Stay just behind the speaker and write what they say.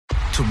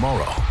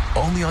tomorrow,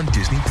 only on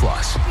Disney+.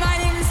 My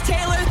name is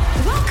Taylor.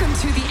 Welcome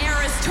to the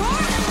Eras Tour.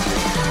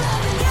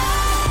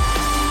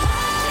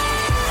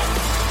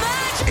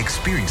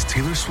 Experience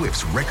Taylor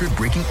Swift's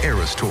record-breaking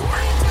Eras Tour.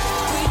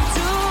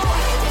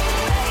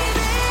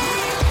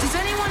 Does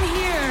anyone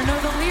here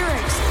know the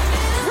lyrics?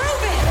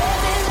 Prove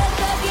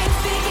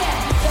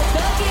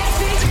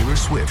it! Taylor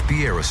Swift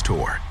The Eras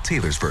Tour,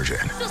 Taylor's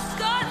version,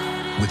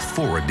 with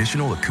 4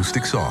 additional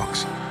acoustic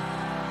songs.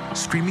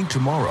 Streaming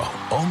tomorrow,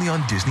 only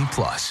on Disney+.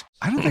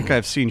 I don't think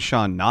I've seen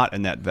Sean not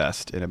in that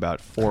vest in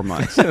about 4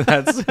 months.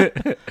 That's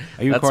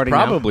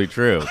probably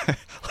true.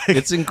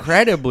 It's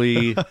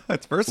incredibly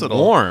It's versatile.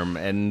 warm,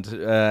 and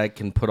I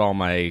can put all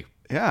my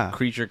Yeah.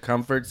 creature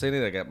comforts in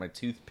it. I got my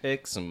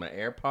toothpicks and my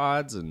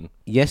AirPods, and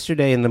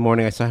Yesterday in the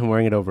morning, I saw him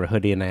wearing it over a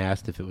hoodie, and I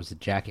asked if it was a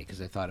jacket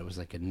because I thought it was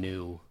like a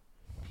new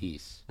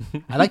piece.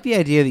 I like the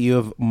idea that you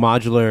have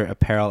modular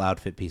apparel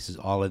outfit pieces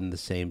all in the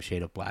same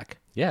shade of black.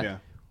 yeah.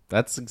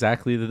 That's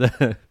exactly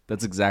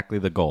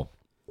the goal.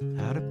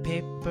 Out of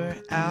paper,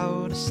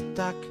 out of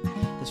stock.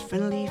 There's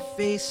friendly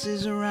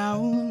faces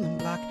around the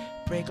block.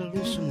 Break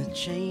loose from the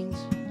chains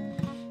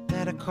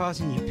that are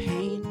causing you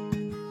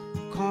pain.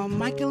 Call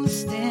Michael and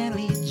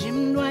Stanley,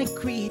 Jim Dwight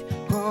Creed.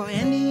 Call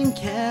Andy and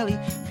Kelly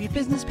for your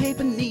business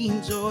paper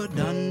needs. Or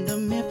Dunder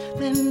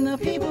Mifflin, the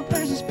people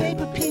versus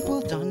paper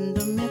people.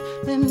 Dunder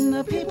Mifflin,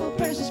 the people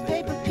versus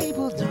paper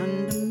people.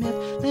 Dunder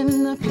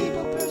Mifflin, the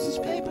people versus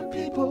paper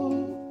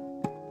people.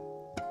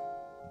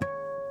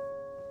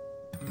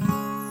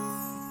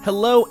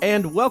 Hello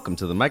and welcome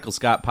to the Michael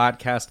Scott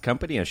Podcast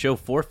Company, a show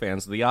for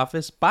fans of The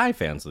Office by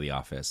fans of The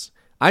Office.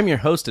 I'm your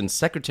host and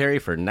secretary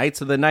for Knights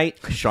of the Night,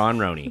 Sean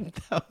Roney.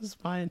 That was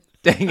fine.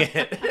 Dang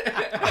it.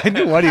 I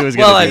knew what he was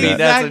going to Well, I do. mean,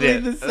 that.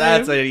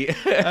 that's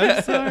it.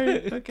 I'm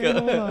sorry. Okay,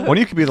 hold on. When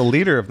you could be the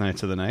leader of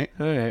Knights of the Night.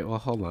 All right, well,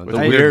 hold on. With a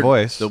weird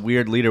voice. The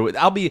weird leader.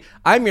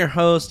 I'm your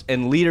host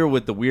and leader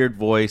with the weird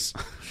voice,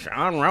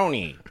 Sean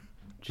Roney.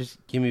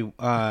 Just give me...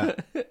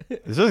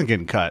 This isn't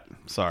getting cut.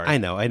 Sorry. I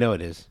know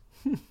it is.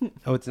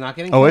 Oh, it's not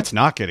getting Oh, cut? it's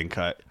not getting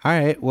cut. All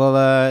right, well,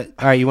 all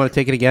right, you want to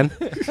take it again?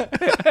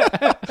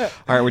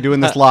 All right, we're doing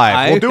this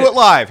live. We'll do it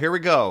live. Here we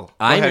go. Go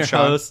I'm ahead, your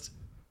Sean. host.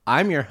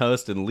 I'm your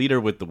host and leader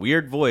with the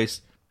weird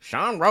voice,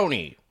 Sean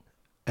Roney.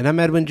 And I'm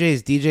Edwin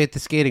Jays, DJ at the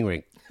skating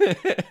rink.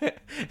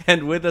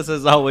 And with us,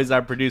 as always,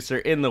 our producer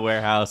in the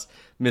warehouse,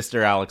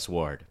 Mr. Alex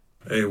Ward.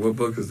 Hey, what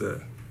book is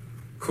that?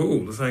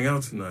 Cool, let's hang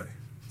out tonight.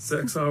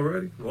 Sex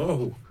already?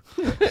 Whoa.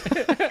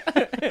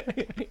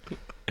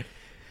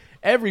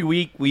 Every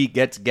week, we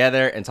get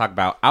together and talk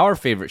about our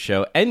favorite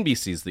show,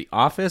 NBC's The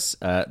Office.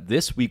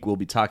 This week, we'll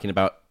be talking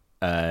about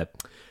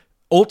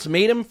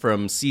Ultimatum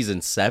from Season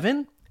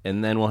 7,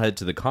 and then we'll head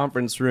to the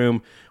conference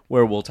room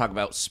where we'll talk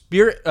about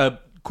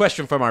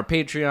question from our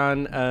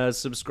Patreon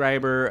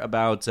subscriber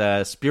about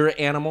spirit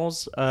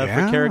animals for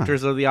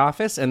characters of The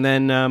Office. And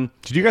then...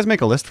 Did you guys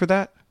make a list for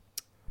that?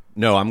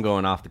 No, I'm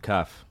going off the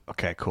cuff.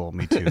 Okay, cool.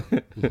 Me too.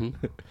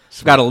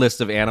 I've got a list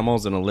of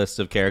animals and a list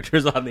of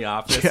characters on The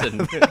Office,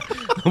 and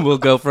we'll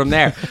go from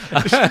there.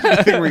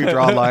 Where you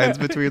draw lines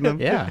between them?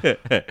 Yeah.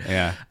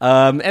 Yeah.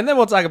 And then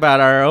we'll talk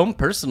about our own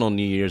personal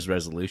New Year's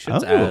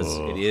resolutions, Oh. as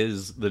it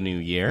is the new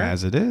year.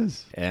 As it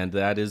is. And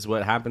that is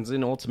what happens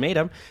in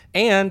Ultimatum.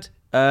 And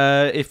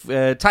if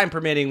time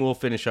permitting, we'll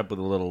finish up with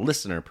a little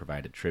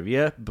listener-provided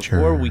trivia.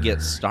 Before we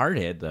get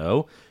started,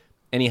 though,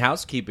 any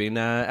housekeeping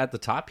at the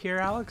top here,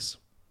 Alex?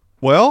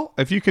 Well,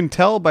 if you can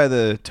tell by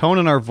the tone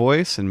in our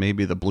voice and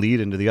maybe the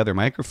bleed into the other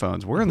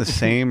microphones, we're in the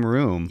same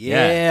room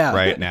Yeah.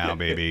 right now,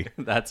 baby.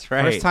 That's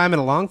right. First time in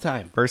a long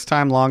time. First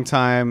time, long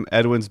time.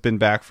 Edwin's been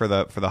back for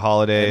the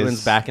holidays.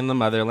 Edwin's back in the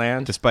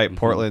motherland. Despite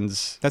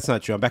Portland's That's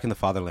not true. I'm back in the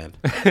fatherland.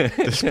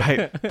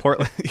 despite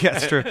Portland, yeah,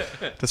 it's true.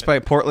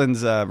 Despite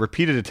Portland's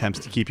repeated attempts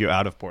to keep you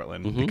out of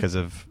Portland because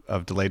of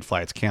delayed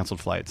flights,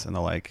 canceled flights, and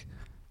the like.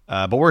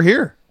 But we're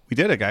here. We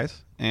did it,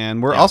 guys,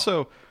 and we're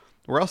also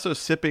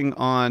sipping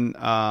on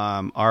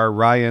our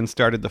Ryan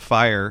Started the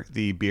Fire,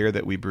 the beer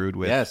that we brewed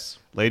with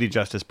Lady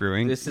Justice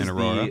Brewing in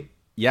Aurora.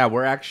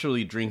 We're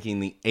actually drinking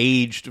the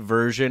aged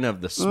version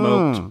of the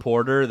smoked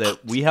porter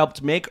that we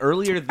helped make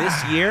earlier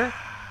this year.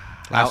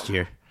 Last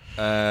year.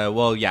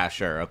 Well, yeah,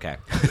 sure, okay.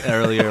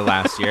 Earlier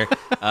last year,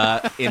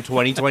 in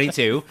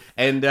 2022,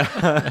 and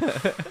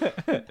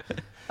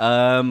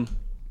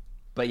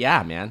but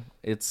yeah, man,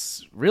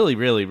 it's really,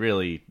 really,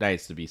 really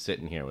nice to be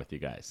sitting here with you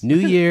guys. New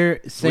year,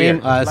 same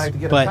Weird. us, Like to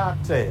get but a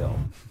cocktail.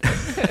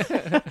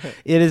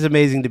 it is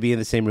amazing to be in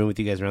the same room with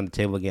you guys around the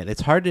table again.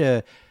 It's hard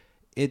to,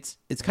 it's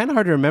kind of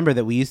hard to remember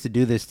that we used to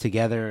do this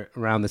together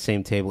around the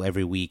same table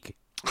every week.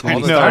 When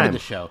we know. started the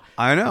show.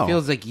 I know. It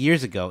feels like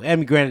years ago. I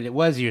mean, granted, it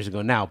was years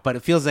ago now, but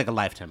it feels like a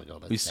lifetime ago.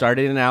 We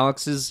started in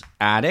Alex's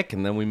attic,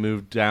 and then we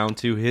moved down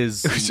to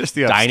his It was just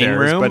the dining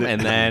upstairs, room, but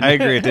and then I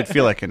agree, it did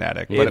feel like an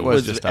attic, but it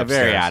was just a upstairs.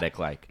 very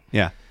attic-like.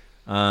 Yeah.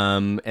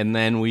 And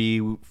then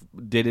we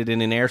did it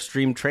in an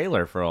Airstream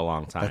trailer for a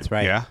long time. That's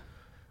right. Yeah.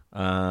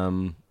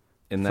 And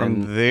then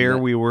From there,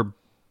 we were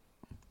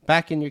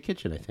Back in your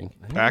kitchen, I think.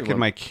 back in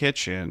my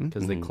kitchen.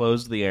 because they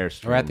closed the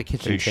Airstream. Or at the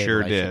kitchen They table,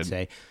 sure I did. should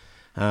say.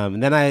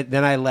 And then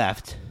I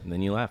left. And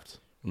then you left.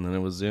 And then it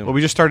was Zoom. Well,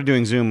 we just started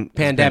doing Zoom.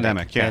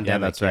 Pandemic. Yeah,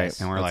 Pandemic, that's right. yes.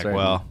 and we're That's like, right.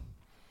 well,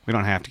 we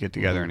don't have to get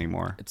together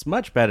anymore. It's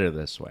much better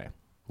this way.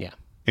 Yeah.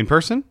 In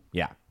person?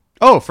 Yeah.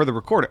 Oh, for the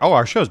recording. Oh,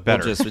 our show's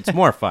better. It's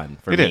more fun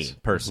for It me, is.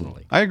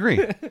 personally. I agree.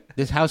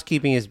 This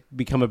housekeeping has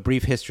become a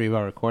brief history of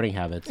our recording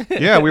habits.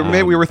 Yeah, we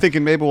were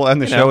thinking maybe we'll end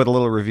the show with a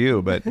little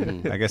review, but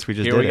I guess we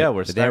just Here did we go. it.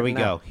 We're But there we starting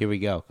go. out. Here we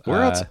go.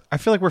 Where else? I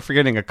feel like we're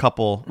forgetting a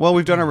couple. Well,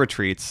 we've done our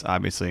retreats,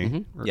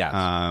 obviously.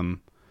 Yeah.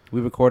 We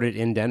recorded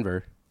in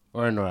Denver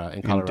or in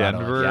Colorado.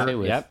 Denver? I should say,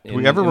 with- Yep. Do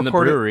we ever in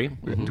record the it? brewery?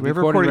 Do we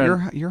ever Recorded record at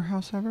around- your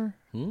house ever,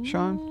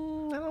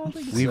 Sean? I don't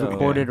think We so.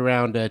 recorded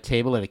around a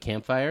table at a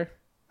campfire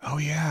Oh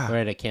yeah, or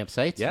at a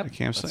campsite. Yep. the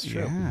campsite. That's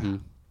true. Yeah,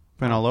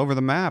 been all over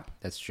the map.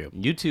 That's true.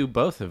 You two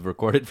both have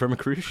recorded from a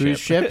cruise Cruise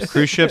ship. ships.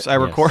 Cruise ships. I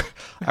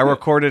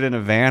recorded in a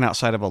van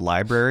outside of a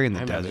library in the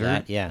I remember desert.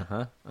 that.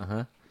 Yeah.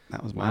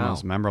 That was my Wow.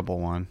 most memorable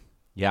one.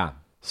 Yeah.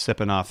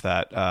 Sipping off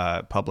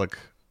that public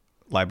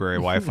library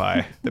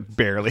Wi-Fi that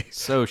barely,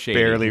 So shady.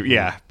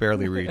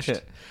 barely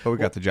reached. But we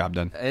got the job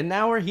done And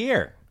now we're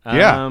here.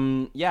 Yeah.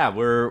 Yeah,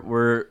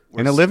 we're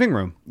in a living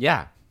room.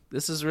 Yeah.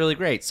 This is really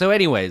great. So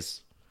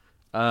anyways,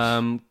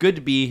 good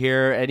to be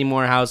here. Any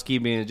more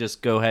housekeeping,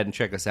 just go ahead and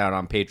check us out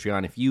on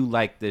Patreon. If you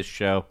like this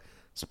show,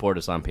 support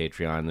us on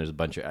Patreon. There's a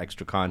bunch of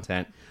extra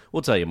content.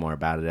 We'll tell you more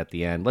about it at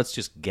the end. Let's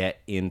just get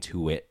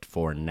into it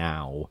for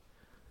now.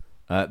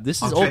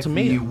 This is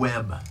Ultimatum.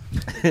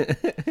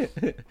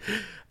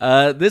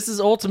 This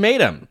is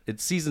Ultimatum.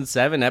 It's season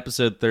 7,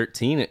 episode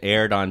 13. It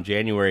aired on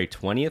January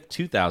 20th,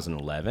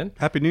 2011.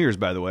 Happy New Year's,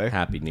 by the way.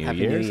 Happy New Happy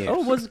Year's. New Year's.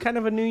 Oh, it was kind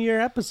of a New Year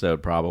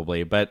episode,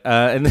 probably, but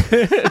and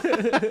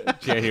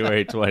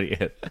January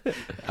 20th.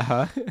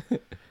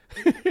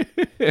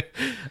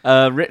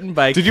 Written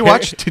by. Did you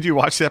watch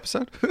the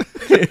episode?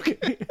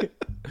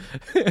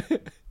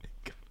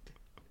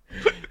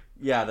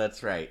 Yeah,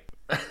 that's right.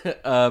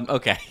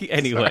 Okay.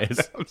 Anyways,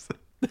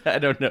 I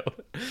don't know.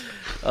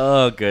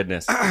 Oh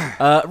goodness.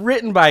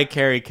 Written by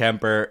Carrie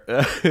Kemper,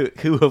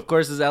 who of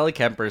course is Ellie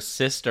Kemper's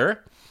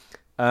sister,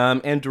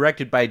 and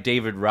directed by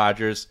David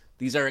Rogers.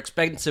 These are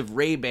expensive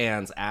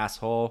Ray-Bans,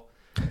 asshole.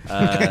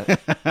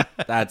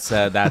 That's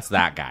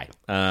that guy.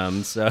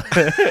 So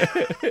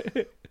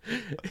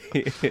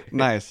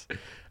Nice.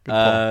 Good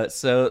pull.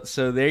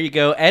 so there you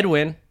go,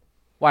 Edwin.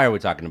 Why are we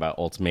talking about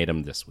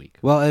Ultimatum this week?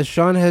 Well, as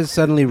Sean has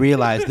suddenly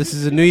realized, this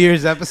is a New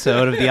Year's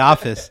episode of The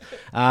Office,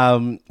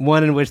 one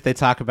in which they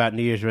talk about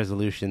New Year's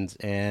resolutions,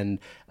 and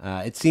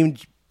it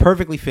seemed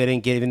perfectly fitting,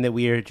 given that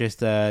we are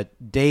just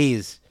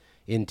days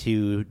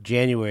into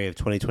January of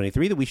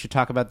 2023, that we should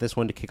talk about this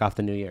one to kick off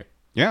the new year.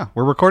 Yeah,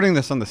 we're recording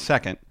this on the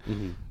 2nd.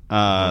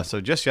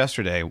 So just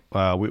yesterday, we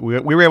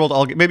were able to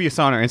all get, maybe you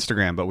saw on our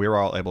Instagram, but we were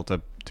all able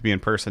to be in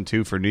person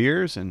too for New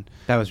Year's, and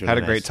That was really had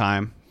a nice. great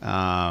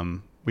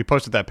time. We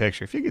posted that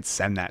picture. If you could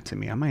send that to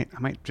me, I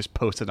might just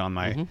post it on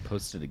my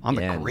Post it again. on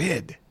the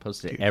grid.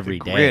 Post it Dude, every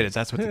the day. Grid,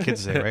 that's what the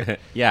kids say, right?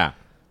 Yeah.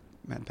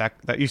 Man,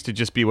 that used to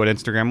just be what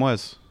Instagram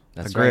was.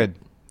 That's the grid.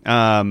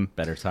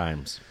 Better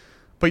times.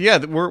 But yeah,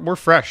 we're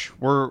fresh.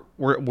 We're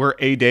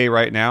a day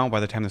right now. By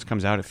the time this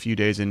comes out, a few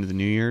days into the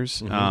New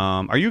Year's.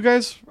 Are you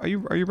guys? Are you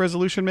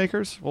resolution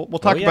makers? We'll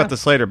talk yeah. about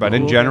this later. But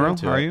in We'll get general,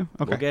 into are it. you?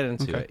 Okay, We'll get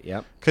into it.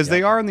 Yep. Because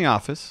they are in the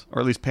office,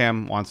 or at least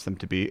Pam wants them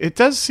to be. It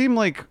does seem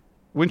like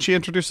when she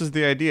introduces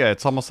the idea,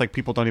 it's almost like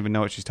people don't even know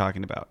what she's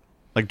talking about.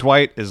 Like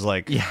Dwight is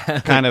like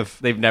kind of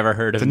They've never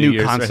heard of it's a New new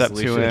Year's concept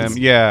to him. resolutions.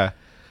 Yeah.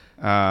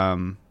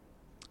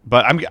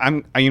 But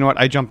I'm you know what?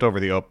 I jumped over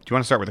the open. Do you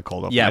want to start with the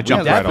cold open? Yeah, I we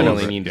jumped right all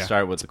definitely over it. need to Yeah.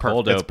 start with the perfect.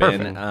 cold It's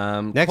open.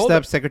 perfect. Next Cold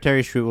up,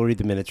 Secretary Shrew will read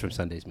the minutes from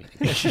Sunday's meeting.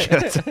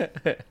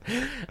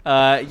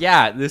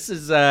 yeah, this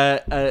is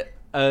a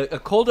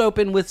cold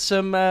open with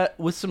some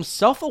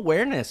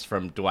self-awareness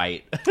from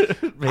Dwight,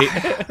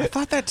 I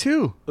thought that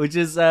too. which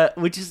is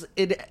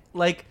it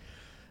like,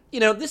 you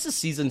know, this is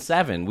season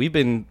 7. We've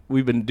been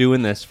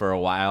doing this for a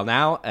while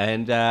now,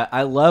 and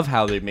I love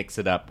how they mix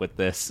it up with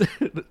this.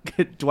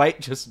 Dwight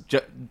just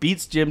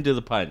beats Jim to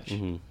the punch.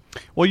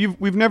 Well,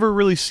 we've never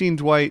really seen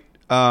Dwight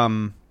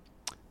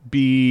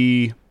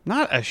be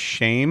not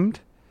ashamed,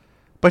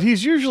 but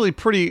he's usually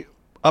pretty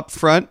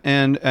upfront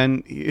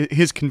and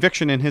his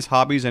conviction in his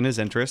hobbies and his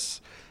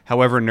interests,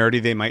 however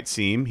nerdy they might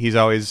seem, he's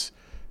always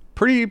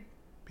pretty.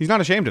 He's not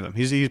ashamed of them.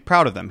 He's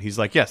proud of them. He's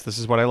like, yes, this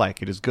is what I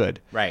like. It is good.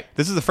 Right.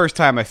 This is the first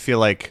time I feel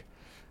like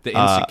The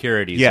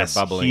insecurities are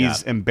bubbling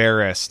he's up.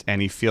 embarrassed, and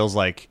he feels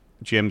like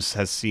Jim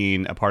has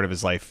seen a part of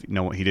his life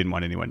he didn't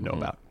want anyone to know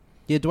about.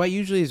 Yeah, Dwight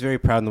usually is very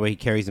proud in the way he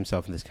carries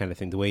himself in this kind of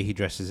thing, the way he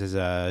dresses as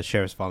a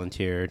sheriff's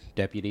volunteer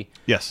deputy.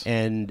 Yes.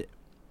 And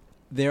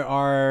there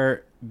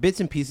are bits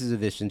and pieces of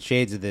this and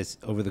shades of this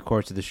over the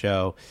course of the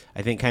show.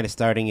 I think kind of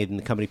starting in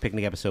the company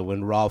picnic episode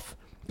when Rolf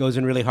goes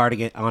in really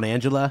hard on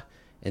Angela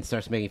and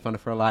starts making fun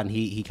of her a lot, and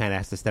he kind of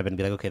has to step in and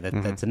be like, okay,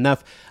 that's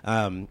enough.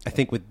 I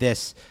think with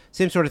this,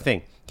 same sort of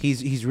thing.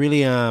 He's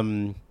really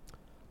on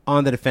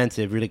the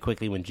defensive really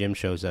quickly when Jim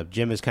shows up.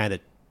 Jim is kind of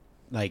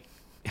like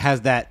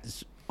has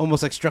that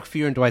almost like struck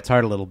fear in Dwight's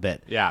heart a little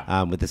bit.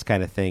 Yeah. With this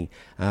kind of thing.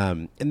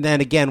 And then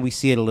again, we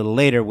see it a little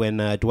later when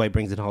Dwight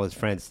brings in all his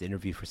friends to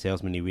interview for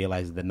salesmen. He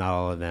realizes that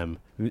none of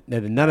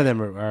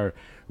them are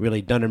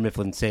really Dunder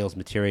Mifflin sales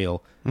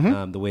material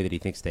the way that he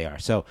thinks they are.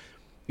 So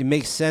it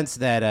makes sense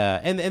that,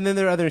 and then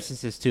there are other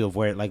instances too of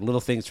where like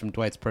little things from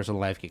Dwight's personal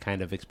life get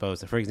kind of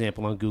exposed. For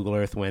example, on Google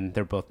Earth when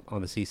they're both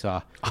on the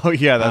seesaw. Oh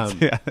yeah, that's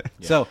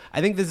So I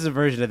think this is a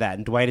version of that,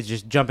 and Dwight is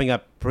just jumping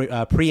up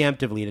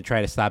preemptively to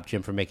try to stop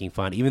Jim from making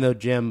fun, even though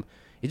Jim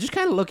is just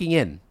kind of looking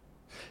in.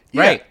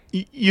 Right.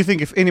 You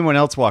think if anyone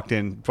else walked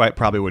in, Dwight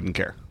probably wouldn't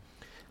care.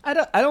 I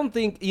don't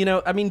think,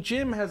 I mean,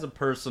 Jim has a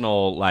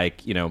personal,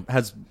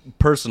 has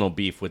personal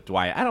beef with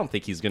Dwight. I don't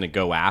think he's going to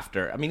go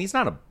after, I mean, he's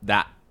not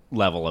that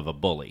level of a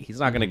bully.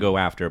 He's not going to go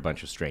after a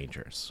bunch of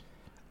strangers.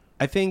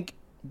 I think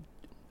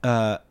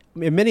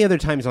many other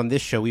times on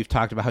this show, we've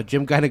talked about how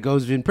Jim kind of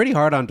goes in pretty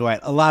hard on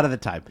Dwight a lot of the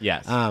time.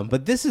 Yes.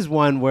 But this is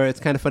one where it's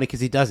kind of funny because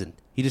he doesn't.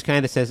 He just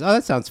kind of says, oh,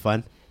 that sounds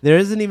fun. There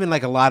isn't even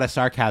like a lot of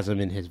sarcasm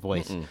in his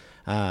voice.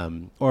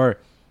 Or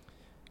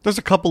there's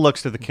a couple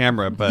looks to the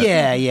camera, but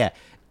yeah.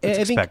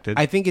 It's expected.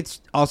 I think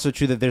it's also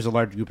true that there's a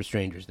large group of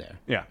strangers there.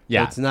 Yeah.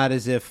 Yeah. It's not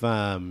as if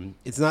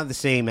it's not the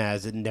same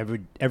as in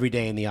every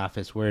day in the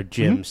office where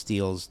Jim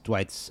steals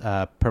Dwight's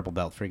purple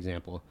belt, for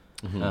example.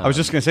 I was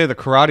just going to say the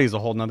karate is a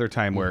whole nother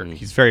time where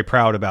he's very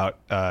proud about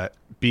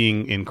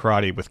being in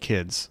karate with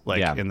kids,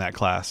 in that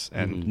class.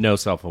 And No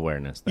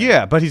self-awareness there.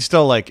 yeah, but he's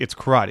still like, it's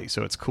karate,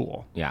 so it's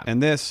cool. Yeah.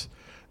 And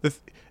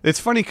it's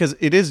funny because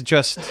it is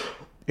just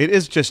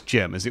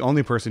Jim is the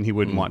only person he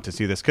wouldn't want to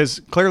see this,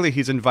 because clearly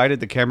he's invited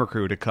the camera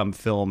crew to come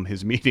film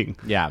his meeting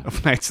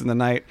of Nights in the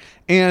Night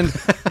and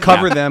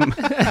cover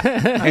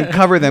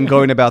them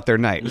going about their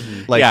night.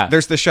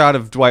 There's the shot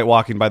of Dwight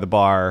walking by the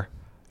bar,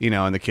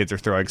 and the kids are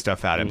throwing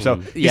stuff at him. So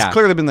he's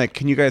clearly been like,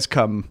 can you guys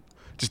come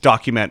just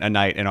document a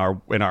night in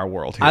our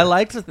world here? I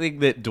like to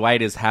think that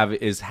Dwight is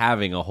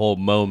having a whole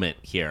moment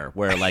here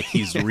where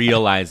he's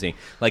realizing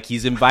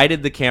he's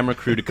invited the camera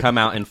crew to come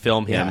out and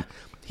film him. Yeah.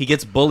 He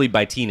gets bullied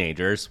by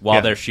teenagers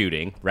while they're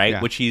shooting, right?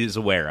 Yeah. Which he is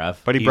aware of.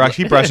 But he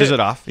brushes it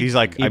off. He's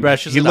like,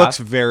 he looks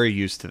very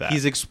used to that.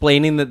 He's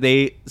explaining that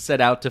they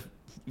set out to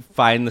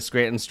find the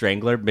Scranton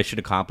Strangler. Mission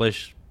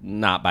accomplished,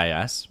 not by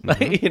us.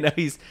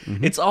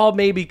 It's all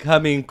maybe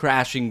coming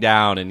crashing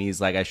down, and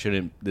he's like, I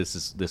shouldn't.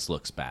 This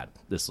looks bad.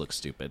 This looks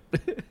stupid.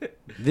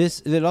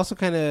 It also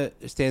kind of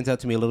stands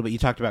out to me a little bit. You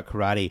talked about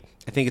karate.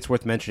 I think it's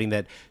worth mentioning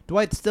that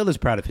Dwight still is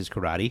proud of his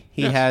karate.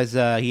 He has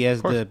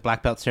the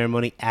black belt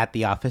ceremony at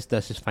the office,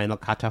 does his final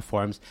kata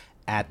forms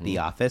at the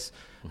office.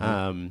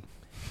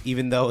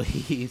 Even though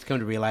he's come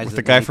to realize with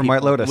the guy from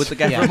White Lotus. With the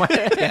guy from White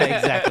Lotus. Yeah,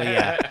 exactly,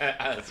 yeah.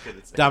 I was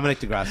gonna say. Dominic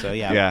DeGrasso,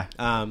 yeah.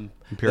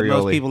 Imperioli.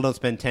 Most people don't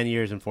spend 10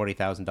 years and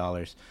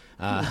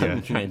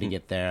 $40,000 trying to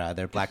get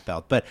their black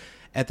belt. But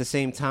at the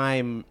same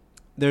time,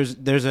 there's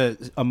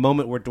a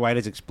moment where Dwight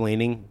is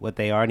explaining what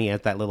they are, and he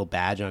has that little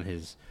badge on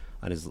his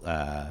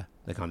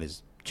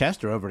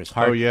chest or over his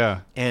heart. Oh,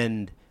 yeah.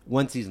 And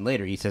one season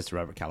later, he says to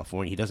Robert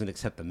California, he doesn't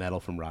accept the medal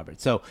from Robert.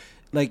 So,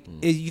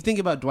 you think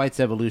about Dwight's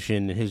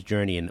evolution and his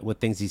journey and what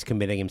things he's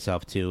committing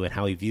himself to and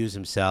how he views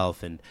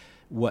himself and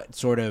what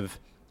sort of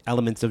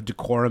elements of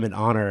decorum and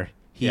honor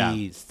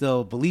he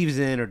still believes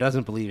in or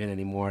doesn't believe in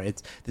anymore.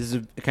 This is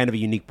a kind of a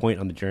unique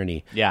point on the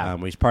journey. Yeah.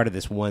 Where he's part of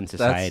this one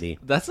society.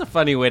 That's a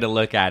funny way to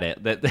look at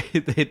it. That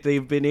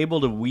they've been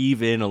able to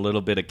weave in a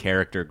little bit of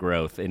character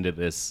growth into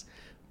this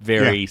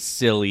very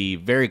silly,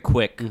 very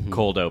quick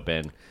cold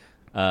open.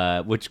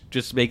 Which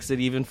just makes it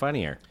even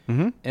funnier.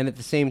 And at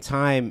the same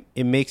time,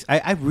 it makes...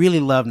 I really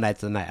love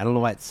Nights of the Night. I don't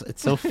know why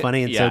it's so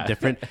funny and so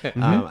different.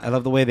 I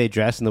love the way they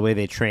dress and the way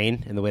they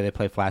train and the way they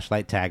play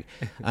flashlight tag.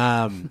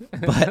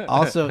 But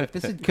also, if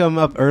this had come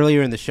up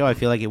earlier in the show, I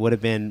feel like it would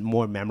have been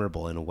more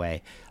memorable in a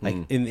way.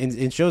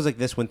 In shows like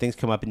this, when things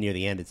come up near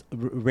the end, it's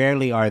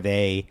rarely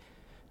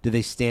do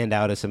they stand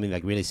out as something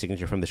like really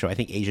signature from the show. I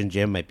think Asian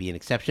Jim might be an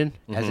exception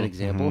as an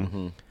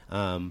example.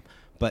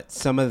 But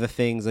some of the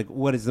things,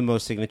 what is the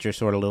most signature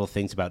sort of little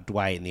things about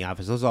Dwight in the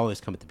office, those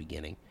always come at the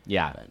beginning.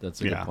 Yeah, that's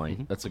a good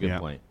point. That's a good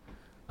point.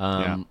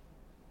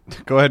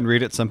 Go ahead and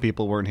read it. Some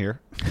people weren't here.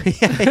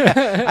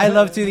 I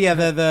love to. Yeah,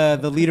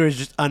 the leader is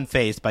just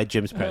unfazed by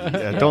Jim's presence.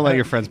 Yeah, don't let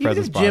your friend's Even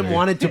presence if bother Jim you.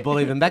 wanted to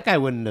bully them, that guy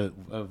wouldn't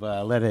have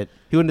let it.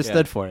 He wouldn't have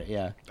stood for it.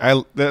 Yeah.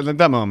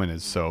 That moment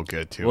is so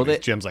good too. Well,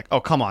 Jim's like, "Oh,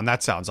 come on,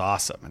 that sounds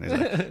awesome," and he's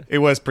like, it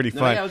was pretty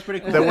fun. yeah, it was pretty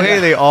cool. The way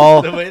they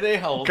all, The way they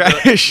hold Kinda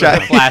the shy.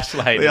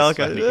 flashlight they all is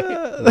funny.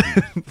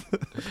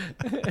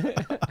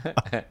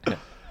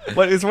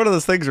 But it's one of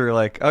those things where you're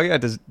like, "Oh yeah,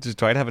 does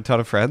Dwight have a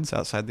ton of friends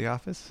outside the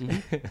office?"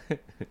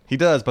 He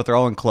does, but they're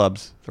all in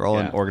clubs. They're all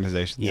in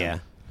organizations. Yeah.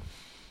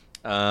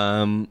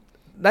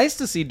 Nice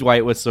to see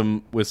Dwight with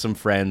some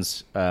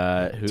friends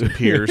who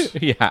peers.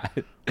 Yeah,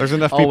 There's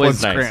enough people in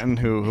Always nice. Scranton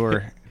who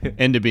are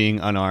into being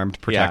unarmed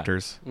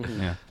protectors.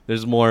 Yeah.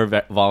 There's more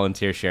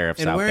volunteer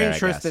sheriffs And out wearing there. I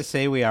shirts guess. that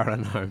say we are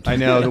unarmed. I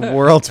know, the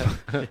world's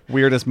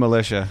weirdest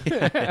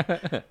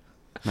militia.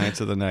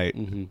 Knights of the Night.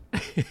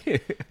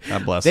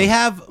 God bless They them.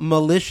 have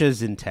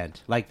malicious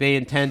intent. Like, they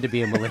intend to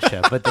be a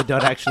militia, but they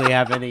don't actually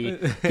have any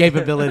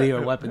capability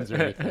or weapons or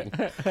anything.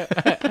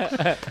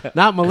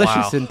 Not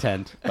malicious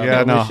intent. but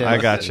Yeah, no, malicious I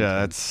gotcha.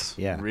 intent. It's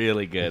Yeah.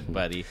 Really good,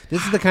 buddy.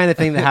 This is the kind of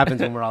thing that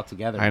happens when we're all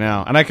together. I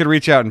know, and I could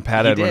reach out and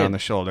pat He Edwin did. on the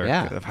shoulder.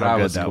 Yeah. Of how That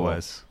good was that cool.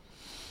 was.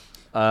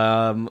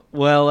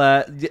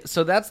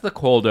 So that's the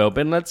cold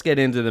open. Let's get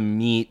into the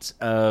meat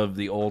of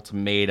the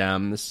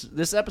ultimatum.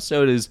 This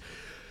episode is,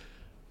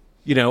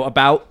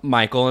 about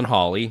Michael and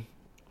Holly.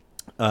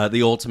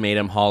 The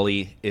ultimatum.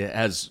 Holly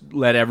has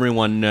let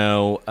everyone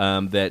know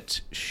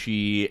that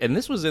she, and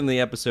this was in the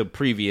episode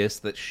previous,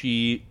 that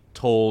she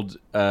told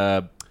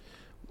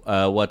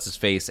what's his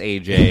face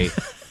AJ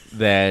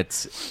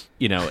that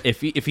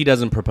if he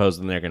doesn't propose,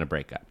 then they're going to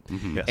break up.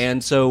 Yes.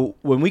 And so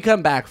when we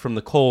come back from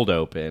the cold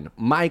open,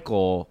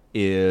 Michael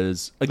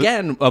is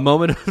again a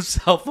moment of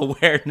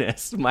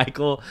self-awareness.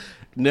 Michael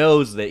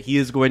knows that he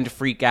is going to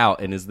freak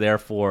out and is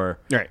therefore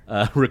Right.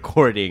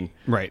 recording.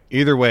 Right.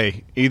 Either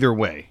way.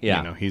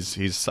 Yeah.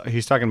 He's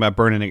talking about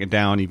burning it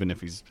down, even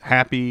if he's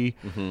happy.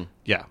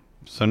 Yeah.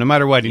 So no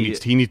matter what, he needs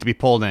to be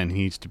pulled in.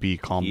 He needs to be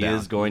calmed He down.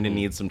 is going to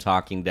need some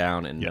talking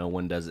down, and no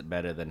one does it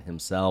better than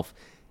himself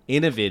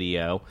in a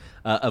video.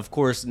 Of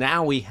course,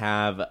 now we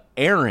have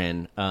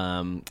Aaron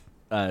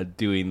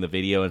doing the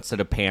video instead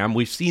of Pam.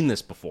 We've seen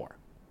this before.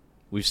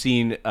 We've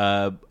seen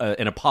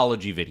an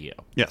apology video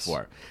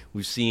before.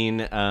 We've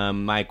seen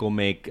Michael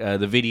make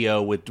the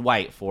video with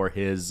Dwight for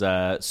his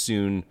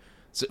son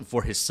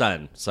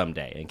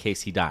someday in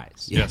case he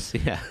dies. Yes.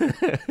 Yeah.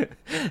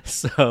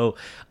 So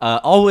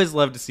always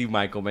love to see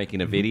Michael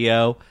making a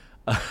video.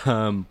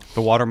 The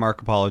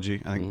watermark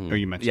apology. I think. Oh,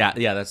 you mentioned.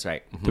 Yeah, that's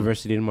right.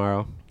 Diversity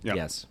tomorrow. Yep.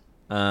 Yes.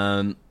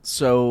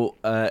 So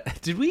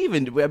did we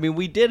even? I mean,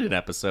 we did an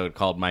episode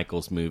called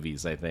Michael's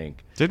Movies. I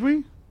think. Did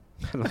we?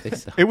 I don't think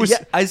so. It was.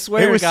 Yeah, I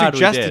swear it was to God we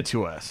suggested did.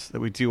 to us that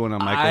we do one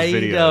on Michael's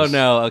videos. I don't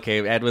know.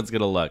 Okay, Edwin's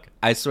gonna look.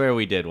 I swear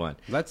we did one.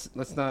 Let's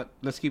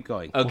keep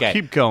going. Okay,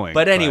 keep going,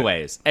 But but-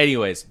 anyways,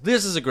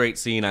 this is a great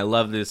scene. I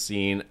love this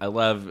scene. I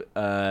love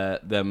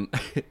them.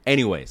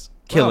 Anyways,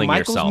 killing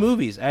Michael's yourself.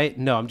 movies.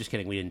 No, I'm just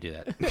kidding. We didn't do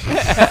that.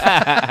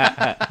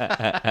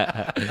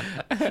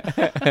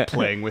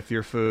 Playing with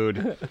your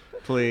food,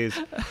 please.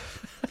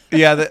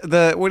 Yeah,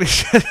 the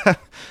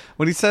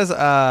when he says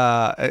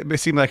it may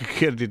seem like a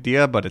good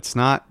idea, but it's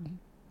not.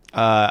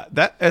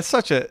 That it's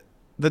such a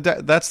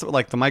that's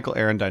like the Michael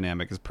Aaron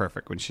dynamic is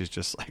perfect when she's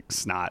just like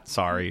snot,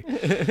 sorry,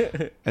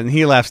 and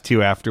he laughs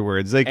too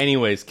afterwards. Like,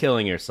 Anyways,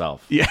 killing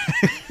yourself. yeah,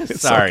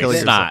 Sorry, killing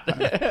it's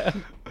yourself.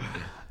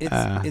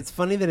 not. It's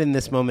funny that in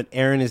this moment,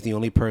 Aaron is the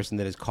only person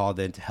that is called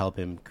in to help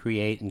him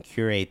create and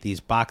curate these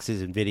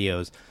boxes and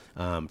videos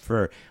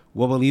for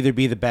what will either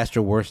be the best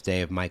or worst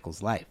day of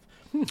Michael's life.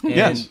 And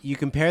Yes. you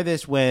compare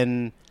this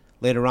when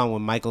later on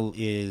when Michael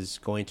is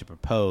going to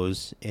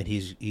propose and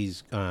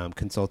he's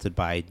consulted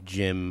by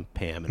Jim,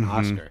 Pam, and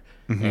Oscar,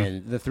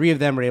 and the three of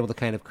them are able to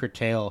kind of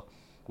curtail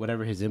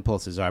whatever his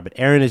impulses are, but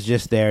Aaron is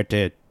just there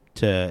to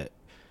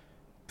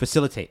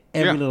facilitate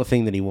every Yeah. little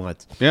thing that he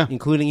wants. Yeah.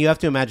 Including, you have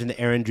to imagine that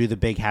Aaron drew the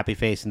big happy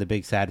face and the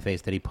big sad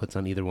face that he puts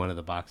on either one of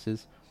the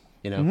boxes.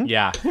 You know?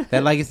 Yeah.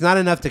 That, like, it's not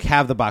enough to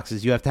have the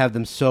boxes. You have to have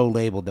them so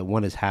labeled that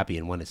one is happy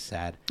and one is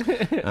sad.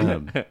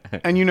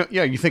 And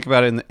you think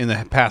about it in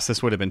the past,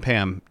 this would have been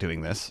Pam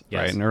doing this, Yes.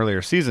 right, in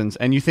earlier seasons,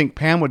 and you think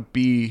Pam would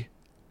be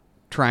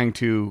trying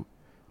to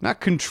not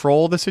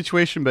control the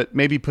situation, but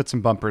maybe put some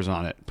bumpers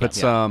on it,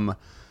 put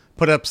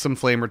up some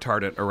flame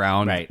retardant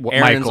around Right.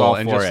 Aaron's Michael, all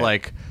and for just it.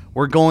 like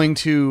we're going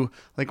to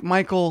like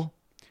Michael.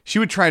 She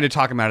would try to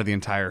talk him out of the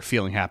entire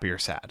feeling happy or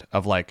sad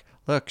of like,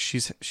 look,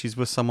 she's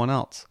with someone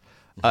else.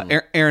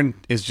 Aaron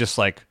is just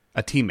like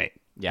a teammate.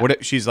 Yeah.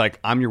 She's like,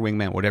 I'm your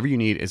wingman. Whatever you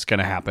need is going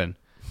to happen.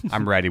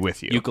 I'm ready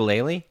with you.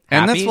 Ukulele?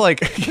 And Happy? that's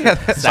like, yeah,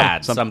 that's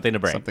Sad. Something to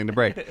break. Something to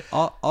break.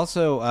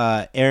 Also,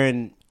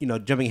 Aaron,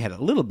 jumping ahead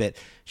a little bit,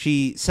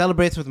 she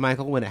celebrates with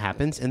Michael when it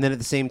happens, and then at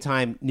the same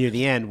time, near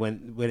the end,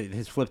 when it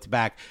has flipped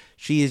back,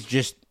 she is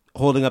just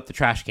holding up the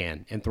trash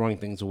can and throwing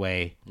things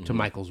away to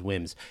Michael's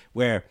whims.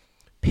 Where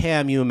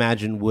Pam, you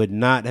imagine, would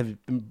not have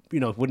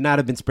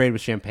been sprayed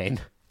with champagne.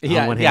 on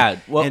Yeah, one yeah.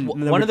 hand. Well, And one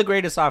number- of the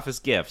greatest office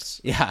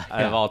gifts Yeah, of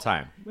yeah. all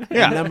time.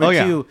 Yeah. And number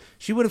yeah. two,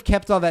 she would have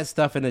kept all that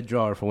stuff in a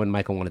drawer for when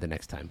Michael wanted the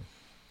next time.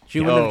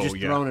 She wouldn't have just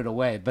yeah. thrown it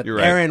away. But You're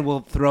right. Aaron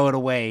will throw it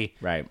away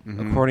Right.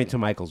 according to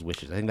Michael's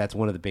wishes. I think that's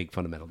one of the big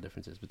fundamental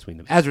differences between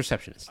them as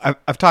receptionists.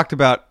 I've talked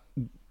about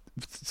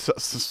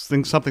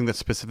something that's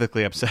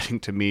specifically upsetting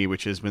to me,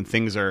 which is when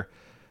things are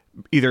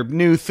either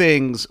new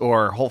things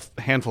or whole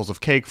handfuls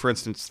of cake, for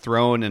instance,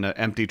 thrown in an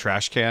empty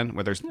trash can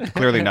where there's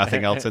clearly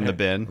nothing else in the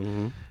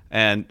bin.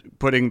 And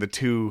putting the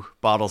 2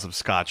 bottles of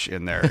scotch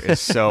in there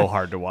is so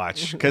hard to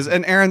watch.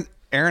 And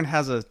Aaron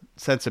has a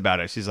sense about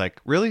it. She's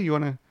like, really?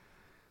 We're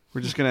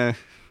just going to...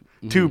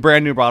 2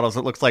 brand new bottles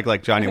that looks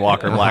like Johnny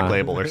Walker Black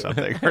Label or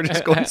something. We're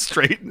just going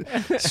straight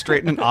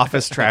in an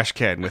office trash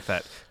can with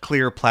that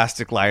clear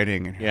plastic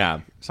lining. Yeah.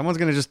 Someone's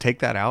going to just take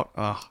that out.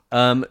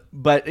 Ugh.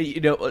 But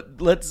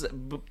let's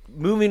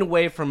moving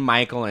away from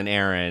Michael and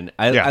Aaron,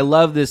 I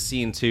love this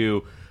scene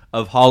too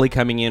of Holly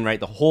coming in. Right,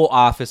 the whole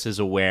office is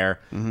aware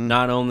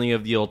not only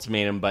of the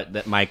ultimatum, but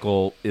that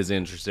Michael is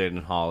interested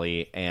in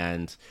Holly,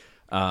 and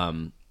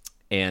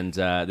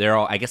they're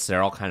all, I guess,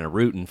 they're all kind of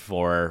rooting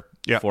for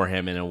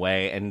him in a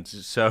way. And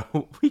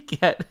so we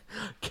get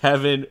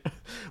Kevin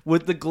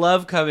with the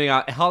glove coming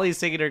out. Holly's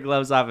taking her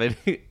gloves off, and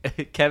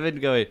Kevin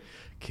going,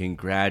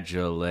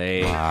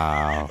 "Congratulations!"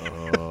 Wow.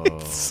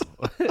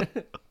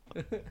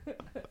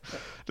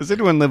 Does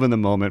anyone live in the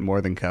moment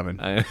more than Kevin?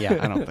 I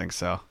don't think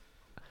so.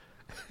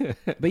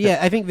 But yeah,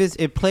 I think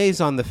it plays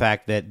on the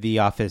fact that The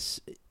Office,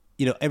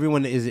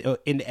 everyone is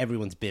into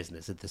everyone's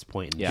business at this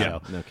point in the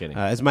show. No kidding.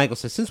 As Michael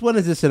says, since when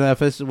is this an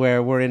office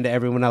where we're into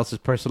everyone else's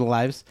personal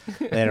lives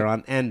later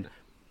on? And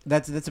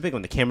that's a big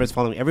one. The camera's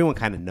following. Everyone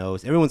kind of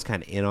knows. Everyone's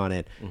kind of in on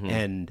it.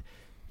 And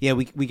yeah,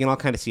 we can all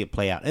kind of see it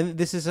play out. And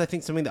this is, I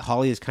think, something that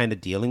Holly is kind of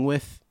dealing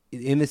with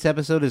in this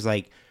episode is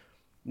like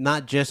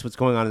not just what's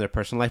going on in their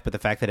personal life, but the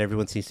fact that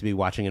everyone seems to be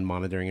watching and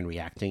monitoring and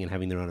reacting and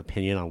having their own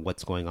opinion on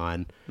what's going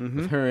on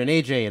with her and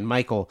AJ and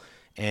Michael.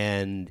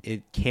 And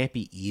it can't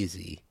be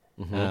easy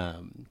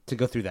to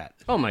go through that.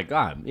 Oh my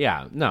God.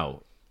 Yeah.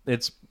 No,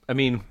 this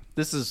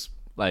is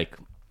like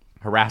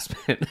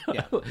harassment.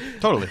 Yeah,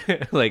 totally.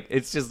 Like,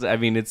 it's just,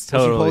 it's She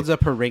totally. holds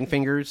up her ring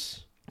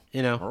fingers,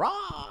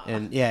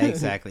 and yeah,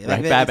 exactly.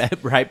 Like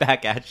right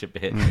back at you,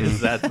 bitch.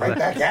 Is that Right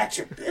back at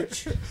you,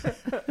 bitch.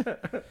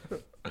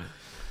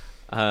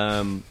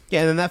 yeah, and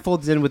then that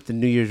folds in with the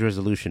New Year's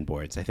resolution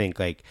boards. I think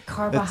like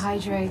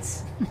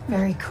Carbohydrates.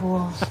 Very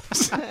cool.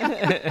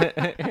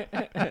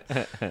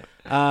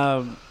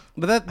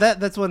 But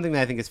that's one thing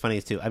that I think is funny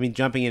too. I mean,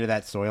 jumping into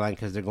that storyline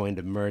because they're going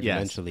to merge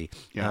eventually.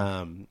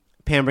 Yeah.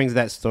 Pam brings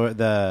that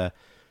the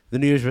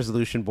New Year's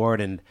resolution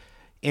board, and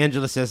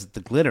Angela says that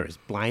the glitter is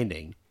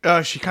blinding.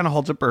 She kind of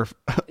holds up her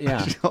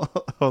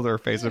hold her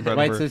face in front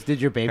White of her. says, "Did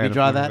your baby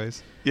draw that?"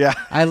 Face. Yeah,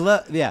 I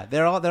love. Yeah,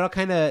 they're all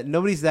kind of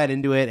nobody's that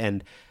into it,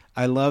 and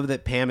I love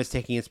that Pam is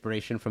taking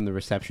inspiration from the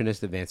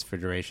receptionist, Advanced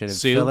Refrigeration, and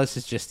Sue? Phyllis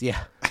is just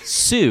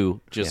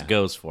Sue just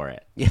goes for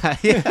it. Yeah.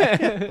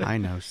 I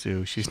know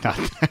Sue. She's not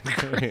that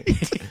great.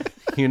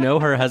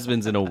 Her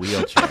husband's in a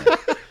wheelchair.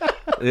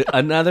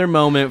 Another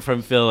moment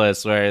from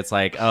Phyllis where it's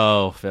like,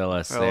 "Oh,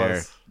 Phyllis,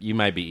 there, you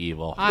might be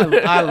evil." I love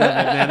it,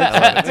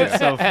 man. It's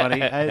so funny.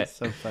 It's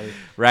so funny,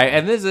 right?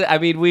 And this is,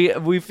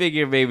 we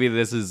figure maybe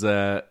this is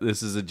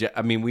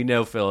we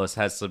know Phyllis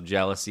has some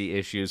jealousy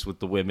issues with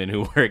the women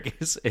who work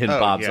in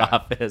Bob's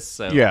office.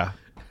 So yeah.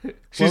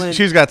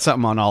 She's got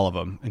something on all of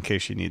them in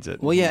case she needs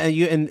it. Well, yeah,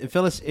 and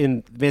Phyllis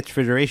in Advanced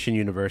Refrigeration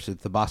universe is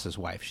the boss's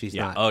wife. She's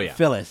not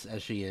Phyllis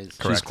as she is.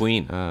 She's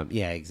queen.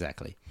 Yeah,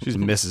 exactly. She's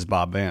Mrs.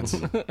 Bob Vance.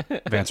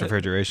 Vance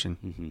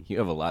Refrigeration. You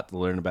have a lot to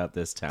learn about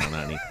this town,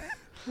 honey.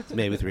 It's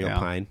made with real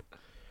pine.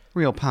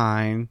 Real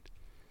pine.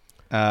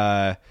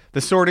 The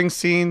sorting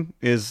scene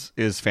is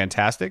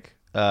fantastic.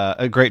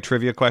 A great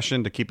trivia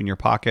question to keep in your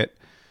pocket.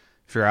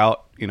 If you're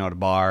out, at a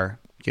bar,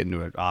 get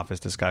into an office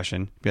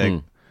discussion, be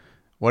like,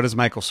 what does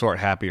Michael sort,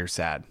 happy or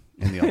sad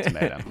in the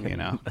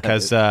ultimatum?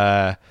 Because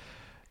or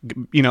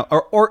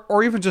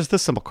even just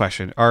this simple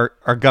question: Are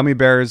gummy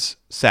bears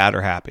sad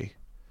or happy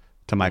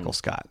to Michael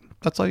Scott?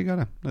 That's all you got.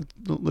 A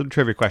little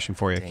trivia question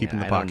for you. Keep in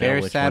the pocket.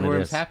 Bears sad,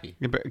 worms happy.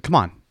 Yeah, come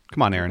on,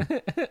 Aaron.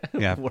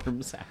 Yeah,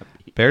 Worms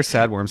happy. Bears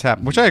sad, worms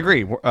happy. Which I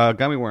agree.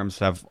 Gummy worms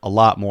have a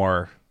lot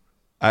more.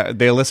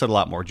 They elicit a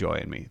lot more joy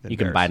in me. Than You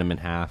can bears. bite them in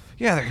half.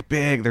 Yeah, they're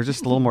big. They're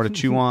just a little more to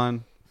chew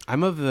on.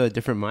 I'm of a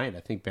different mind. I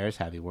think bears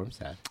happy, worms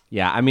sad.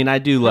 Yeah, I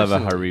do love a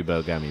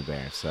Haribo gummy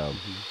bear. So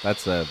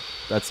that's an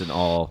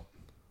all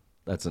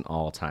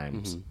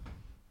times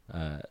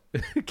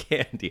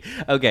candy.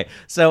 Okay,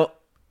 so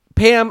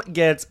Pam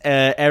gets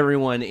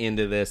everyone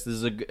into this. This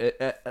is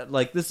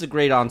a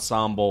great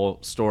ensemble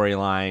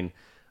storyline.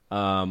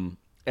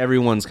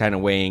 Everyone's kind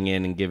of weighing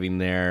in and giving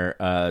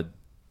their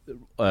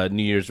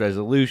New Year's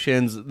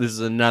resolutions. This is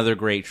another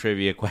great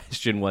trivia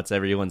question. What's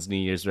everyone's New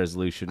Year's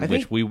resolution?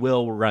 Which we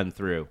will run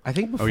through. I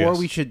think before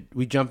we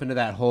jump into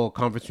that whole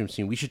conference room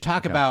scene, we should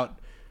talk about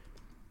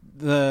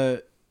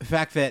the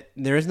fact that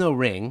there is no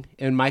ring,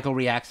 and Michael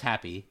reacts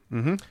happy.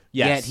 Mm-hmm.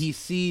 Yet Yes. he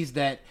sees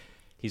that.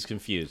 He's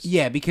confused.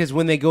 Yeah, because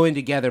when they go in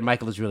together,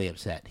 Michael is really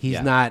upset.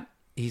 He's not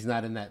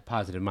in that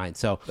positive mind.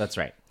 So That's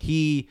right.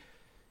 He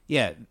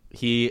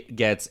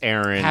gets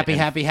Aaron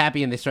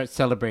happy, and they start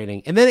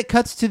celebrating. And then it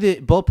cuts to the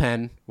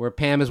bullpen where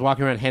Pam is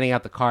walking around handing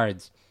out the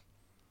cards,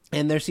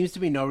 and there seems to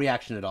be no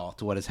reaction at all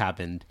to what has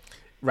happened.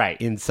 Right.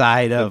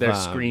 Inside of they're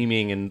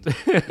screaming and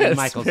in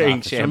Michael's spraying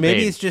office. champagne. Or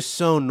maybe it's just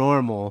so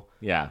normal.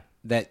 Yeah.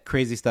 That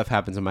crazy stuff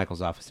happens in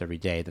Michael's office every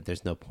day that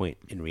there's no point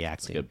in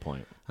reacting. Good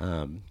point.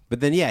 But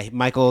then,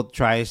 Michael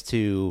tries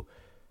to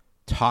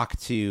talk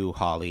to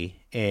Holly,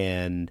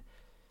 and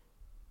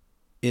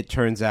it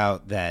turns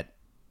out that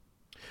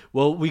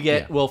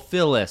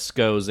Phyllis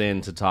goes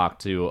in to talk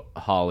to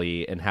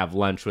Holly and have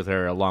lunch with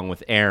her along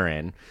with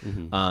Aaron.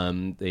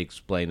 Mm-hmm. They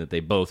explain that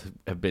they both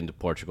have been to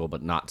Portugal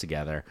but not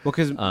together. Well,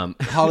 because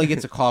Holly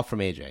gets a call from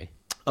AJ.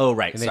 Oh,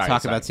 right. And they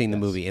talk about seeing the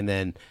movie, and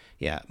then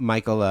Yeah,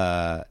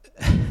 Michael,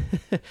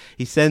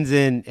 he sends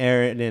in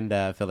Aaron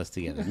and Phyllis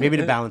together, maybe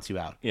to balance you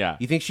out. Yeah.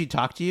 You think she'd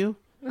talk to you?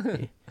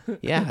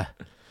 Yeah.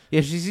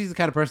 Yeah, she's the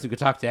kind of person who could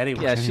talk to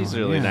anyone. Yeah, she's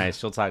really yeah. nice.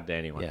 She'll talk to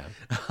anyone.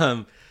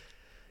 Yeah.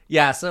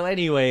 Yeah, so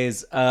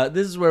anyways,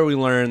 this is where we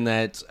learn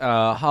that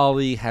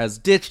Holly has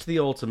ditched the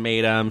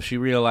ultimatum. She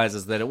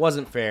realizes that it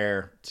wasn't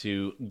fair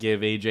to give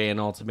AJ an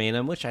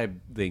ultimatum, which I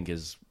think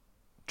is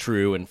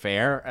true and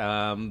fair.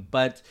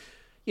 But,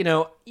 you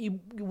know,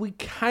 we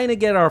kind of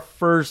get our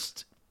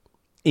first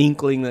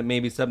inkling that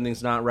maybe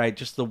something's not right,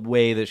 just the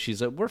way that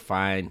she's like, we're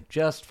fine,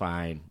 just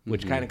fine,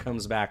 which kind of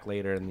comes back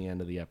later in the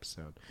end of the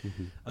episode.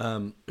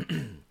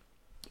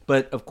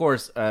 But, of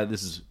course,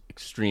 this is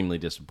extremely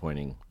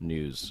disappointing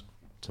news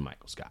to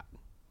Michael Scott.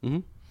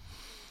 The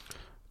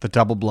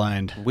double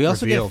blind. We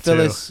also reveal,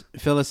 get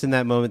Phyllis in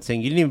that moment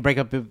saying, you didn't even break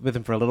up with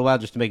him for a little while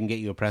just to make him get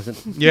you a present.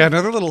 too. Yeah,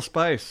 another little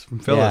spice from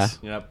Phyllis.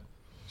 Yep.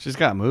 She's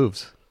got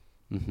moves.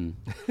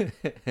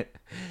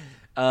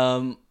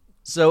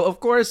 So, of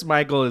course,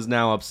 Michael is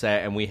now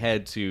upset, and we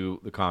head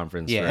to the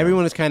conference Yeah, room.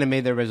 everyone has kind of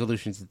made their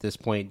resolutions at this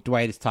point.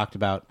 Dwight has talked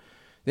about,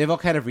 they've all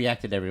kind of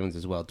reacted to everyone's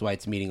as well.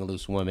 Dwight's meeting a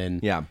loose woman.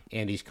 Yeah.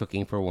 Andy's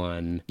cooking for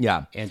one.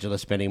 Yeah.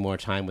 Angela's spending more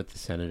time with the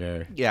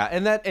senator. Yeah,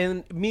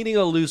 and meeting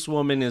a loose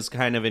woman is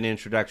kind of an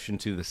introduction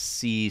to the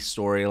C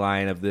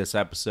storyline of this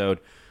episode,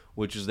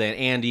 which is that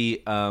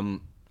Andy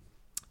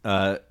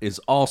is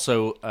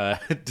also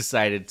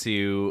decided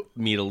to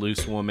meet a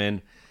loose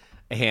woman,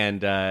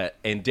 and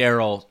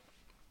Daryl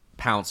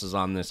pounces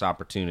on this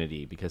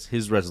opportunity because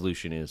his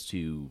resolution is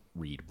to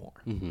read more.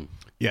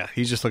 Yeah,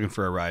 he's just looking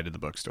for a ride to the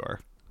bookstore.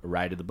 A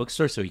ride to the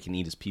bookstore so he can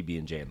eat his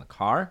PB&J in the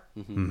car.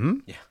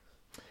 Yeah.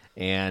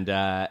 And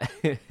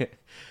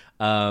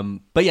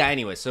but yeah,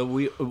 anyway, so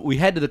we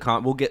head to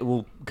the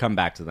we'll come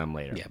back to them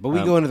later. Yeah, but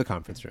we go into the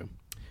conference room.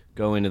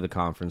 Go into the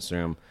conference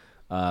room.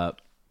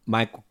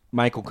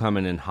 Michael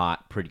coming in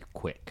hot pretty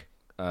quick.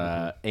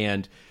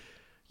 And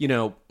you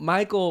know,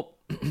 Michael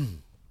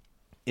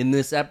in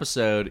this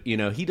episode, you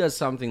know, he does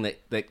something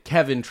that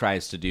Kevin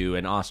tries to do,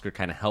 and Oscar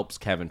kind of helps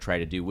Kevin try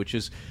to do, which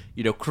is,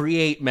 you know,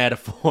 create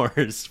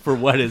metaphors for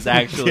what is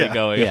actually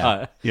going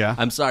on. Yeah.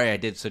 I'm sorry I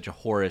did such a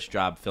whorish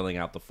job filling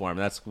out the form.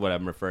 That's what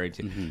I'm referring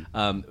to.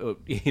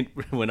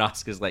 When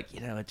Oscar's like,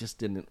 you know, it just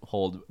didn't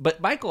hold. But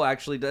Michael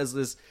actually does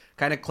this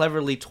kind of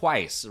cleverly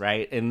twice,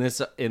 right? In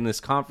this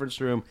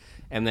conference room,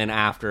 and then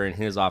after in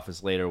his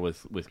office later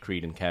with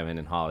Creed and Kevin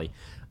and Holly.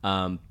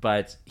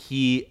 But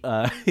he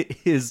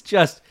is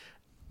just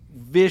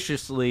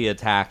viciously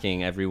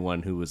attacking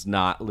everyone who was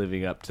not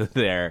living up to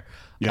their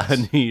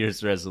New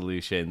Year's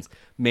resolutions,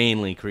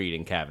 mainly Creed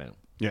and Kevin.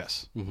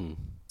 Yes.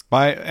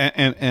 By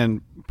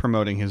and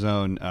promoting his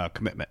own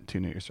commitment to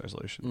New Year's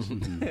resolutions.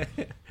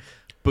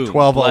 Boom,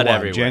 12:01, blood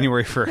everywhere.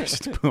 January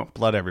 1st. Boom,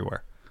 blood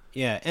everywhere.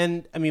 Yeah,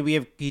 and I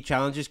mean, he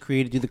challenges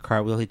Creed to do the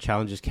cartwheel. He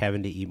challenges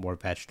Kevin to eat more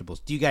vegetables.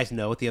 Do you guys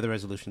know what the other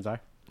resolutions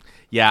are?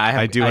 Yeah,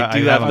 I do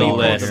have the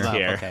list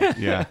here. Okay.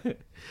 Yeah.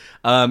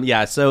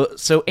 Yeah, so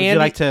Would Andy, you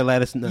like to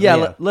let us know?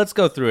 Yeah, let's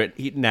go through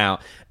it now.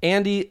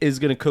 Andy is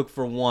going to cook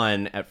for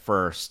one at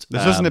first.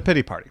 This isn't a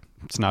pity party.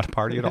 It's not a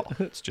party at all.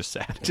 It's just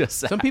sad.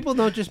 Some people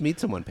don't just meet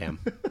someone, Pam.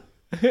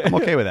 I'm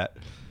okay with that.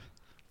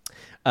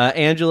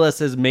 Angela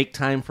says make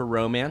time for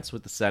romance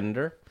with the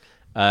senator.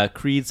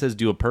 Creed says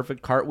do a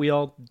perfect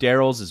cartwheel.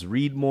 Daryl's is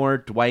read more.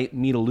 Dwight,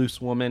 meet a loose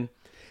woman.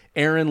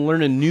 Aaron,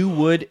 learn a new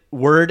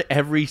word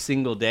every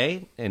single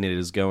day, and it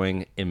is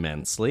going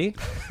immensely.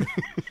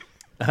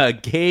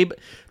 Gabe,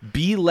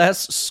 be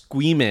less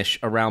squeamish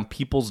around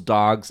people's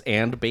dogs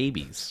and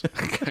babies.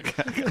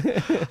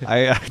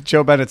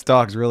 Joe Bennett's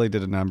dogs really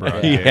did a number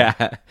on Gabe.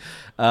 Yeah.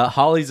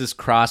 Holly's is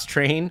cross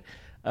train.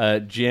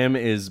 Jim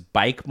is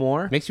bike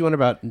more. Makes you wonder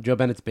about Joe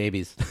Bennett's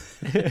babies.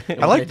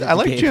 I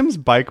like Jim's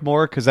bike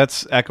more because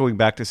that's echoing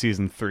back to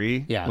season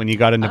 3 when he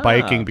got into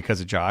biking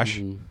because of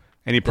Josh.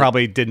 And he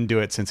probably didn't do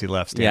it since he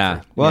left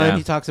Stanford. Yeah. Well, and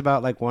he talks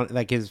about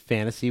like his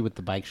fantasy with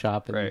the bike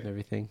shop and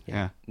everything.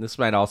 Yeah. This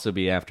might also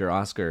be after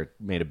Oscar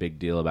made a big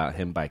deal about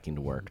him biking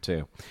to work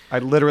too. I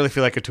literally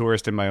feel like a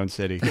tourist in my own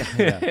city.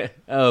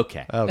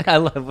 Okay. I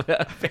love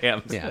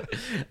Pam's.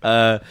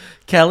 Yeah.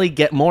 Kelly,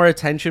 get more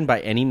attention by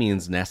any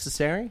means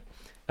necessary.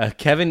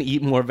 Kevin,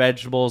 eat more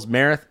vegetables.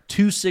 Meredith,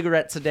 2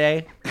 cigarettes a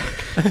day.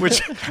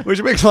 which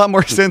makes a lot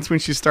more sense when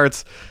she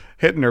starts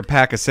hitting her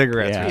pack of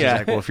cigarettes. Yeah. She's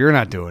like, well, if you're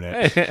not doing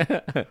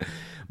it.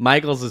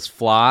 Michael's is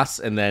floss,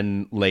 and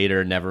then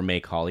later never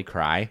make Holly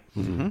cry.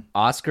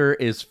 Oscar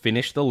is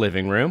finish the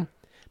living room.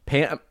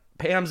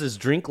 Pam's is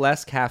drink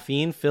less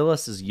caffeine.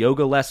 Phyllis is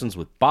yoga lessons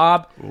with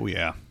Bob. Oh,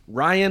 yeah.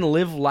 Ryan,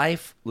 live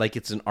life like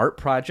it's an art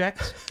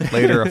project.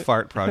 Later, a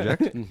fart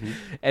project.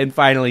 And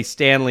finally,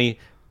 Stanley,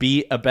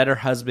 be a better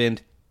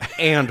husband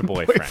and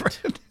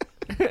boyfriend.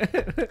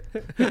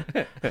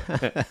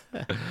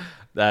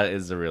 That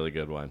is a really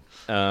good one.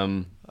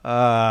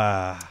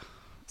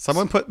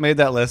 Someone made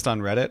that list on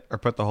Reddit, or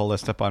put the whole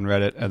list up on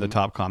Reddit, and the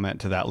top comment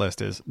to that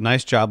list is,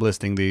 nice job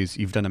listing these.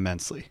 You've done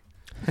immensely.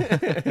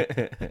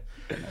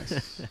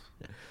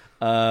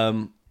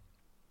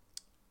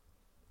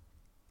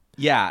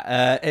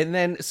 Yeah, and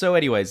then, so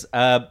anyways,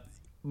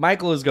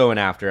 Michael is going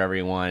after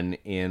everyone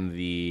in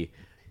the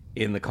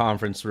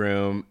conference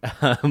room.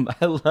 I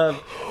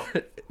love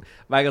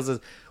Michael says,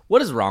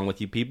 "What is wrong with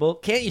you people?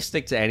 Can't you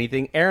stick to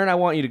anything? Aaron, I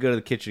want you to go to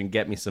the kitchen and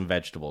get me some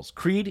vegetables.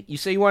 Creed, you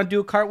say you want to do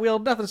a cartwheel?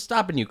 Nothing's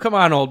stopping you. Come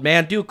on, old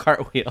man, do a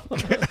cartwheel.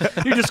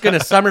 You're just going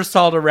to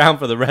somersault around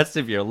for the rest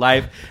of your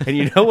life, and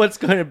you know what's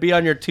going to be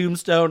on your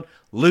tombstone?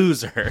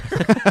 Loser."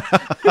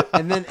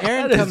 And then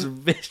Aaron That comes. is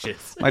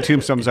vicious. My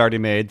tombstone's already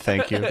made.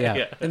 Thank you.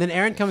 Yeah. And then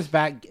Aaron comes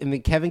back, and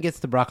then Kevin gets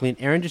the broccoli,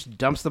 and Aaron just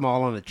dumps them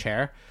all on a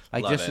chair,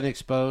 like Love just it. an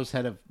exposed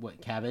head of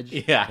cabbage.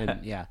 Yeah.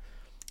 And, yeah.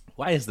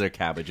 Why is there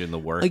cabbage in the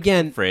work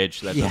Again,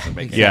 fridge? That yeah, doesn't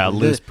make exactly. Yeah,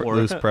 sense.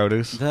 loose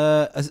produce.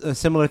 A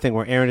similar thing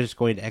where Aaron is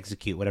going to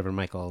execute whatever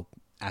Michael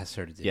asks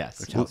her to do.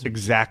 Yes. Or tells her.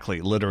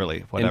 Exactly,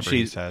 literally, whatever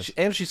he says.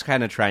 And she's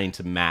kind of trying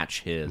to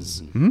match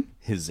his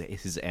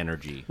his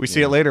energy. We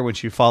see it later when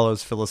she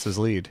follows Phyllis's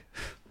lead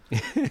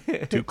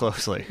too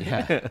closely.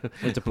 Yeah.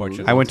 Went to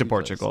Portugal. I went to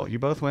Portugal. You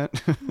both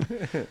went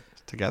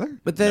together?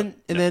 But then,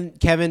 then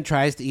Kevin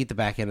tries to eat the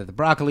back end of the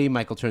broccoli.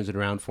 Michael turns it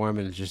around for him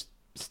and is just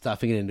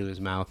stuffing it into his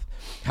mouth.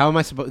 How am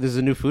I supposed? This is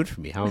a new food for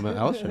me. How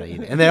else should I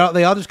eat it? And they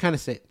all just kind of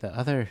say the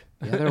other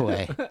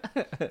way.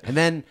 And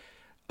then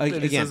He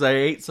again, says, "I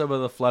ate some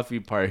of the fluffy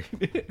part."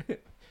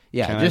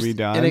 yeah, Can I just be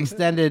done? an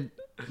extended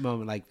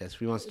moment like this.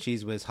 We want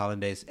cheese whiz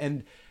hollandaise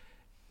and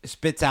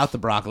spits out the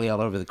broccoli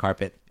all over the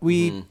carpet.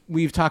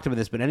 We've talked about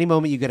this, but any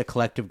moment you get a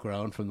collective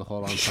groan from the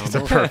whole ensemble, It's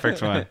a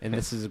perfect one. and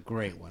this is a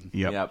great one.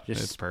 Yep.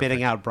 Just It's spitting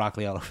perfect. out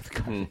broccoli all over the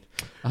carpet.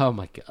 Oh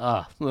my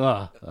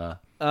god!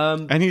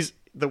 And he's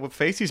the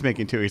face he's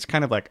making too. He's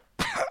kind of like,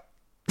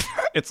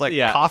 it's like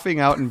Yeah.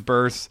 coughing out in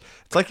bursts.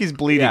 It's like he's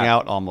bleeding Yeah.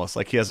 out almost.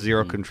 Like he has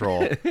zero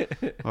control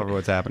over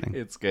what's happening.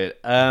 It's good.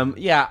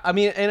 Yeah, I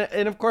mean,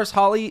 and of course,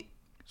 Holly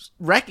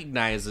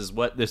recognizes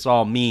what this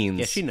all means.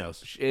 Yeah, she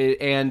knows.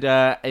 And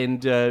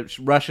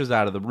she rushes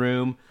out of the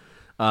room.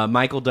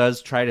 Michael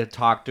does try to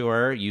talk to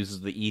her, uses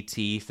the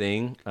ET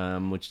thing,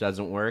 which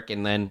doesn't work.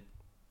 And then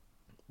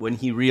when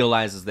he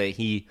realizes that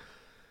he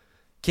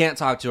can't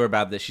talk to her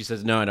about this, she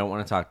says, "No, I don't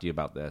want to talk to you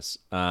about this."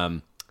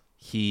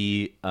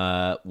 He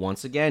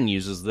once again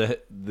uses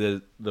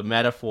the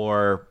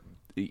metaphor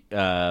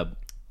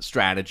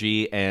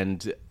strategy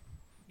and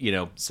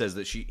says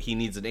that he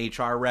needs an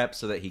HR rep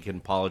so that he can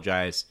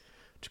apologize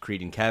to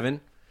Creed and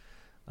Kevin.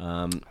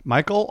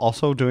 Michael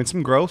also doing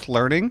some growth,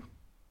 learning.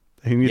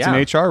 He needs Yeah. an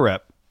HR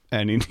rep,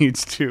 and he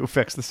needs to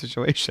fix the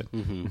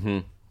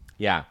situation.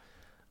 Yeah.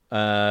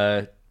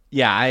 I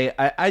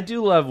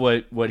do love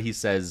what he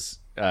says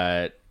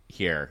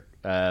here.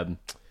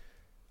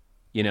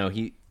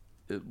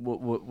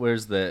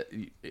 Where's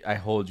the "I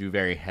hold you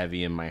very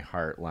heavy in my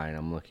heart" line?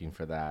 I'm looking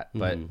for that.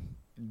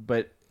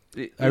 But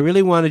I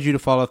really wanted you to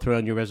follow through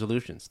on your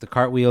resolutions. The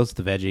cartwheels,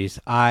 the veggies.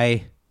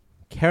 I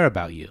care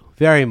about you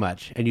very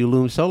much, and you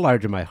loom so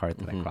large in my heart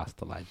that I crossed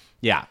the line.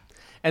 yeah.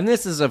 And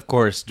this is, of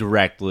course,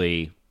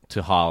 directly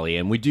to Holly,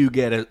 and we do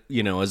get a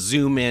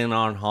zoom in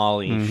on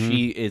Holly.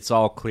 It's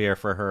all clear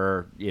for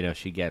her.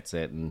 She gets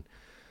it, and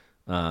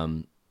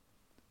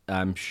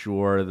I'm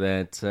sure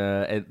that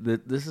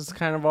this is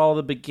kind of all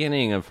the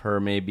beginning of her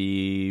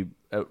maybe.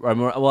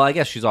 Well, I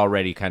guess she's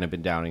already kind of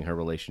been downing her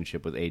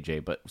relationship with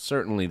AJ, but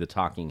certainly the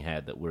talking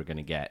head that we're going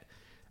to get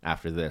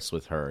after this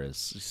with her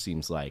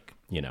seems like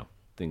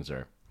things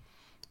are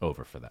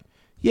over for them.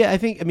 Yeah,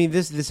 I mean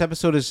this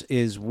episode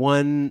is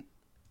one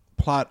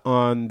plot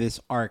on this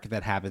arc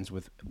that happens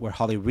where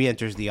Holly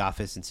re-enters the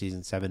office in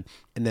season 7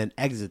 and then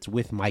exits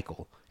with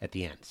Michael at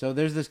the end. So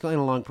there's this kind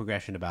of long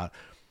progression about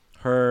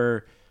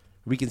her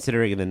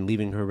reconsidering and then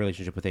leaving her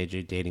relationship with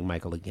AJ, dating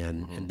Michael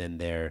again, and then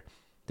their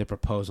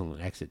proposal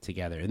and exit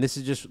together. And this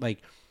is just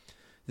like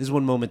this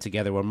one moment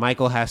together where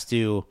Michael has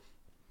to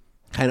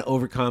kind of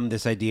overcome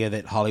this idea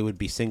that Holly would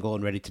be single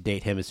and ready to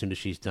date him as soon as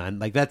she's done.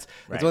 Like that's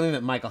one thing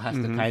that Michael has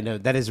to kind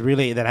of that has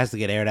to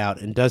get aired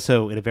out, and does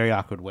so in a very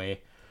awkward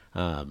way.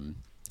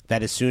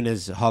 That as soon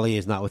as Holly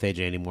is not with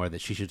AJ anymore,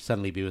 that she should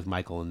suddenly be with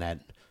Michael, and that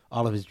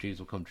all of his dreams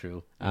will come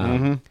true.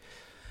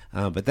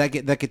 But that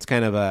gets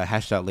kind of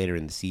hashed out later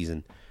in the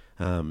season.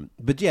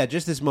 But yeah,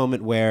 just this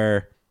moment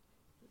where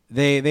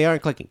they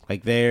aren't clicking.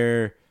 Like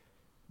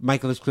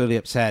Michael is clearly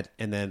upset,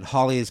 and then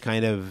Holly is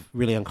kind of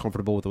really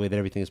uncomfortable with the way that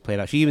everything is played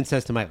out. She even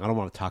says to Michael, "I don't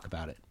want to talk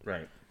about it."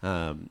 Right.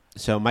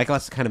 So Michael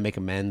has to kind of make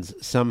amends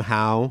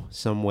somehow,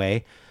 some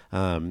way.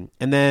 And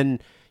then,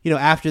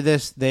 after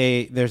this,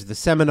 there's the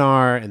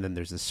seminar, and then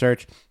there's the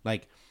search.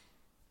 Like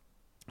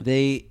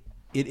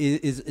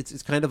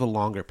it's kind of a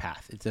longer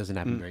path. It doesn't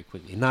happen very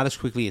quickly, not as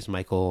quickly as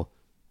Michael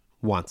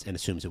wants and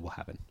assumes it will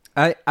happen.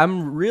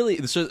 I'm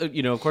really so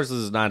of course this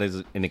is not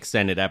an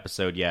extended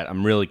episode yet.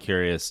 I'm really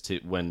curious to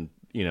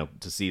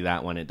see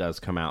that when it does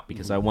come out,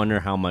 because I wonder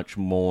how much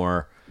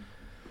more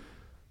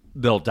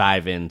they'll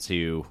dive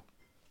into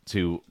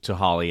to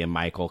Holly and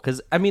Michael,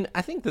 because I mean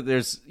I think that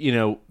there's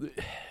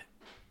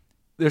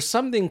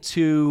something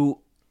to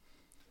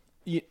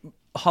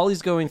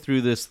Holly's going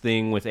through this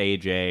thing with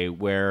AJ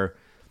where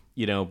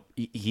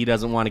he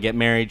doesn't want to get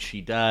married,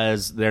 she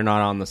does, they're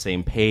not on the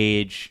same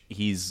page,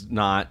 he's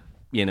not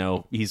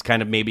he's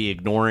kind of maybe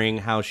ignoring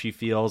how she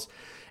feels.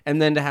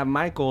 And then to have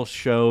Michael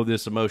show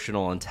this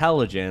emotional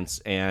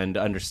intelligence and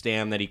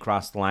understand that he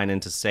crossed the line,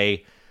 and to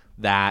say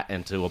that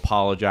and to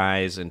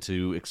apologize and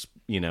to,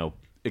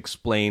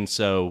 explain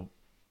so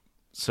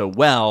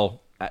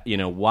well,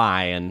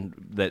 why, and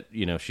that,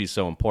 she's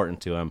so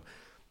important to him.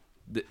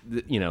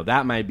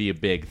 That might be a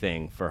big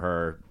thing for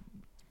her.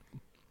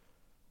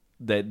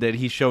 That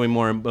he's showing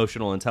more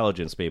emotional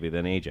intelligence maybe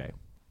than AJ.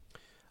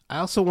 I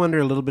also wonder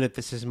a little bit if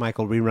this is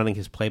Michael rerunning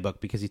his playbook,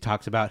 because he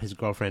talks about his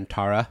girlfriend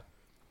Tara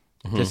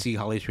to see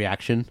Holly's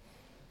reaction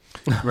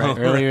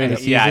earlier in the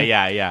season.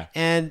 Yeah.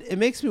 And it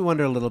makes me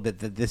wonder a little bit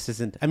that this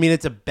isn't. I mean,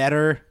 it's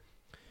better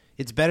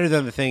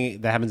than the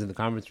thing that happens in the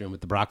conference room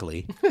with the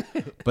broccoli,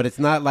 but it's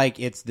not like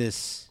it's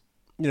this.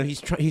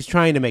 He's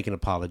trying to make an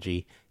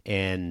apology,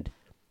 and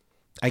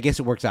I guess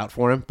it works out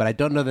for him. But I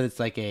don't know that it's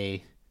like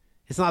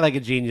it's not like a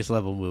genius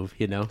level move,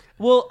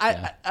 Well,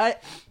 I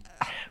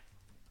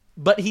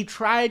but he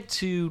tried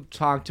to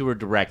talk to her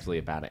directly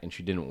about it, and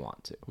she didn't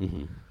want to.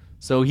 Mm-hmm.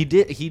 So he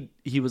did.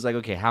 He was like,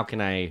 okay, how can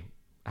I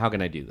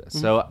do this? Mm-hmm.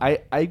 So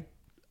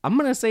I'm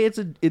gonna say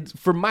it's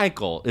for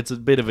Michael. It's a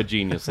bit of a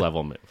genius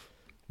level move.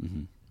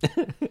 Mm-hmm.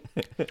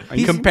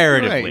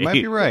 Comparatively, right. You might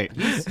be right.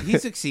 He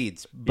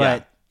succeeds,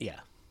 but yeah.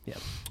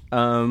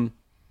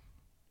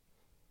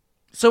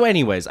 So,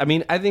 anyways, I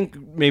mean, I think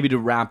maybe to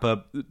wrap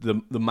up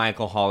the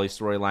Michael Holly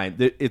storyline,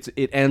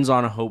 it ends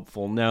on a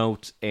hopeful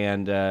note,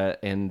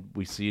 and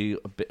we see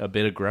a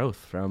bit of growth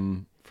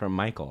from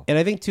Michael. And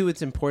I think too,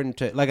 it's important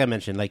to, like I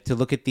mentioned, to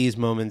look at these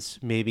moments.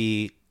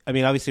 Maybe, I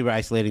mean, obviously we're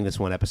isolating this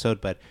one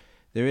episode, but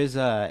there is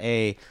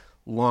a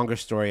longer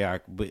story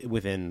arc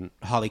within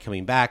Holly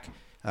coming back.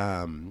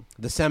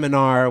 The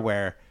seminar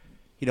where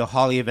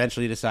Holly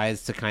eventually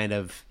decides to kind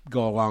of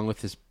go along with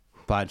this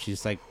plot.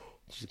 She's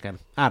kind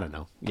of, I don't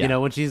know. Yeah.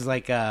 When she's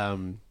like,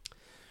 when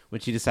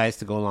she decides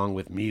to go along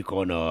with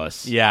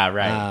Mykonos. Yeah,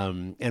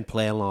 right. And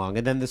play along.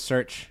 And then the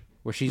search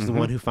where she's the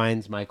one who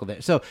finds Michael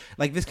there. So,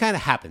 this kind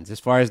of happens as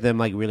far as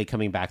them, really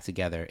coming back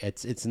together.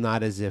 It's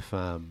not as if,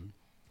 I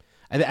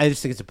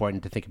just think it's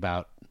important to think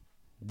about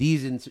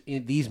these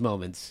in these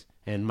moments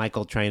and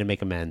Michael trying to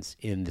make amends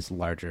in this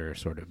larger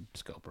sort of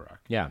scope or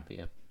arc. Yeah. But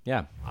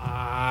Yeah.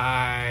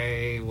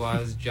 I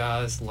was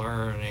just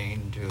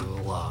learning to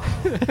love.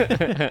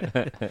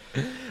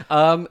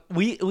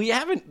 We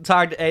haven't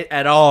talked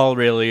at all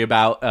really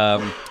about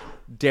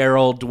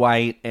Daryl,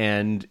 Dwight,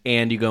 and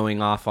Andy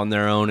going off on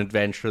their own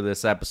adventure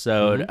this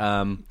episode.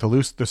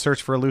 The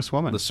search for a loose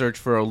woman. The search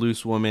for a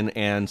loose woman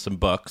and some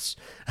books.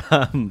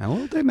 And a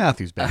little Dave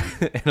Matthews Band.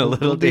 And a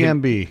little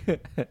DMB.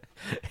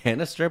 And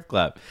a strip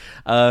club.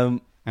 And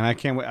I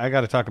can't wait. I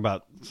got to talk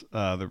about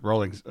the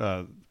rolling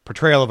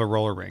portrayal of a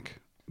roller rink.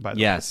 By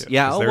the way, too,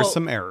 there's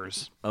some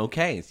errors.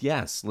 Okay,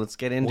 yes, let's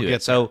get into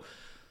it.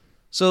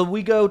 So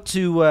we go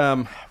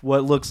to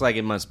what looks like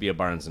it must be a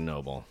Barnes and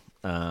Noble.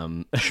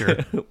 Sure,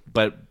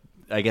 but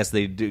I guess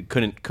they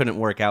couldn't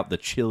work out the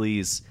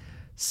Chili's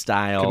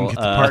style get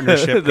the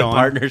partnership going.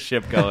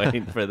 Partnership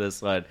going for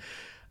this one.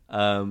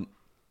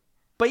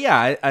 But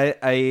yeah,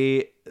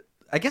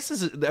 I guess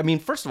this is. I mean,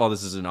 first of all,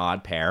 this is an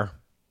odd pair,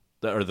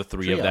 or the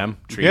three of them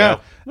trio.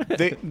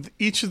 Yeah,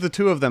 each of the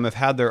two of them have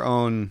had their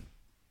own,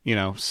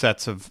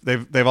 sets of.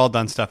 They've all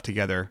done stuff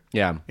together.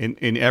 Yeah,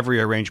 in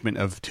every arrangement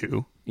of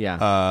two.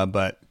 Yeah,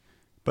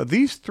 But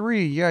these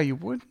three, you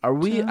would. Are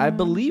we? I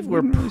believe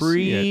we're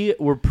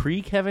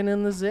pre Kevin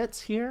and the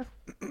Zits here.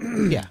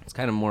 Yeah, it's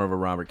kind of more of a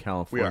Robert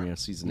California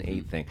season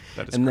 8 thing.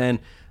 That is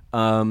correct.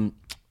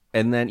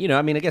 And then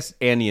I mean, I guess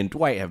Andy and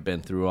Dwight have been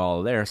through all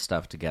of their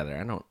stuff together.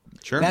 I don't.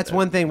 Sure, that's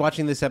one thing.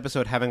 Watching this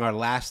episode, having our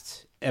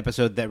last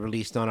episode that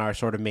released on our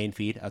sort of main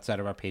feed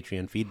outside of our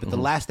Patreon feed, but the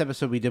last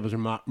episode we did was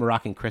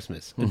Moroccan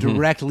Christmas, a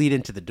direct lead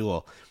into the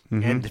duel.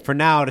 And for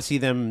now, to see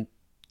them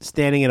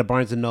standing in a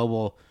Barnes and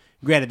Noble.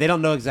 Granted, they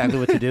don't know exactly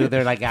what to do.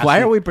 They're like,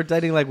 why are we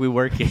pretending like we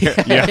work here?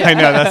 Yeah, I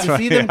know. That's to why.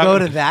 see them go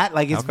to that,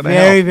 it's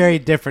very, very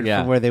different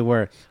from where they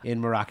were in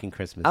Moroccan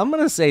Christmas. I'm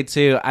gonna say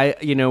too,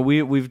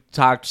 we've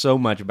talked so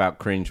much about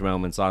cringe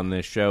moments on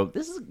this show.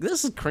 This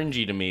is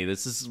cringy to me.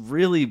 This is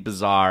really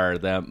bizarre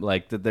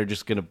that they're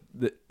just gonna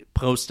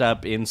post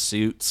up in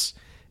suits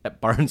at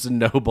Barnes and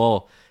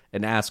Noble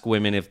and ask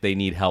women if they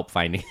need help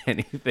finding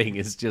anything.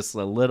 Is just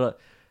a little.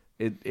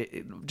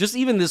 Just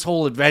even this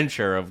whole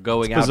adventure of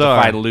going out to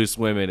find loose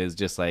women is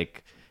just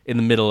in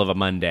the middle of a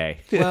Monday.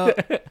 Well,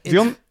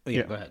 go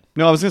ahead.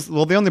 No, I was just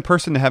the only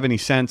person to have any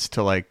sense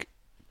to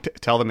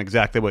tell them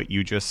exactly what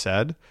you just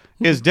said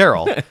is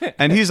Daryl,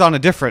 and he's on a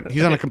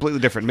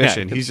completely different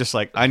mission. He's just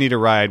I need a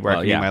ride where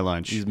I can eat my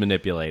lunch. He's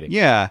manipulating.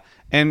 Yeah,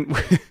 and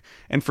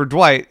for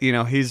Dwight,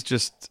 he's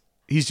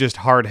just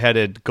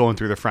hard-headed going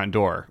through the front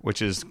door,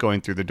 which is going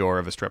through the door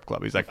of a strip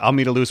club. He's like, I'll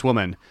meet a loose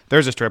woman.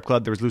 There's a strip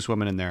club. There's loose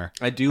women in there.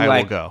 I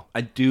will go.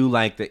 I do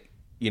like that,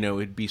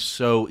 it'd be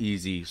so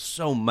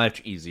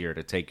much easier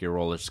to take your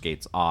roller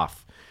skates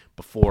off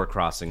before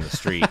crossing the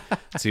street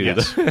to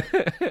Yes.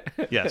 the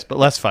Yes, but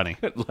less funny.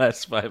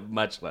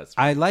 much less.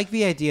 I like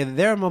the idea that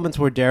there are moments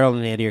where Daryl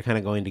and Andy are kind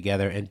of going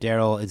together, and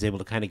Daryl is able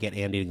to kind of get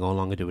Andy to go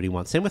along and do what he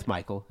wants. Same with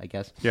Michael, I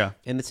guess. Yeah.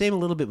 And the same a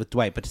little bit with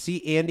Dwight. But to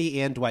see Andy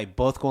and Dwight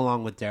both go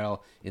along with Daryl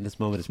in this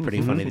moment is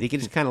pretty funny. That he can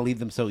just kind of leave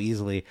them so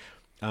easily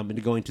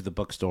into going to the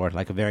bookstore,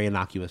 like a very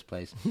innocuous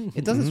place.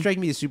 It doesn't strike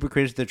me as super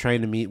cringe that they're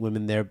trying to meet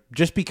women there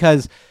just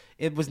because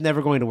it was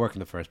never going to work in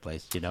the first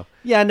place, you know?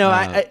 Yeah, no,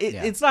 Yeah.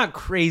 it's not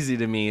crazy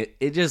to me.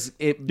 It just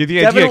the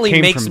idea definitely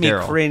came makes from me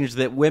Daryl. cringe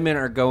that women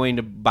are going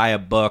to buy a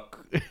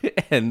book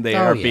and they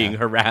are being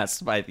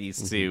harassed by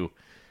these two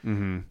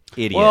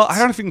idiots. Well, I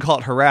don't know if you can call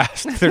it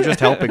harassed. They're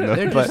just helping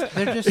them.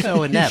 They're just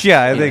so inept.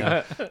 Yeah, I you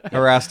know? think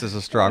harassed is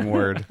a strong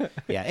word.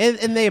 Yeah,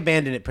 and they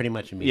abandon it pretty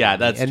much immediately. Yeah,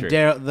 that's and true.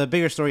 Daryl, the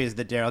bigger story is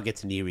that Daryl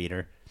gets an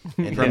e-reader.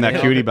 And From then that they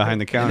all- cutie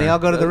behind the counter. And they all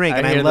go to the rink. I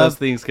And hear I those love...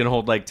 things can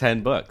hold like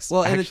 10 books.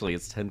 Well, and actually,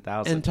 it's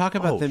 10,000. And talk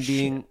about them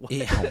being... What?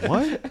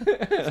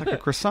 It's like a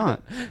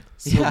croissant.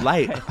 so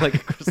light, like a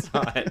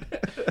croissant.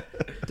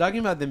 Talking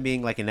about them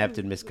being like inept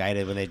and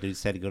misguided when they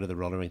decide to go to the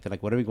roller rink. They're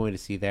like, what are we going to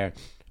see there?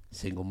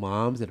 Single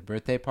moms at a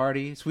birthday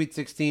party, Sweet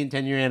 16,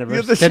 10-year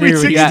anniversary, the 10-year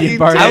Sweet reunion 16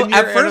 party. 10-year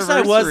At first,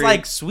 I was anniversary.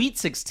 like, Sweet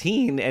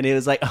 16, and it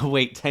was like, oh,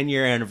 wait,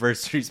 10-year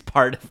anniversary's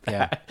part of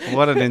that.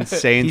 What an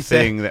insane He said-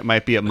 thing that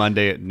might be a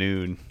Monday at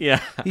noon.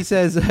 Yeah. He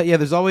says, yeah,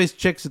 there's always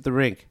chicks at the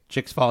rink.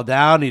 Chicks fall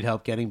down, need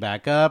help getting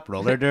back up,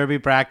 roller derby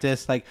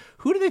practice. Like,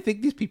 who do they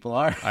think these people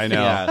are? I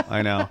know, Yeah.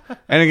 I know.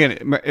 And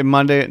again,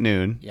 Monday at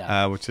noon,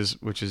 Yeah. which is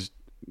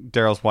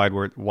Daryl's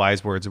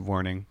wise words of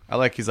warning.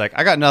 He's like,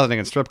 I got nothing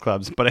against strip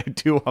clubs, but I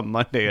do on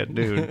Monday at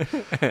noon.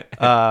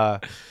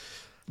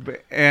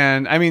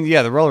 And I mean,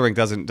 yeah, the roller rink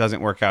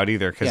doesn't work out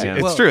either because Yeah.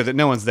 it's Well, true that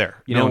no one's there.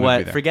 You No know one would be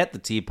what? there. Forget the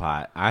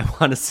teapot. I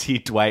want to see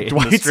Dwight in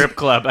the Dwight's- strip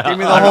club Give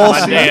me the on whole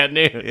Monday scene. at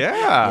noon.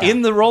 Yeah.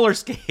 In the roller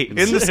skates.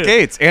 In the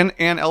skates and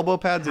elbow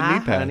pads and Hi,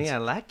 knee pads. honey, I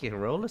like your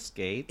roller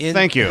skates.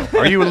 Thank you.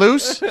 Are you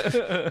loose?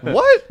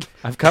 What?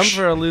 I've come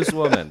for a loose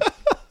woman.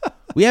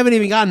 We haven't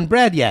even gotten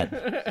bread yet.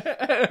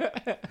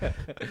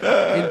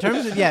 In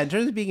terms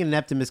of being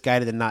inept and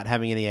misguided and not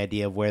having any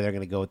idea of where they're going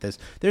to go with this,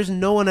 there's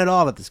no one at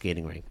all at the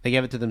skating rink. They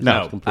give it to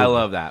themselves No, completely. I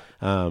love that.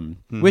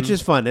 Which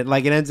is fun. It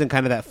ends in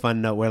kind of that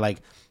fun note where like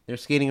they're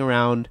skating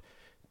around.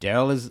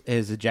 Daryl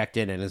is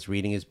ejected and is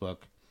reading his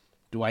book.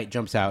 Dwight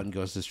jumps out and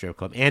goes to the strip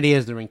club. Andy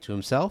has the rink to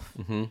himself.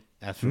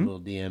 That's for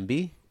little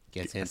DMB.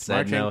 Gets in Said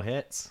marching. no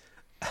hits.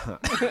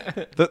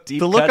 The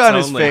Deep look cuts on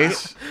his only.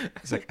 face.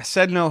 He's like, I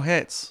said no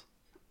hits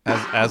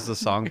as the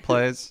song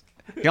plays.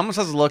 He almost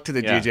has a look to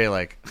the Yeah. DJ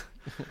like,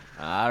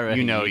 All right.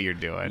 you know what you're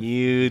doing.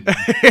 You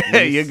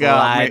You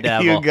got sly me.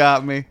 devil. You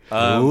got me.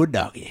 Oh,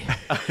 doggy.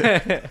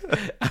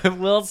 I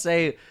will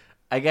say,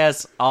 I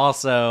guess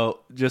also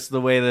just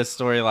the way this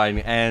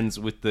storyline ends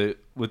with the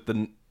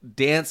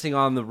dancing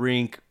on the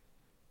rink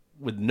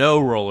with no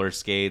roller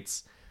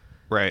skates.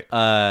 Right.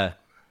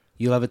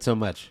 You love it so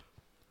much.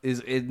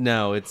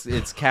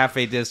 It's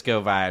cafe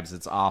disco vibes.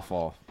 It's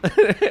awful.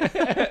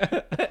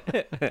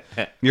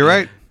 You're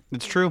right.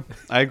 It's true.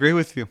 I agree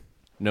with you.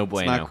 No It's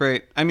bueno. not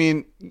great. I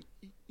mean,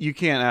 you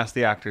can't ask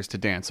the actors to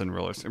dance on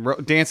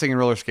dancing in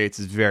roller skates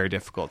is very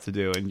difficult to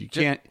do, and you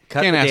can't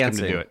Cut ask the them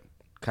dancing. to do it.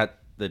 Cut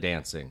the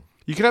dancing.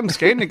 You could have them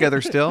skating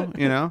together still,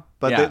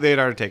 but Yeah. they'd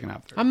already taken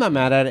off. I'm not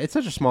mad at it. It's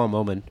such a small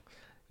moment.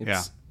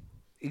 Yeah.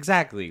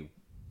 Exactly.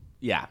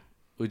 Yeah.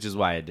 Which is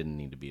why I didn't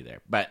need to be there.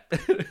 But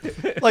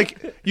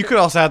Like, you could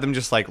also have them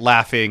just like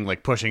laughing,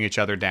 like pushing each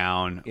other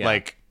down, Yeah.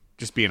 like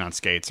just being on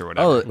skates or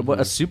whatever.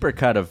 a super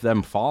cut of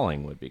them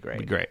falling would be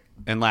great. Great.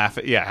 And laugh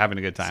at, having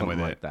a good time Something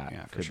with like it. that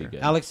Yeah, for could sure. be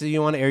good. Alex, do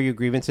you want to air your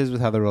grievances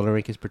with how the roller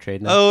rink is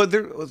portrayed now? Oh,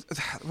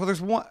 there's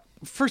one.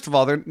 First of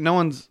all, no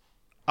one's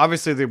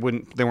obviously they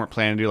weren't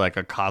planning to do like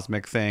a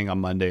cosmic thing on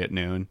Monday at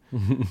noon.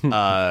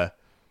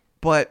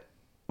 But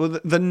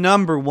the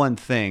number one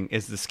thing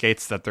is the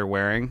skates that they're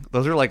wearing.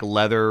 Those are like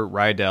leather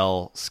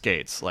Rydell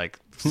skates, like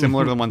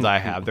similar to the ones I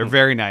have. They're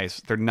very nice.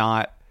 They're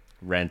not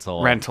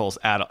rentals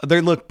at all.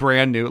 They look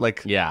brand new.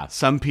 Like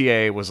some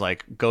PA was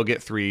like, go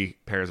get 3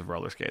 pairs of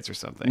roller skates or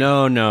something.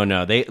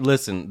 No. They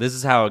listen. This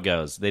is how it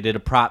goes. They did a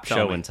prop Tell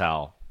show me. and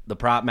tell. The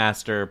prop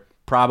master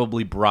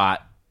probably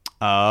brought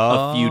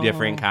Oh. a few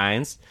different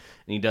kinds,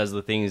 and he does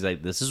the thing. He's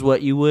like, "This is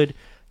what you would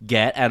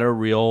get at a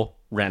real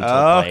rental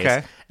place."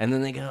 Okay. And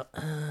then they go,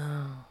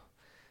 "Oh,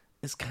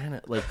 it's kind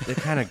of like they're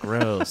kind of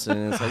gross."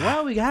 And it's like,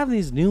 "Well, we have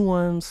these new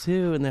ones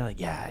too." And they're like,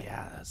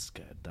 "Yeah, that's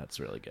good. That's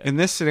really good." In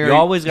this scenario, you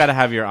always got to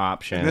have your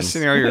options. In this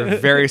scenario, you're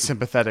very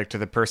sympathetic to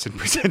the person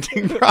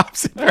presenting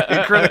props and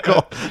very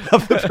critical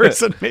of the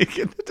person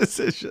making the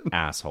decision.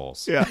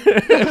 Assholes. Yeah.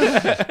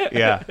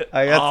 Yeah.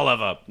 All of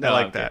them. I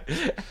like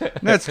that.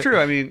 That's true.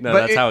 I mean, No,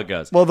 but that's how it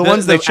goes. Well, the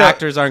ones the they chose,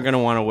 actors aren't going to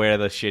want to wear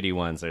the shitty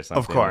ones or something.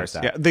 of course.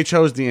 like Yeah, that. they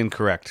chose the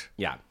incorrect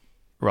Yeah.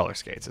 roller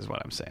skates, is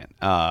what I'm saying.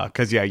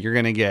 Because you're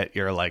gonna get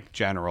your like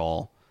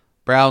general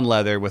brown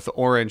leather with the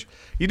orange.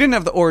 You didn't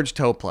have the orange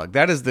toe plug.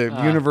 That is the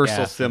universal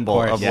yes, of symbol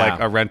course. of Yeah. like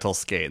a rental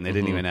skate, and they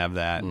didn't even have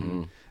that.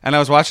 And I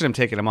was watching them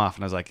taking them off,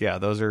 and I was like, yeah,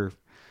 those are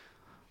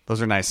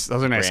Those are nice.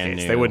 Those are nice Brand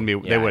skates. new. They wouldn't be.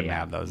 They Yeah, wouldn't yeah.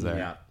 have those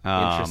there.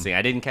 Yeah. Interesting.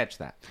 I didn't catch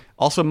that.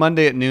 Also,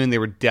 Monday at noon, they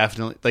were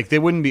definitely like they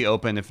wouldn't be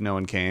open if no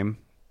one came.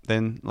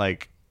 Then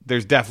like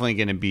there's definitely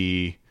going to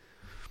be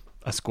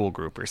a school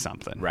group or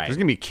something. Right. There's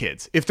going to be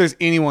kids. If there's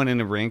anyone in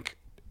a rink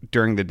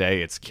during the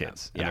day, it's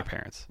kids and their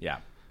parents. Yeah.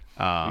 You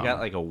got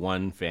like a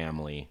one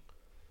family.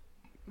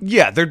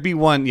 Yeah, there'd be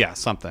one. Yeah,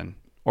 something.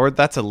 Or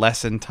that's a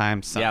lesson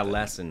time. Something. Yeah,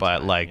 lesson. But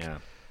time, like. yeah.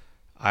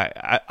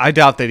 I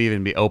doubt they'd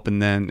even be open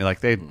then.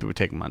 Like they would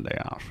take Monday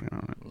off. You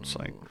know, it's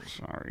like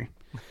sorry,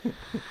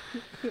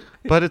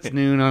 but it's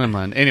noon on a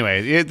Monday.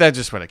 Anyway, that's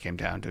just what it came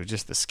down to.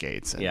 Just the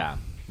skates. And,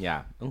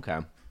 Yeah.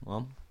 Okay.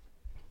 Well,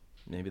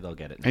 maybe they'll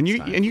get it. Next and you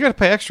time. and you got to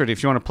pay extra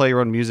if you want to play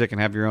your own music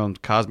and have your own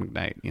cosmic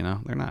night. You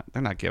know,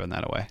 they're not giving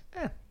that away.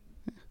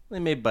 They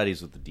made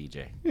buddies with the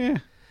DJ. Yeah.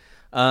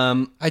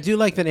 I do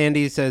like that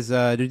Andy says,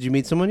 did you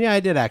meet someone? Yeah, I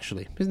did,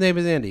 actually. His name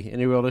is Andy, and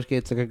he roller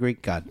skates like a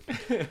Greek god.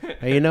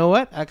 And you know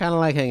what? I kind of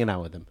like hanging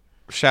out with him.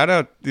 Shout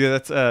out. Yeah,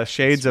 that's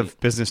shades of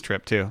Business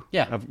Trip too.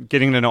 Yeah. Of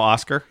getting to know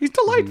Oscar. He's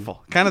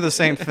delightful. Kind of the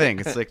same thing.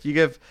 It's like you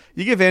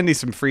give Andy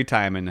some free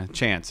time and a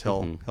chance.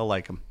 He'll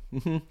like him.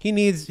 He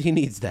needs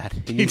that.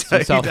 He He needs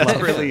some self-love.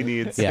 desperately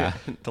needs Yeah.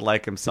 to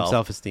like himself.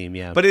 Self-esteem,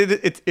 yeah. But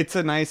it's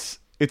a nice.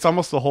 It's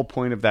almost the whole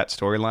point of that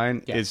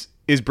storyline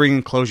is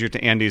bringing closure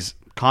to Andy's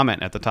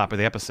comment at the top of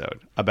the episode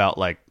about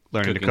like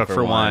learning Cooking to cook for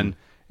for one. one.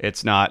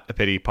 It's not a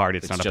pity party.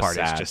 It's not a just party.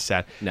 sad. It's just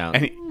sad. No.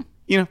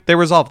 And they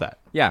resolve that.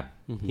 Yeah.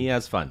 He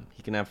has fun.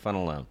 He can have fun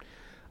alone.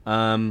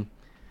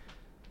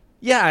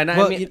 Yeah, and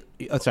well, I mean,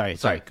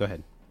 sorry. Go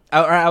ahead.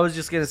 I was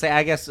just gonna say,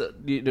 I guess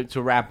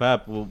to wrap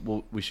up,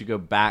 we should go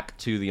back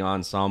to the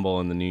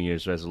ensemble and the New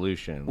Year's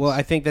resolutions. Well,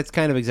 I think that's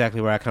kind of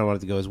exactly where I kind of wanted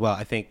to go as well.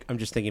 I think I'm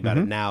just thinking about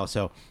it now.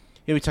 So,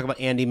 we talk about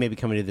Andy maybe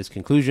coming to this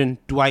conclusion.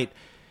 Dwight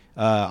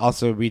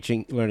also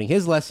learning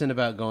his lesson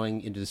about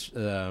going into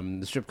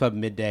the strip club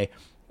midday.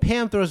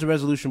 Pam throws the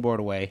resolution board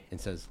away and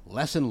says,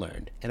 lesson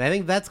learned. And I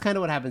think that's kind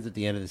of what happens at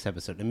the end of this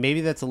episode. And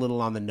maybe that's a little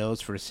on the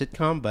nose for a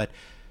sitcom, but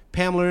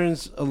Pam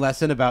learns a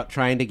lesson about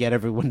trying to get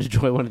everyone to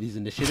join one of these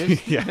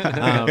initiatives.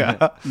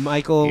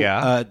 Michael,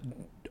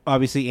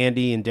 obviously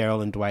Andy and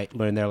Daryl and Dwight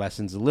learn their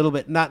lessons a little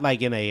bit, not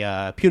like in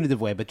a punitive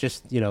way, but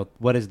just,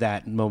 what is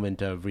that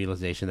moment of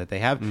realization that they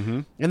have?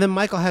 And then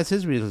Michael has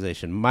his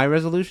realization. My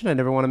resolution, I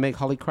never want to make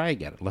Holly cry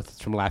again, unless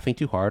it's from laughing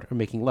too hard or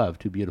making love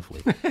too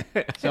beautifully.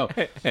 So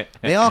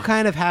they all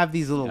kind of have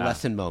these little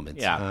lesson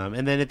moments. Yeah.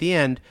 And then at the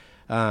end,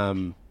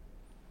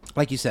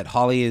 like you said,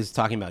 Holly is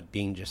talking about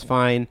being just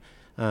fine.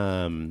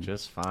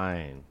 just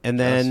fine. And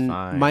Just then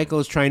fine. Michael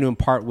is trying to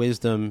impart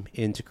wisdom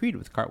into Creed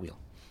with Cartwheel.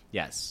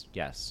 Yes.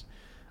 Yeah,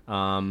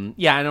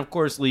 and of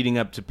course, leading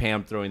up to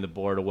Pam throwing the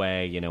board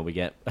away, we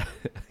get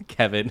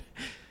Kevin.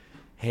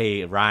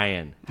 Hey,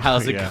 Ryan,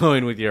 how's it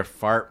going with your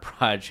fart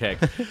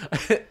project?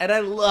 And I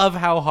love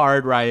how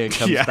hard Ryan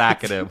comes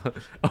back at him.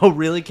 Oh,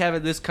 really,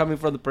 Kevin? This coming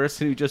from the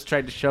person who just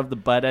tried to shove the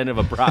butt end of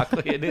a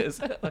broccoli in his...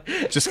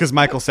 Just because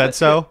Michael said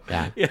so.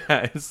 Yeah.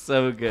 Yeah, it's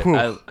so good.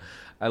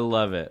 I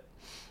love it.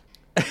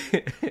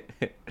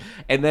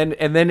 and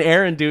then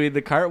Aaron doing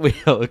the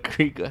cartwheel.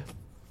 Creed goes,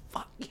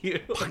 fuck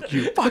you.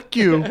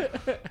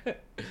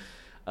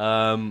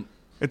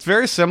 It's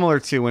very similar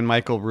to when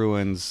Michael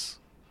ruins,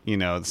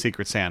 the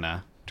Secret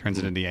Santa, turns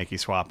it into Yankee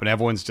Swap, and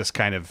everyone's just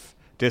kind of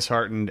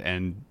disheartened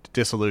and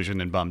disillusioned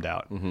and bummed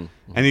out. And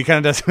he kind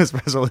of does his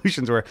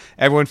resolutions where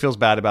everyone feels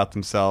bad about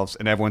themselves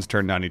and everyone's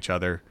turned on each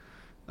other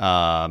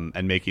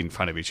and making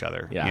fun of each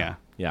other. Yeah.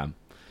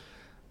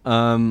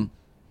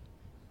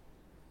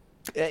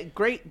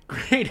 Great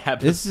episode.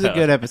 This is a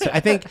good episode.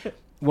 I think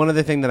one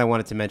other thing that I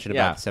wanted to mention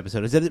about this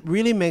episode is that it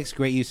really makes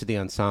great use of the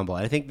ensemble.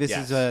 I think this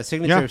is a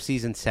signature of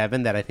season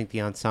 7 that I think the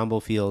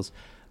ensemble feels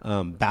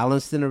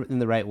balanced in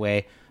the right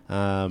way.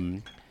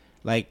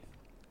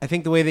 I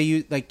think the way they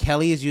use,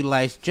 Kelly is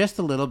utilized just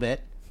a little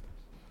bit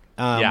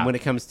when it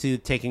comes to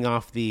taking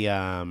off the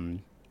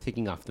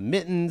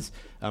mittens.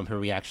 Her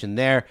reaction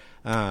there,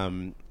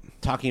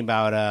 talking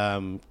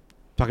about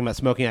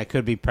smoking. I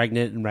could be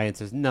pregnant, and Ryan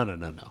says no.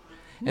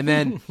 And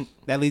then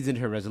that leads into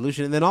her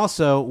resolution. And then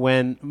also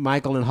when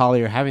Michael and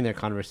Holly are having their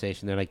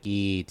conversation, they're like,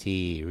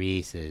 E.T.,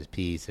 Reese's,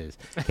 Pieces.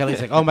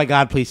 Kelly's like, oh my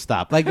God, please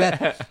stop. Like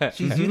that.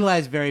 She's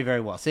utilized very,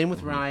 very well. Same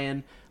with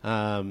Ryan.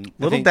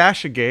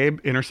 Dash of Gabe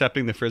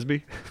intercepting the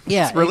Frisbee.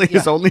 Yeah. It's really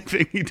his only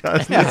thing he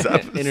does in this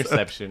episode.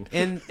 Interception.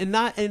 And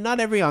not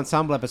every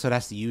ensemble episode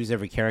has to use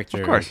every character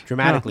Of course.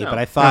 dramatically, No. but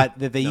I thought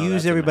that they No, use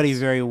that's everybody nice.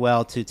 very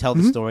well to tell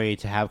the story,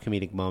 to have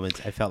comedic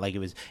moments. I felt like it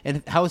was...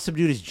 And how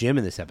subdued is Jim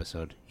in this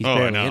episode? He's I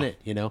barely know. in it,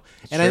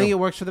 And I think it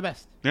works for the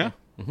best. Yeah.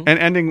 And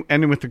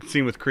ending with the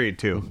scene with Creed,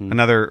 too.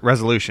 Another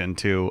resolution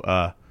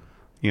to,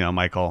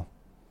 Michael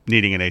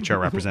needing an HR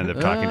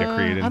representative talking to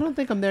Creed. I don't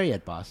think I'm there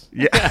yet, boss.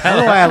 Yeah. I don't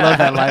know why I love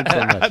that line so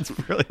much.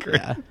 That's really great.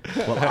 Yeah.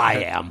 Well, I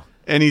am.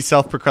 And he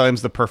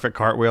self-proclaims the perfect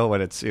cartwheel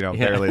when it's,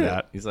 barely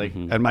that. He's like,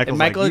 And Michael's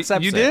Michael like,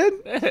 accepts you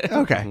it." did?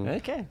 Okay.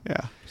 Okay.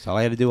 Yeah. That's all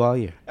I had to do all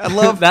year. I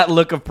love that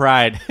look of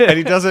pride. And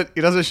he doesn't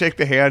shake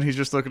the hand. He's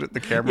just looking at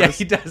the Yeah, cameras.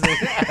 he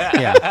doesn't.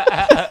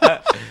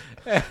 Yeah.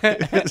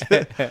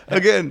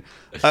 Again,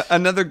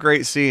 another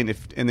great scene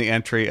in the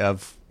entry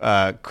of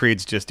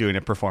Creed's just doing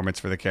a performance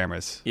for the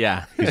cameras.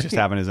 Yeah. He's just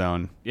having his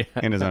own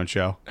in his own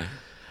show.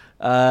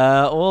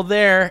 Well,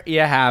 there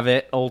you have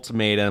it.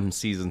 Ultimatum,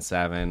 Season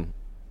 7.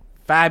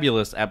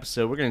 Fabulous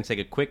episode. We're going to take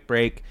a quick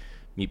break.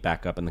 Meet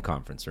back up in the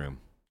conference room.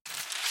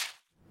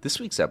 This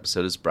week's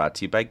episode is brought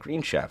to you by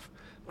Green Chef.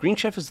 Green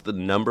Chef is the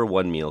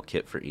 #1 meal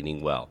kit for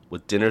eating well,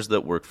 with dinners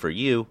that work for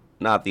you,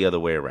 not the other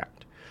way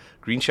around.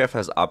 Green Chef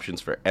has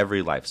options for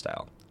every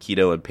lifestyle: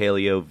 keto and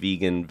paleo,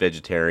 vegan,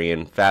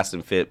 vegetarian, fast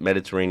and fit,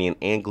 Mediterranean,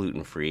 and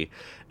gluten-free.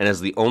 And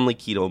as the only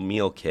keto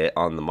meal kit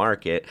on the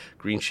market,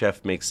 Green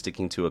Chef makes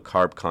sticking to a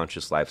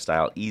carb-conscious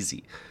lifestyle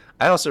easy.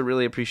 I also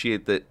really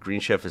appreciate that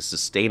Green Chef is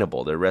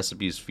sustainable. Their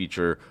recipes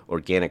feature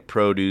organic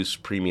produce,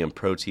 premium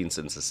proteins,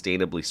 and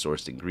sustainably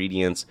sourced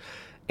ingredients.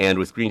 And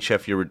with Green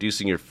Chef, you're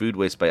reducing your food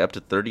waste by up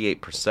to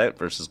 38%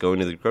 versus going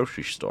to the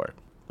grocery store.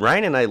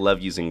 Ryan and I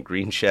love using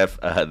Green Chef.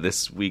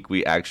 This week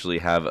we actually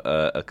have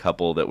a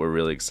couple that we're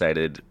really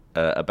excited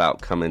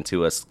about coming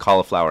to us: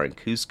 cauliflower and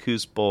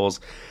couscous bowls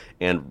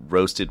and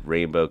roasted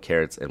rainbow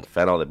carrots and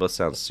fennel. They both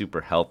sound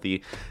super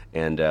healthy,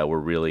 and we're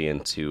really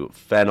into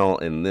fennel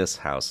in this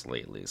house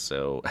lately,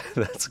 so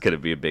that's going to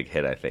be a big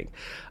hit, I think.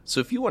 So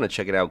if you want to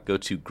check it out, go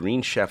to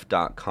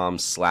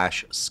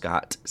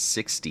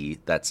greenchef.com/Scott60,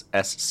 that's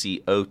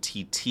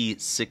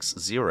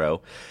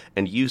SCOTT60,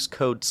 and use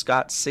code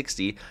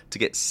Scott60 to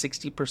get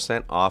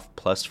 60% off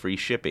plus free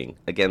shipping.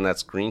 Again,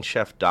 that's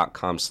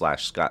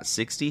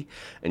greenchef.com/Scott60,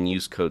 and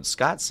use code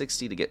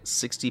Scott60 to get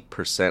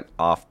 60%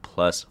 off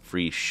plus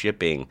free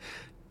shipping.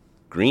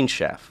 Green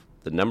Chef,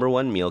 the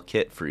 #1 meal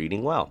kit for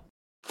eating well.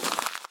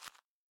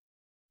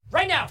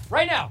 Right now,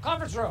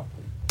 conference room.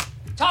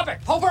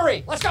 Topic,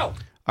 potpourri, let's go.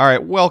 All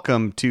right,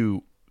 welcome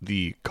to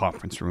the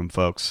conference room,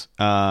 folks.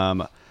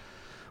 We're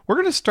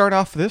going to start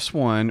off this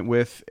one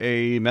with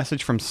a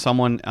message from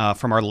someone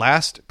from our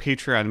last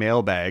Patreon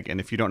mailbag.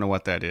 And if you don't know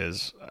what that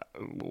is,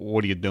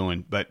 what are you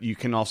doing? But you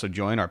can also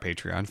join our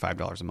Patreon,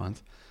 $5 a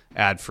month,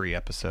 ad-free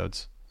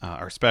episodes,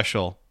 our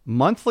special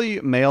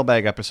monthly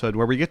mailbag episode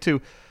where we get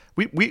to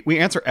we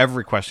answer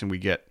every question we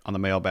get on the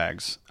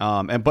mailbags.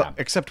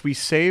 Except we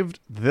saved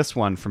this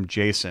one from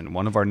Jason,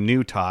 one of our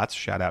new tots.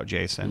 Shout out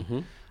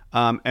Jason.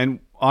 And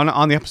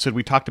on the episode,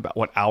 we talked about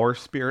what our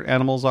spirit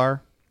animals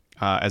are,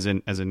 as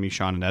in me,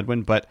 Sean, and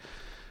Edwin. But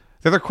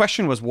the other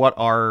question was, what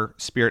are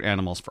spirit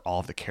animals for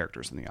all of the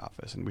characters in the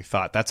office? And we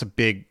thought that's a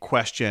big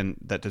question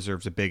that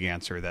deserves a big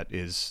answer. That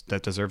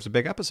deserves a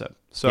big episode.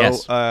 So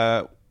yes.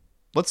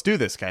 Let's do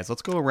this, guys.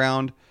 Let's go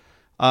around.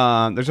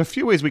 There's a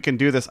few ways we can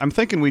do this. I'm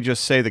thinking we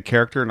just say the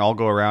character and all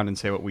go around and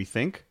say what we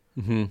think.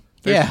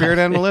 Their spirit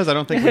animal is. I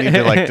don't think we need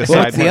to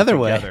decide it's the other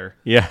way. together.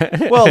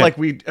 Yeah. Well,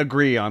 we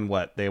agree on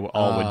what they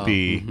all would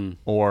be,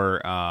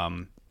 or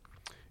or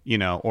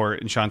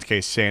in Sean's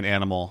case, say an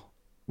animal.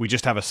 We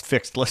just have a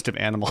fixed list of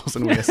animals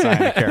and we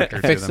assign a character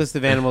to them. Fixed list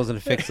of animals and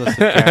a fixed list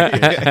of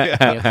characters. You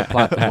have to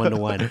plot them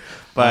 1-to-1.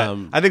 But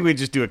I think we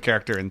just do a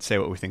character and say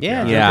what we think.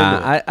 Yeah, they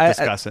are. I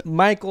discuss it.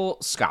 Michael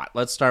Scott.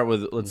 Let's start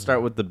with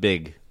the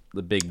big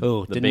big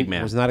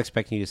man. Was not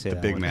expecting you to say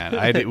that. Big one. man.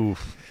 I did.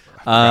 Oof.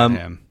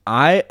 Him.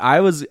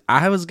 I was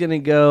gonna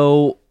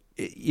go,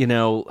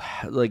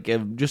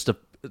 just a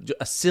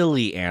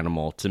silly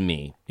animal to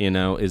me,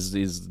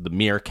 is the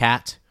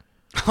meerkat.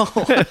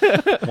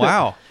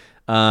 Wow.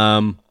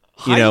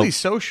 Highly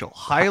social,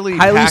 highly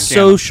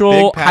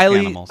social, big pack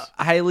animals.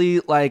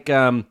 highly a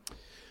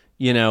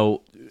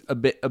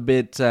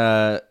bit.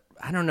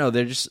 I don't know.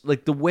 They're just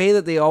the way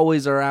that they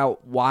always are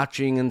out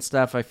watching and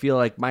stuff. I feel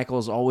like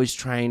Michael's always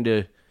trying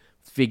to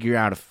figure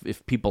out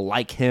if people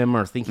like him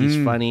or think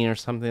he's funny or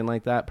something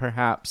like that,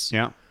 perhaps.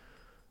 Yeah.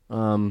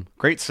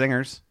 Great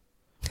singers.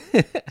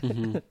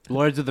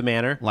 Lords of the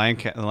Manor. Lion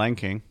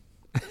King.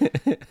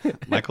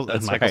 Michael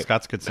right.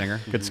 Scott's a good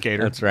singer, good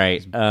skater. That's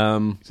right. He's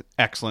an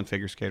excellent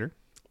figure skater.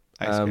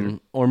 Ice skater.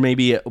 Or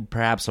maybe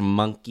perhaps a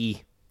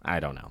monkey. I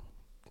don't know.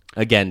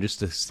 Again,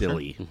 just a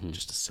silly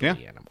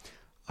animal.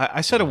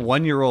 I said a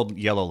 1-year-old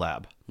yellow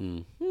lab.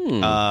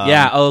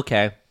 Yeah.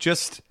 Okay.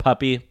 Just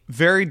puppy.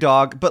 Very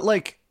dog, but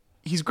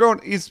he's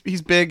grown. He's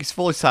big. He's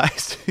fully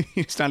sized.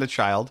 He's not a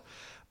child,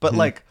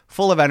 but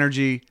full of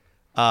energy,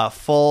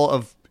 full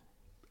of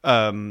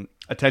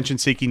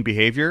attention-seeking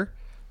behavior.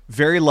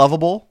 Very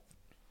lovable,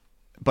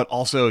 but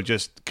also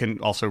can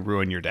also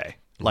ruin your day.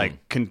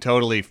 Can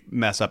totally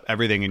mess up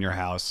everything in your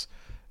house.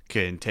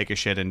 Can take a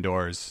shit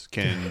indoors.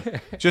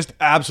 Can just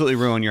absolutely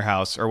ruin your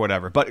house or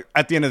whatever. But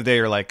at the end of the day,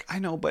 you're like, I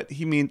know, but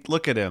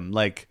look at him.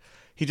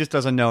 He just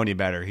doesn't know any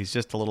better. He's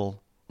just a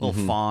little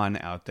fawn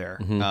out there.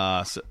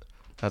 So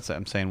that's it.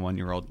 I'm saying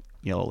 1-year-old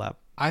yellow lab.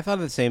 I thought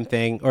of the same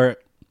thing, or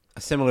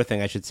a similar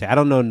thing, I should say. I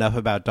don't know enough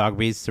about dog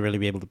breeds to really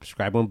be able to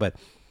prescribe one, but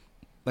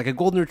a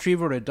golden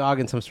retriever or a dog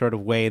in some sort of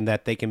way, in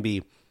that they can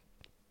be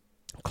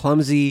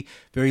clumsy,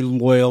 very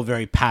loyal,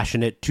 very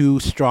passionate, too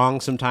strong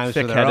sometimes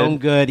for their own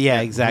good.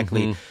 Yeah,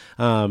 exactly.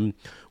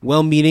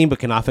 well-meaning but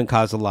can often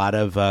cause a lot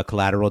of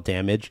collateral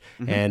damage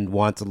and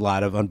wants a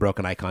lot of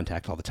unbroken eye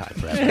contact all the time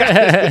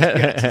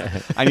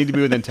forever. I need to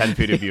be within 10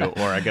 feet of you,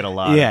 or I get a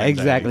lot. Yeah, of anxiety.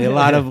 exactly. A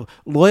lot of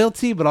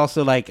loyalty, but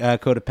also like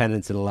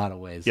codependence in a lot of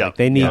ways. Yep, Like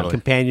they need totally.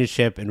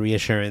 companionship and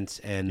reassurance,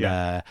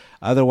 and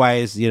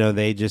otherwise,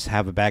 they just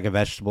have a bag of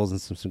vegetables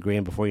and some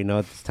sangria. Before you know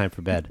it, it's time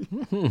for bed.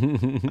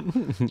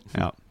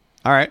 Yeah.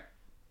 All right.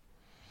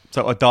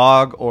 So a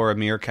dog or a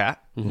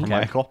meerkat for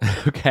Michael.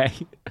 Okay.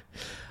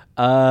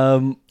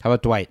 How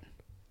about Dwight?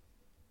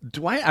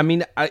 Dwight, I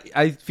mean,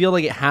 I feel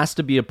like it has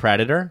to be a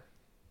predator.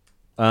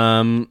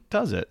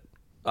 Does it?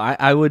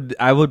 I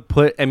would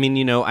put. I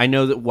mean, I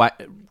know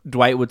that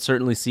Dwight would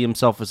certainly see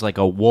himself as like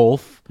a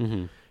wolf,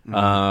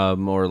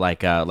 or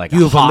like a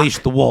You have hawk.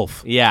 unleashed the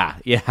wolf. Yeah.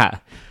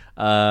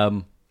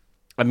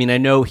 I mean, I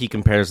know he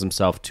compares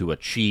himself to a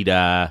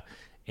cheetah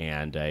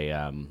and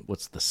a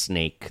what's the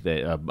snake?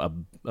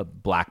 A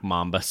black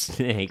mamba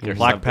snake or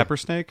Black something. pepper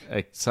snake?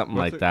 Something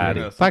What's like it? that.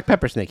 Yeah, Black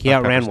pepper snake. He Black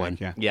outran pepper one.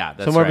 snake, Yeah,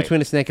 that's Somewhere right.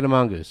 between a snake and a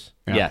mongoose.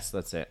 Yeah. Yes,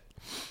 that's it.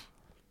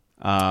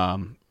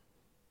 What'd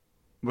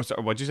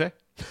you say?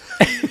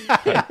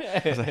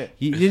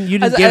 You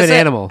didn't give an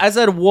animal. I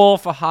said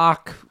wolf, a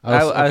hawk.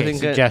 Oh, I okay, think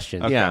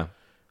suggestion. Yeah.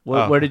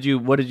 What did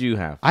you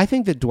have? I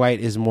think that Dwight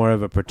is more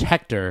of a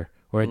protector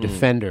or a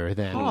defender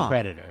than a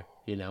predator.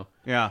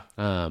 Yeah.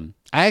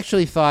 I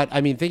actually thought. I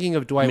mean, thinking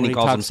of Dwight I mean, when he he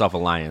calls talks himself a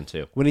lion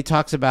too. when he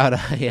talks about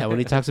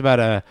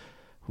a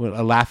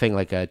laughing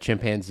like a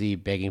chimpanzee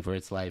begging for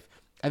its life.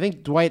 I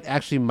think Dwight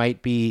actually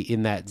might be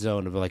in that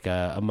zone of like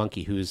a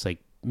monkey who's like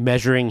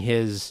measuring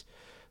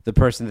the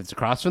person that's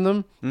across from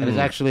them, and is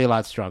actually a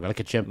lot stronger, like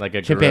a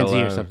chimpanzee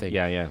gorilla. or something.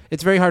 Yeah.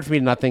 It's very hard for me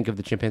to not think of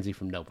the chimpanzee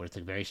from Nope, where it's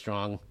like very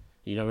strong.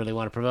 You don't really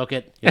want to provoke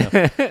it.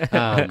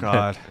 Oh,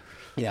 God.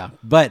 Yeah,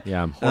 but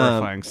Yeah.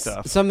 Horrifying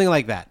stuff. something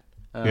like that.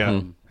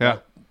 Yeah.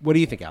 What do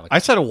you think, Alex? I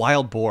said a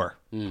wild boar.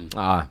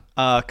 Ah,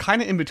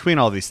 Kind of in between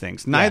all these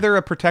things. Neither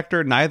a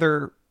protector,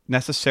 neither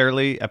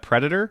necessarily a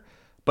predator.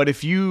 But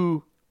if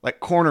you like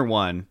corner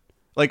one,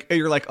 like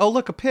you're like, oh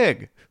look, a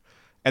pig,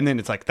 and then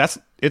it's like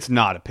it's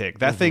not a pig.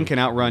 That thing can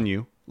outrun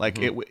you. Like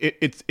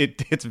it's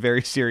a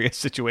very serious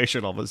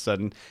situation all of a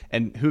sudden.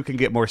 And who can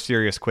get more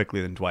serious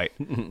quickly than Dwight?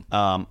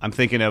 I'm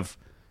thinking of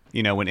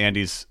when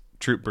Andy's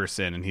troop bursts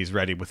in and he's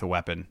ready with a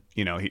weapon.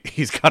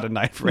 He's got a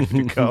knife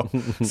ready to go.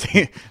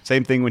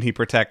 Same thing when he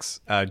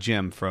protects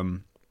Jim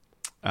from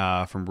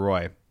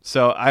Roy.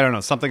 So I don't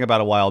know, something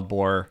about a wild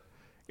boar.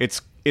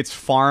 It's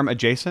farm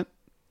adjacent.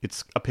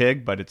 It's a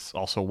pig, but it's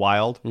also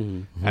wild.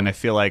 And I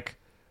feel like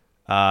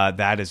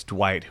that is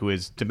Dwight, who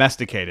is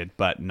domesticated,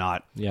 but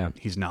not. Yeah,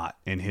 he's not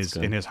in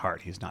his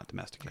heart. He's not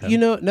domesticated.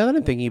 Now that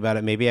I'm thinking about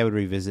it, maybe I would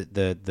revisit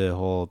the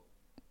whole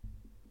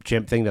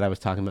chimp thing that I was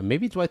talking about.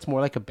 Maybe Dwight's more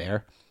like a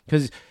bear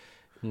because.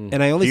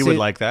 And I only he would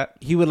like that.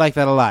 He would like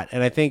that a lot,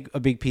 and I think a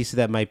big piece of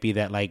that might be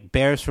that like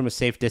bears from a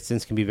safe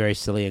distance can be very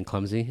silly and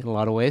clumsy in a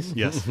lot of ways.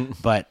 Yes,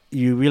 but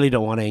you really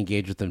don't want to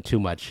engage with them too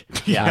much.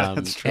 Yeah,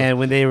 that's true. And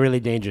when they're really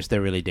dangerous,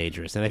 they're really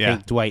dangerous. And I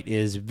think Dwight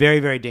is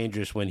very, very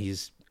dangerous when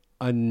he's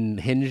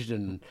unhinged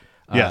and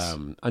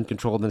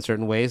uncontrolled in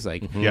certain ways.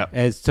 Like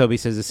as Toby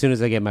says, as soon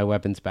as I get my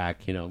weapons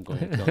back, I'm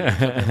going.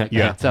 Like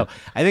that. So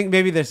I think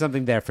maybe there's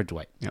something there for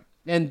Dwight. Yeah,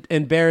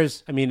 and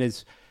bears, I mean,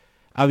 is.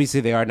 Obviously,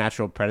 they are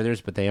natural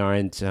predators, but they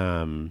aren't.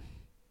 I don't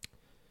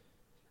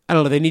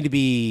know. They need to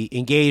be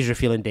engaged or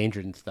feel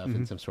endangered and stuff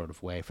in some sort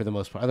of way for the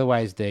most part.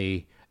 Otherwise,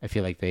 I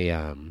feel like they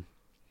are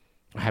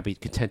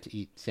content to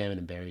eat salmon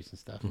and berries and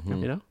stuff.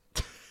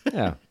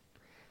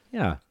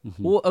 Yeah.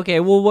 Well, okay.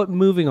 Well,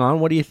 moving on.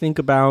 What do you think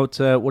about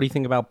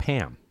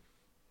Pam?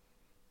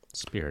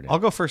 Spirited. I'll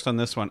go first on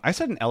this one. I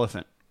said an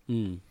elephant.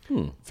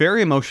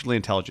 Very emotionally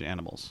intelligent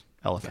animals.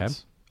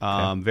 Elephants.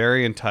 Okay.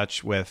 Very in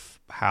touch with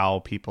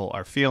how people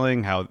are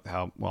feeling, how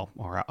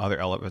other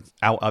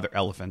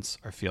elephants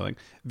are feeling.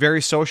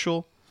 Very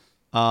social,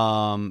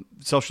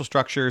 social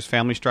structures,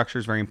 family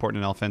structures, very important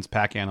in elephants.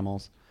 Pack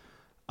animals.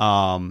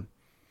 Dwight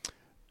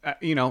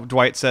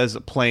says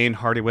plain,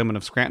 hardy women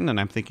of Scranton, and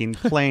I'm thinking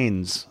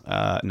plains.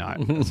 No,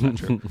 that's not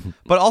true.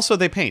 But also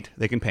they paint.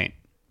 They can paint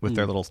with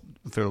their little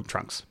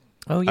trunks.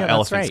 Oh yeah,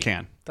 elephants that's right.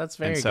 can. That's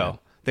very and so good.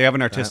 They have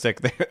an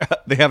artistic.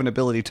 They have an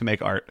ability to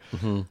make art,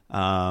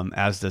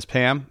 as does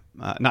Pam.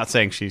 Not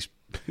saying she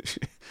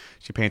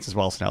paints as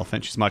well as an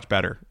elephant. She's much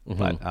better,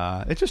 but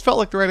it just felt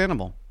like the right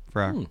animal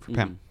for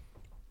Pam.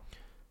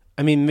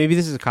 I mean, maybe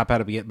this is a cop out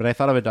a bit, but I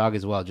thought of a dog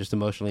as well, just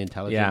emotionally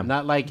intelligent. Yeah.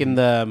 Not like in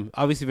the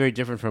obviously very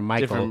different from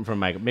Michael. Different from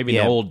Michael. Maybe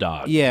an old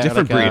dog. Yeah,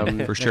 different like,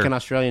 breed for sure. Like an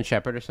Australian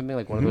Shepherd or something,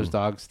 like one of those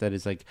dogs that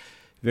is like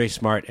very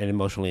smart and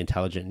emotionally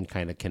intelligent and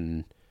kind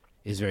of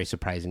is very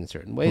surprising in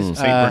certain ways. Saint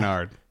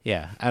Bernard.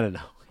 Yeah, I don't know.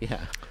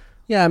 Yeah.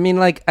 Yeah, I mean,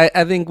 like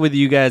I think with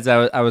you guys,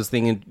 I was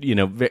thinking,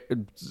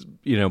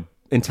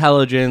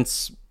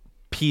 intelligence,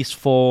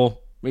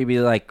 peaceful, maybe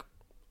like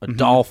a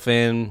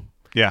dolphin.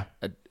 Yeah.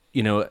 I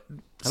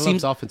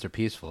love dolphins are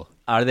peaceful.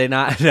 Are they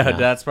not? No,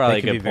 that's probably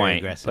a good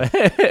point.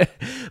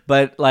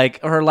 But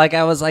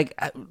I was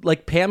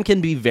like Pam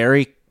can be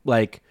very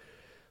like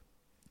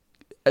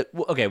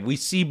okay, we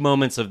see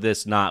moments of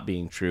this not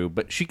being true,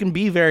 but she can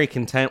be very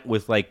content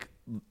with like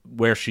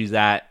where she's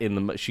at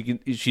in the.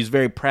 She's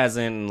very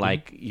present and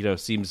like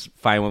seems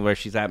fine with where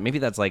she's at. Maybe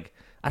that's like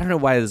I don't know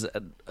why is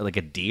like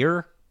a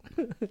deer.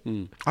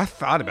 I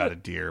thought about a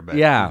deer, but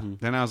Yeah.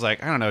 then I was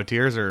like, I don't know,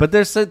 deers are. But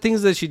there's some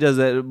things that she does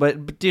that,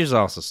 but deers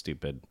are also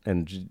stupid,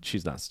 and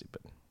she's not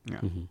stupid. yeah.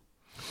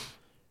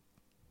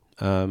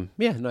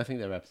 Yeah, no, I think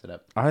that wraps it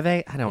up. Are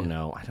they? I don't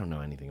know. I don't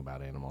know anything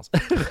about animals.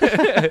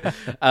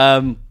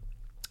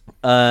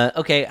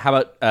 Okay, how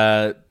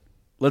about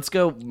let's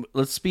go.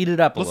 Let's speed it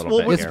up a little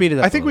bit. Let's here. speed it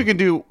up. I think we can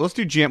do. Let's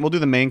do Jim. We'll do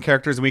the main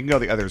characters, and we can go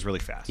the others really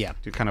fast. Yeah.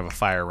 Do kind of a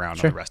fire round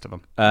Sure. on the rest of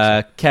them.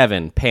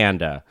 Kevin,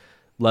 panda,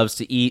 loves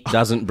to eat,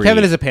 doesn't breathe.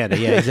 Kevin is a panda.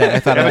 Yeah, exactly. I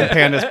thought Kevin about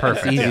Panda's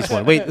perfect. the easiest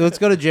one. Wait, let's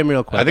go to Jim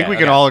real quick. I think we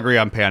can all agree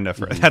on Panda.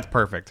 That's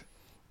perfect.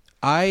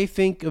 I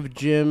think of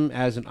Jim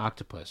as an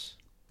octopus.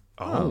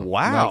 Oh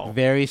wow! Like,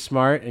 very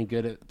smart and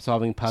good at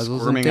solving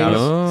puzzles Squirming and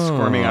out, things.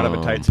 squirming out of a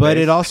tight space. But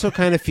it also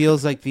kind of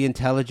feels like the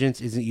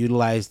intelligence isn't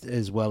utilized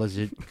as well as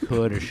it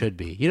could or should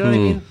be. You know what I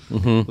mean?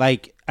 Mm-hmm.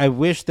 Like, I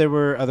wish there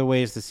were other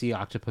ways to see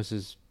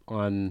octopuses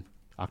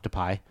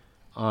octopi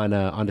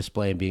on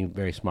display and being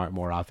very smart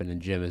more often.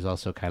 And Jim is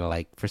also kind of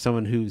like, for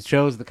someone who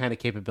shows the kind of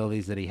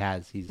capabilities that he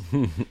has, he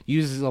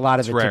uses a lot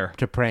of rare.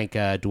 to prank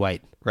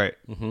Dwight. right.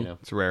 You know?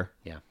 It's rare.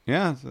 Yeah.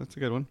 Yeah, that's a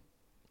good one.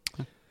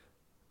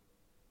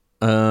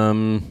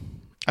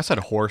 I said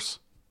a horse,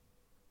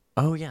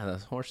 Oh yeah, the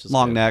horse is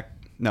long good. neck.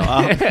 No,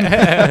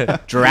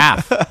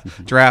 Giraffe.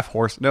 giraffe,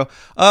 horse. No,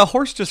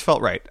 horse just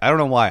felt right. I don't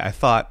know why. I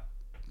thought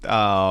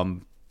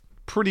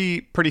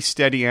pretty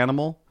steady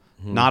animal,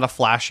 not a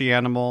flashy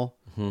animal.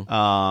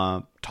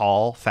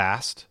 Tall,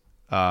 fast,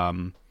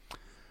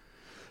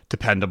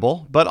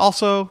 dependable, but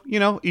also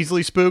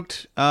easily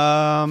spooked.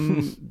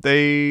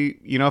 They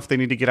if they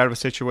need to get out of a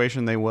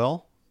situation, they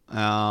will.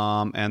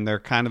 And they're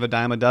kind of a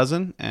dime a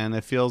dozen, and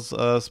it feels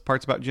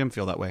parts about Jim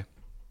feel that way.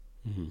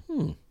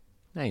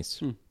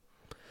 Nice.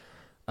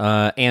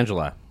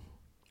 Angela.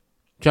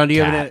 John, do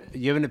you have Cat.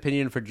 an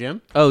opinion for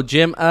Jim? Oh,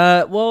 Jim.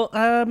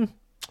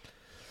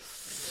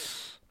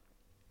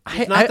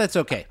 If not, that's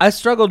okay. I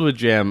struggled with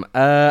Jim.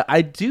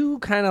 I do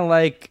kind of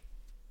like.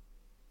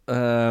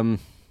 Yeah,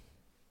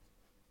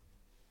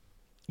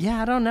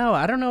 I don't know.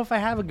 I don't know if I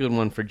have a good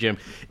one for Jim.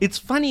 It's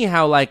funny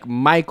how like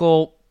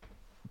Michael,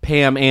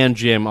 Pam, and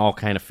Jim all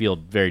kind of feel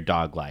very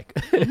dog-like.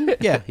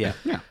 Yeah.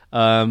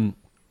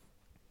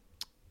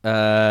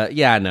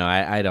 No,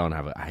 I don't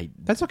have a.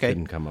 That's okay.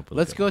 Didn't come up with.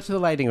 Let's a good go to the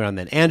lightning round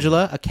then.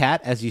 Angela, a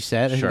cat, as you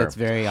said. I Sure. think that's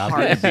very Hard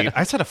obvious. to beat.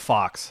 I said a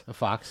fox. A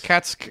fox.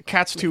 Cat's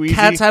too easy.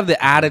 Cats have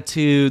the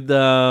attitude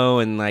though,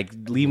 and like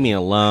leave me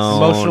alone.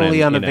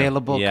 Emotionally and,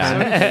 unavailable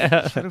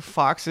Yeah. So do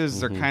foxes.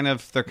 They're kind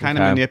of Okay.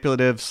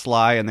 manipulative,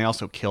 sly, and they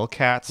also kill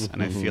cats.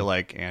 And I feel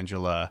like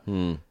Angela.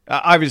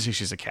 Obviously,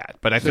 she's a cat,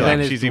 but I So feel then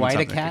like is she's even Dwight a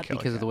something that cat could kill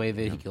because a of the way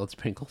that he killed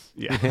Sprinkles?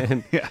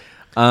 Yeah, yeah.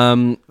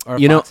 Or a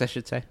You know- fox, I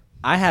should say.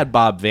 I had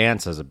Bob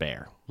Vance as a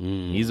bear.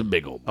 He's a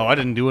big old. Oh, I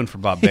didn't do one for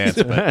Bob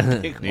Vance,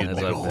 but Big these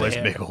old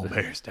big old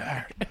bears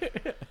tired.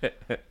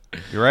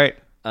 You're right,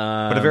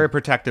 but a very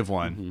protective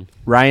one.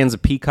 Ryan's a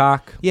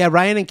peacock. Yeah,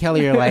 Ryan and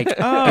Kelly are like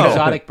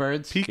exotic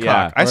birds. Peacock.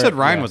 Yeah. I said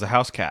Ryan yeah. was a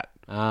house cat.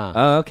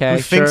 Oh, okay.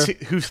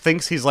 Who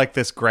thinks he's like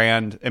this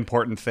grand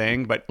important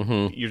thing, but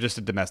you're just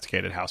a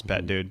domesticated house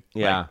pet, dude.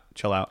 Yeah. Like,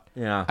 chill out.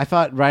 Yeah. I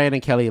thought Ryan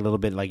and Kelly a little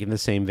bit like in the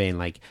same vein,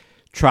 like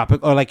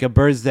tropic or like a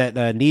birds that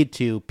need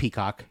to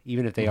peacock,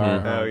 even if they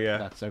are. Oh, yeah.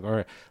 ducks,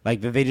 or like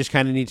they just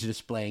kind of need to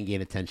display and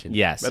gain attention.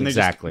 Yes, And they just-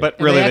 exactly. but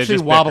And really, they actually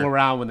just wobble bicker.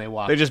 around when they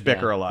walk. They just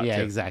bicker Yeah. a lot, Yeah,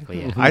 too.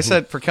 exactly. Yeah. I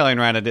said for Kelly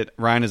and Ryan,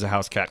 Ryan is a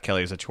house cat.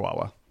 Kelly is a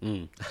Chihuahua.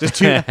 Just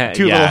two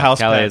little house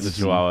Kelly pets. is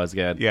a Chihuahua is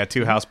good. Yeah,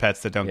 two house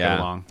pets that don't Yeah. get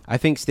along. I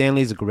think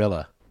Stanley's a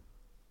gorilla.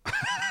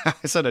 I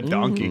said a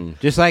donkey.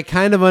 Just like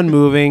kind of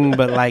unmoving,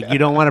 but like you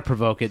don't want to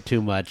provoke it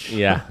too much.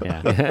 Yeah.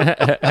 Yeah.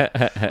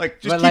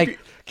 Like just But, like-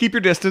 keep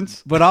your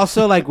distance. But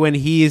also like when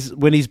he's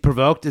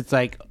provoked, it's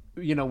like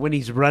when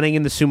he's running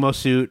in the sumo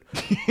suit,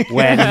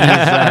 when he's,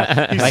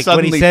 like when he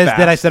suddenly says fast.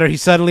 that I said, or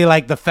he's suddenly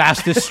like the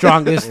fastest,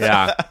 strongest.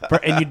 Yeah.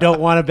 And you don't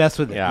want to mess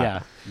with it. Yeah.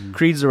 Yeah.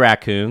 Creed's a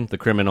raccoon, the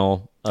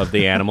criminal of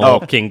the animal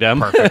kingdom.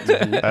 Perfect.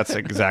 That's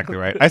exactly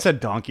right. I said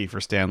donkey for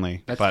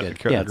Stanley, That's but good.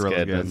 the Yeah, That's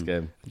gorilla's good. That's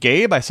good.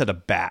 Gabe, I said a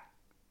bat.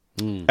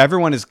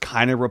 Everyone is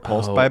kind of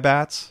repulsed by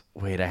bats,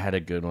 Wait, I had a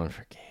good one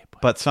for Gabe.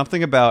 but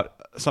something about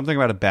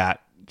a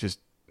bat just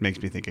makes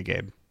me think of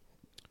Gabe.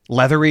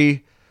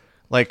 Leathery,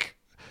 like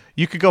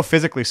you could go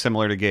physically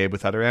similar to Gabe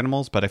with other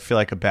animals, but I feel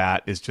like a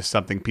bat is just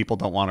something people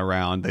don't want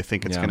around. They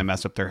think it's Yeah. going to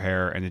mess up their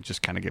hair, and it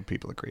just kind of gives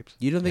people the creeps.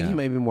 You don't think he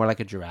might be more like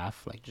a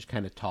giraffe, like just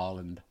kind of tall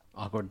and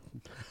awkward?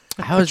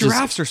 I was just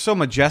Giraffes are so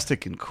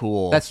majestic and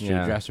cool. That's true.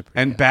 Yeah. Giraffes are pretty.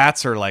 and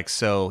bats are like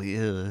so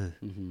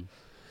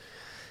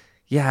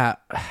yeah.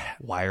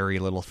 wiry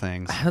little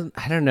things.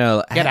 I don't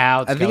know. Get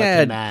out, I think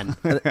I skeleton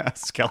had man.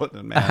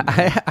 Skeleton man.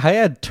 I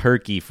had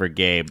turkey for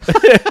Gabe.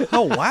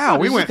 Oh wow,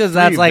 we went because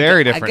that's like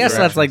very I different. guess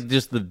that's directions. like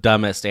just the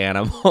dumbest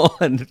animal,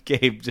 and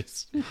Gabe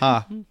just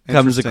Huh.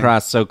 comes Interesting.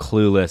 across so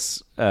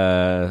clueless,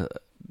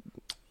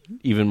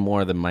 even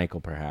more than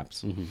Michael,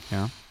 perhaps.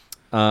 Yeah.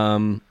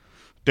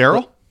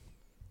 Daryl?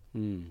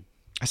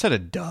 I said a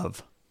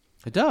dove.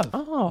 A dove.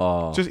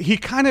 Oh. He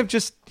kind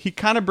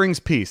of brings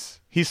peace.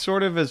 He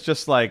sort of is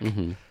just like,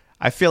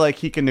 I feel like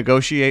he can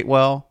negotiate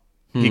well.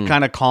 He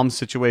kind of calms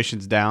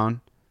situations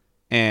down.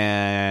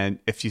 And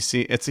if you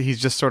see,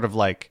 he's just sort of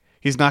like,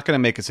 he's not going to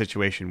make a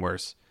situation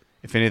worse.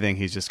 If anything,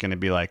 he's just going to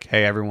be like,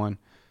 hey, everyone,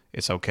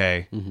 it's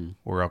okay.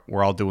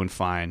 We're all doing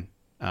fine.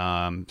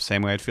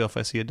 Same way I'd feel if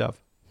I see a dove.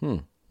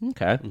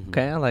 Okay.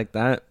 Okay, I like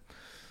that.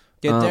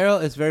 Yeah,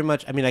 Daryl is very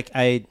much. I mean,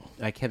 I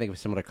can't think of a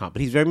similar comp,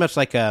 but he's very much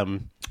like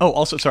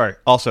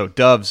Also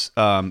doves,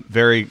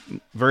 very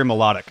very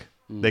melodic.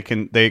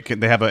 They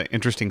have an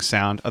interesting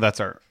sound. Oh, that's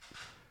our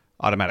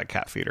automatic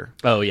cat feeder.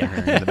 Oh, yeah.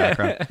 In the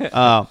background.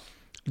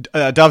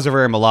 Doves are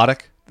very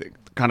melodic,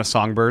 kind of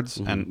songbirds,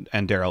 and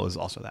Daryl is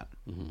also that.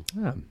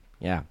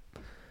 Yeah.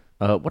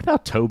 What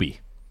about Toby?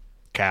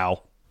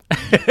 Cow.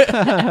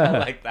 I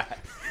like that.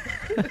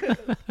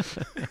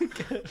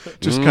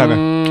 Just kind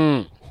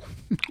of.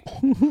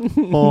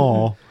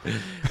 Oh.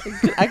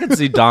 I could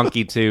see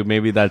donkey, too.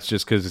 Maybe that's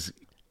just because...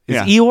 Is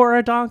Yeah. Eeyore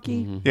a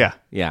donkey? Yeah.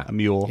 Yeah. A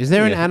mule. Is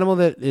there an animal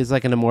that is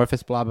like an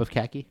amorphous blob of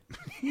khaki?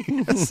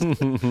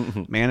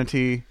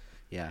 Manatee.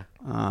 Yeah.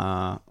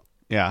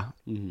 Yeah.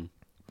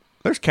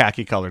 There's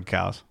khaki-colored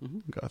cows.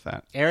 Go with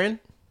that. Aaron?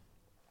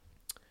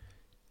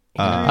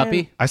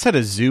 Puppy? I said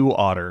a zoo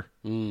otter.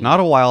 Not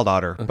a wild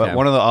otter, but Okay.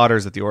 one of the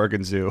otters at the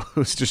Oregon Zoo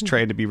who's just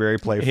trained to be very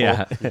playful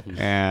Yeah.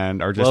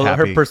 and are just Well,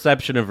 happy. her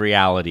perception of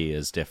reality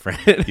is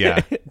different. Yeah.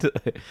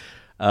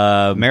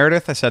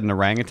 Meredith, I said an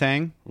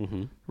orangutan.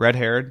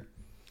 Red-haired,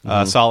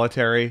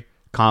 solitary,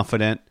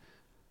 confident,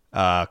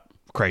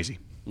 crazy.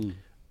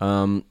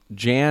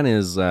 Jan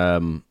is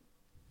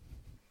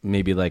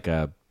maybe like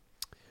a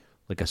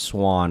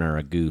swan or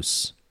a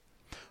goose.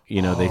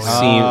 You know, they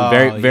seem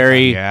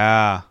very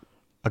Yeah.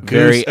 A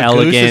Very goose,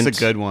 elegant. A goose is a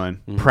good one.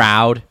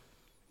 proud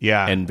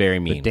Yeah. and very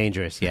mean.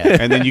 Dangerous, yeah.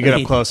 And then you get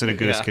up close and a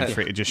goose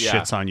it just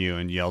shits on you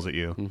and yells at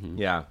you.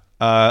 Yeah.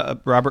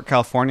 Robert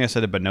California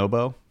said a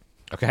bonobo.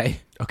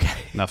 Okay.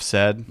 Enough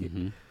said.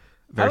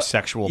 Very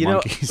sexual You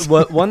monkeys.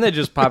 know, one that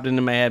just popped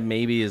into my head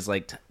maybe is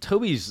like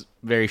Toby's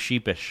very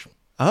sheepish.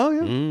 Oh,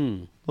 yeah.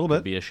 A little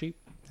bit. Be a sheep.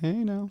 Hey,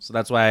 you know. So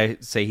that's why I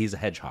say he's a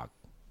hedgehog.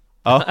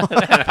 good.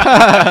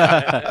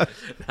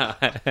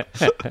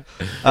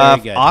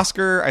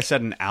 Oscar, I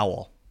said an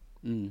owl.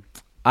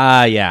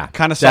 Yeah.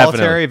 Kind of definitely.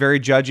 solitary, very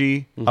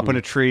judgy, up in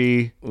a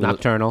tree,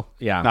 Nocturnal.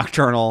 Yeah.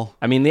 nocturnal.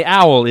 I mean, the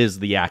owl is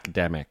the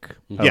academic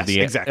of, Yes, the,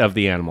 exactly. of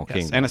the animal Yes,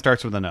 kingdom. and it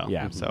starts with an O.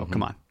 Yeah. So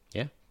come on.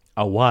 Yeah.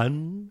 A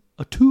 1,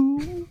 a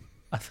 2,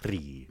 a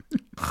 3.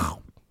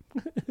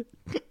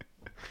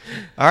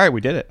 All right,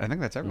 we did it. I think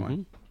that's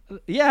everyone.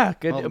 Yeah,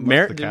 good. Well,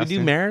 most of Did the we do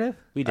casting. Meredith?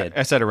 We did.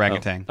 I said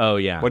orangutan. Oh,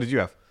 yeah. What did you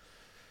have?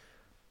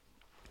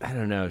 I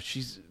don't know.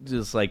 She's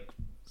just like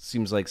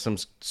seems like some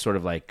sort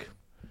of like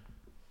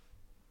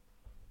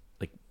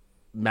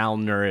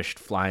malnourished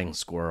flying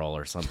squirrel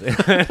or something.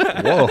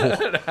 Whoa.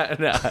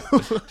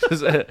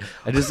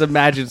 I just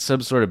imagine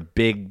some sort of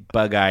big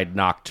bug-eyed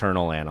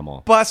nocturnal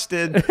animal.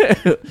 Busted.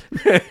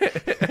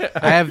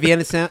 I have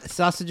Vienna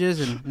sausages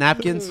and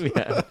napkins.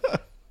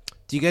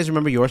 Do you guys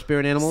remember your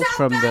spirit animals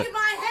from the?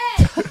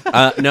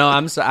 No,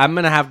 I'm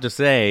gonna have to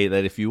say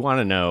that if you want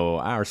to know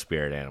our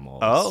spirit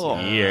animals,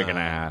 you're gonna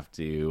have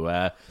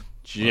to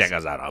check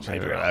us out on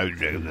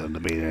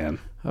Patreon.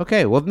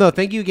 Okay, well, no,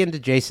 thank you again to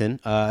Jason,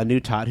 a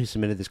new Tot who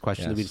submitted this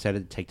question that we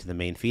decided to take to the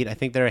main feed. I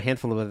think there are a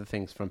handful of other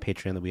things from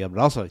Patreon that we would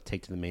also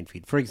take to the main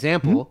feed. For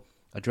example,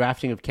 a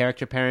drafting of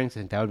character pairings. I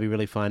think that would be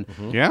really fun.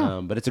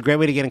 Yeah. But it's a great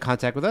way to get in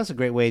contact with us, a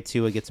great way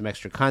to get some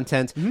extra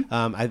content.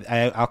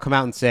 I'll come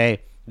out and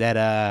say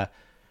that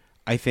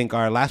I think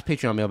our last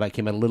Patreon mailbag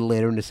came out a little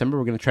later in December.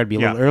 We're going to try to be a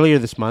little earlier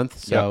this month,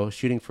 so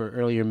shooting for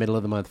earlier middle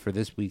of the month for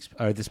this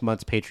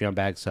month's Patreon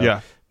bag.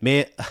 So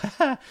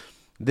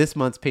this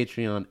month's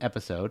Patreon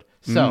episode.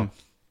 So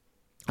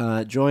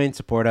join,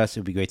 support us. It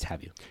would be great to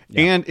have you.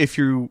 And if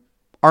you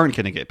aren't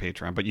going to get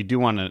Patreon, but you do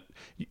want to,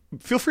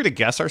 feel free to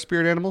guess our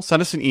spirit animal.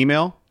 Send us an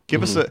email.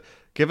 Give us a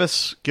I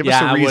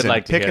would reason.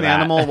 like to Pick hear an that.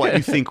 animal. What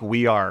you think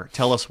we are.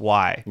 Tell us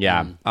why.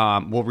 Yeah.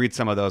 We'll read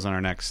some of those on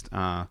our next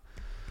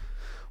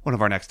one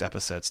of our next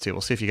episodes too.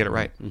 We'll see if you get it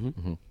right.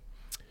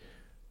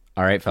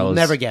 All right, fellas.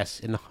 Never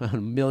guess in a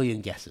million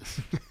guesses.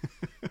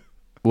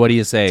 What do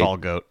you say It's all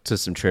goat. to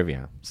some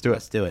trivia? Let's do it.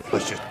 Let's do it.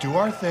 Let's just do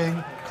our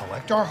thing,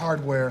 collect our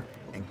hardware,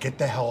 and get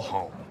the hell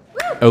home.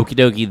 Okie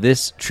dokie,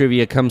 this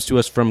trivia comes to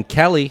us from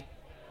Kelly.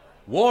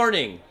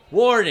 Warning,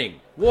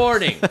 warning,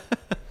 warning.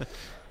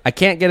 I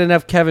can't get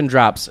enough Kevin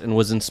drops and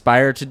was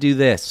inspired to do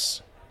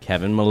this.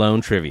 Kevin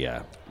Malone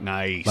trivia.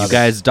 Nice. You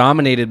guys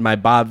dominated my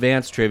Bob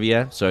Vance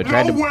trivia, so I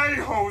tried way,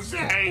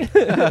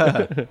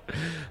 Jose!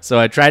 So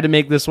I tried to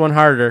make this one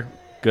harder.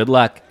 Good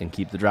luck and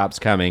keep the drops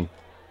coming.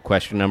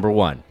 Question number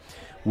 1.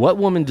 What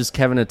woman does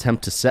Kevin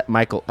attempt to set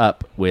Michael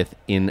up with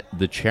in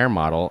the chair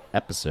model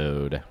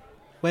episode?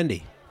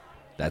 Wendy.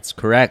 That's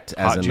correct.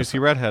 Hot juicy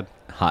redhead.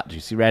 Hot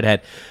juicy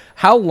redhead.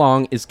 How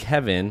long is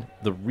Kevin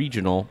the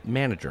regional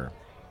manager?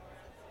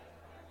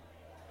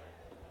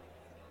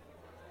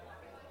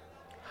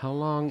 How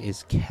long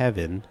is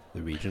Kevin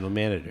the regional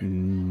manager?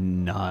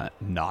 Not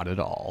at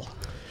all.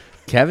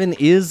 Kevin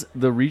is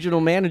the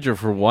regional manager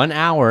for 1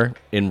 hour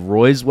in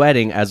Roy's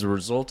wedding as a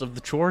result of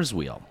the chores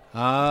wheel.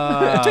 Regional.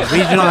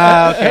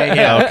 Okay,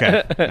 yeah.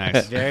 Okay,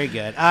 nice. Very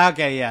good.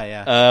 Okay,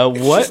 yeah. It's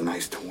What? just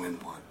nice to win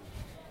one.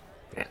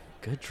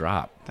 Good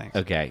drop. Thanks.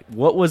 Okay.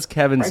 What was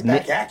Kevin's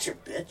Right back at you,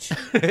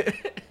 bitch.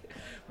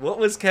 What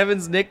was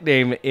Kevin's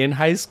nickname in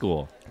high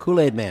school?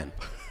 Kool-Aid Man.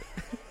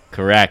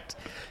 Correct.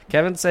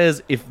 Kevin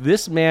says if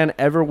this man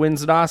ever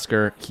wins an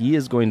Oscar, he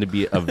is going to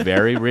be a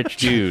very rich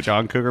dude.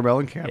 John Cougar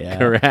Mellencamp. Yeah.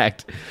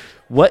 Correct.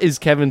 What is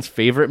Kevin's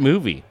favorite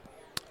movie?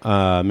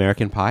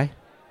 American Pie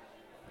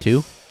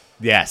 2.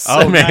 Yes.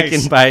 Oh, American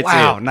nice. Pie 2.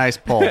 Wow, nice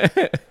pull.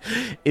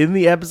 In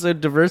the episode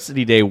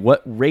Diversity Day,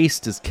 what race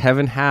does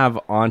Kevin have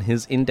on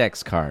his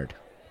index card?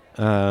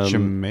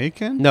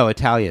 Jamaican? No,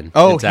 Italian.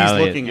 Oh, Italian,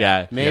 he's looking yeah.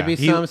 at Maybe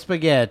yeah. some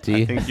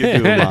spaghetti. I think you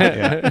do a lot.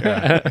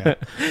 Yeah.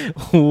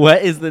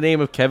 What is the name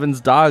of Kevin's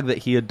dog that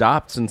he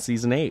adopts in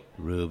season 8?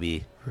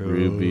 Ruby.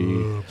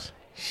 Ruby.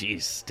 She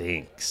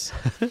stinks.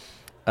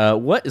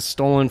 What is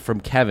stolen from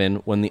Kevin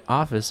when the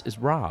office is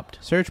robbed?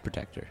 Surge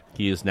protector.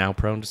 He is now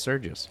prone to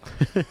surges.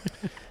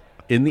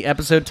 In the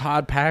episode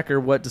Todd Packer,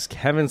 what does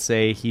Kevin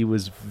say he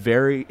has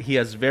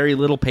very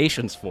little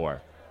patience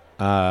for?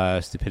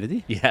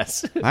 Stupidity.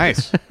 Yes.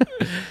 Nice.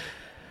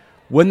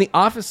 When the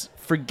office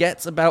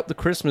forgets about the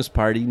Christmas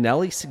party,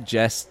 Nellie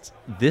suggests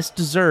this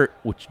dessert,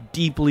 which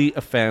deeply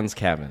offends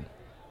Kevin.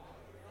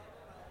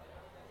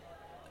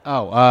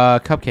 Oh,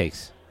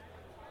 cupcakes.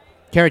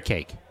 Carrot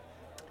cake.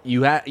 You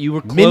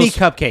were close. Mini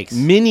cupcakes.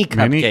 Mini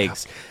Mini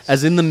cupcakes.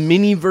 As in the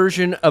mini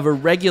version of a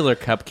regular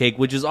cupcake,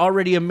 which is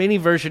already a mini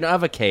version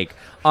of a cake.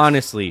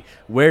 Honestly,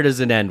 where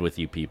does it end with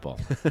you people?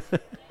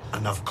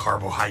 Enough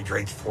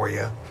carbohydrates for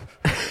you.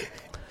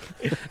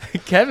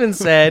 Kevin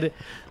said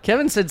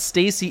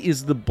Stacy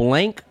is the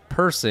blank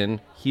person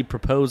he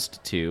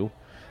proposed to,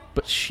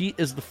 but she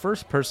is the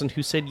first person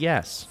who said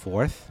yes.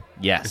 Fourth.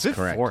 Yes, Is it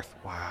correct. fourth?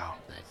 Wow.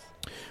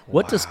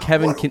 What does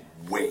Kevin What a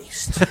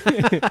waste.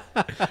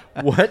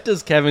 What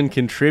does Kevin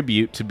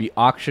contribute to be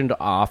auctioned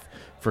off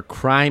for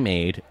Crime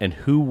Aid, and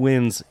who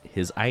wins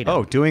his item?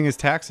 Oh, doing his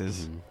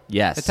taxes.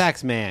 yes. The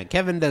tax man.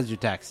 Kevin does your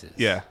taxes.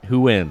 Yeah.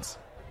 Who wins?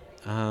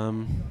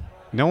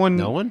 No one.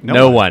 No one?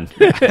 No one.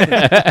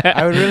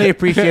 I would really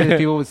appreciate it if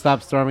people would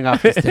stop storming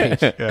off the stage.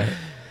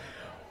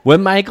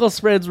 When Michael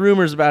spreads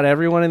rumors about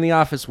everyone in the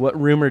office, what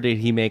rumor did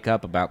he make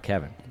up about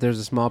Kevin? There's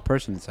a small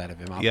person inside of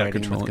him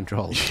operating with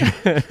controls.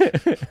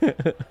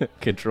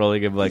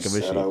 Controlling him like a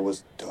Said I machine.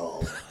 was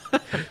dull.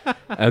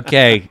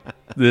 Okay,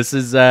 this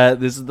is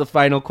the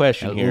final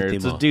question El here.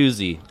 It's a último.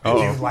 doozy. Do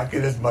you like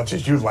it as much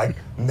as you like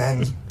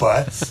men's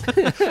butts?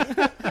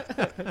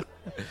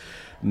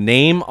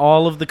 Name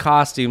all of the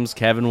costumes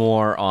Kevin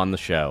wore on the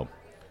show.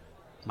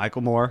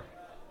 Michael Moore.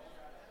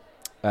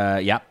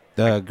 Yeah.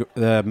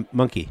 The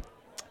monkey.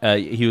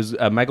 He was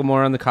Michael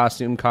Moore on the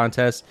costume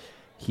contest.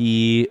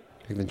 He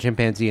Like the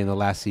chimpanzee in the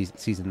last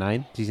season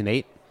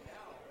 8.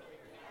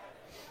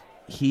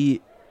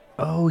 he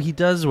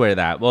does wear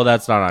that. Well,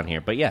 that's not on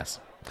here, but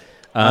yes.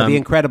 The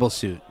Incredible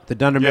suit. The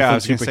Dunder Yeah, I Mifflin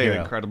was going to say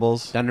superhero.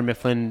 Incredibles. Dunder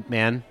Mifflin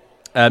man.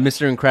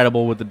 Mr.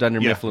 Incredible with the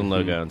Dunder Yeah. Mifflin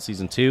logo in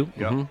season 2.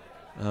 Yep. Mhm.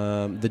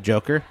 The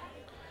Joker.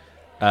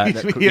 He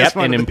has Yep,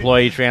 one an of the-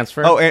 employee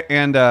transfer. Oh,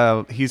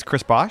 and he's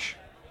Chris Bosch?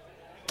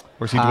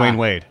 Or is he Dwayne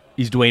Wade?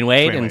 He's Dwayne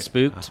Wade Dwayne and Wade.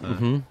 Spooked.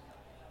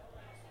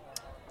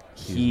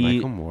 He's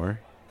Michael Moore.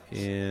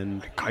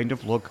 And Kind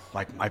of look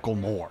like Michael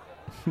Moore.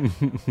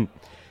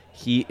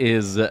 He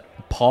is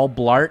Paul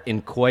Blart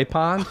in Koi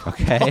Pond.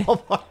 okay.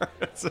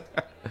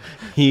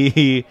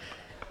 He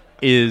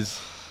is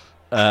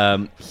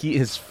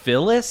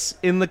Phyllis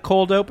in the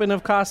cold open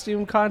of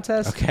costume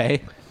contest.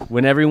 Okay.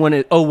 When everyone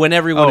is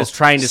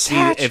trying to see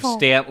if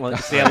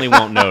Stanley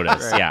won't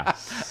notice. Yeah.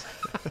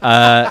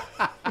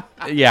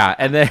 Yeah,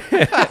 and then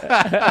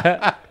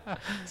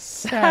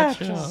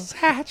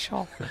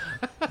Satchel.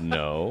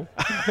 No.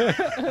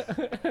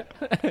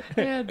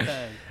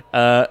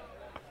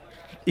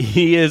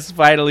 He is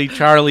finally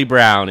Charlie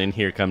Brown in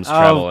Here Comes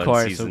Trouble Of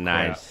course, in season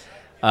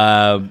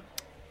of 9.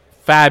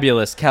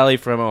 Fabulous. Kelly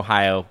from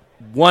Ohio.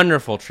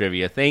 Wonderful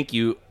trivia. Thank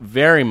you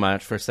very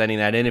much for sending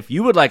that in. If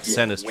you would like to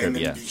send us Women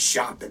trivia, be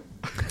shopping.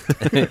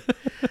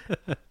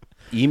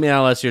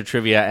 email us your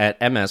trivia at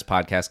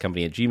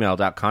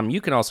mspodcastcompany@gmail.com.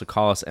 You can also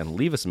call us and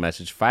leave us a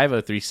message,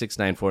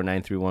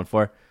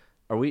 503-694-9314.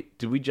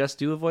 Did we just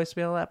do a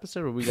voicemail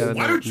episode? Or we got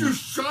Why another? don't you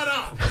shut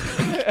up?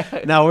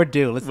 No, we're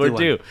due. Let's We're do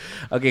one. due.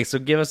 Okay, so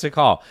give us a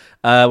call.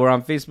 We're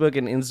on Facebook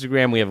and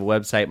Instagram. We have a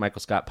website,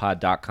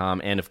 michaelscottpod.com.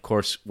 And, of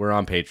course, we're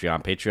on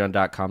Patreon,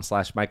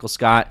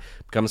 patreon.com/michaelscott.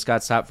 Become a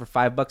Scott Stop for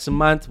 $5 a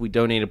month. We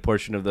donate a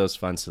portion of those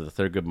funds to the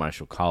Thurgood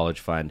Marshall College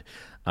Fund.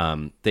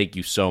 Thank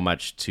you so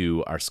much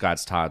to our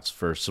Scott's Tots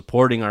for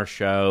supporting our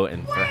show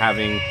and for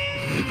having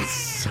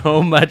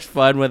so much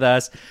fun with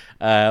us.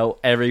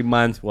 Every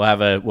month we'll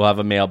have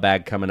a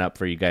mailbag coming up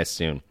for you guys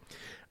soon.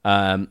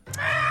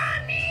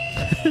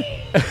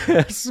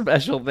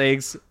 Special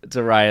thanks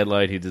to Ryan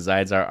Lloyd, who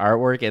designs our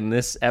artwork, and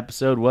this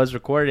episode was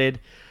recorded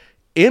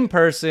in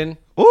person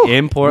Ooh.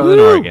 in Portland,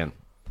 Woo. Oregon.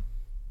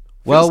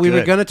 Well, we were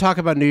good. going to talk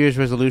about New Year's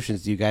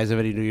resolutions. Do you guys have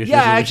any New Year's Yeah,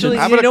 resolutions? actually,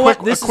 How you about know a what?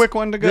 quick- a quick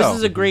one to go? This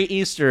is a great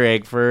Easter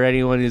egg for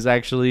anyone who's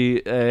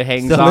actually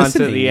hangs Still on to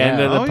listening, the end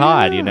yeah. of the Oh,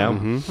 pod. yeah. You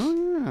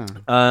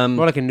know.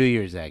 More like a New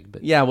Year's egg.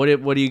 But Yeah. What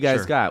do you guys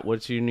Sure. got?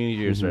 What's your New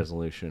Year's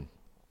resolution?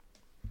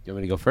 you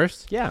want me to go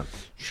first? Yeah.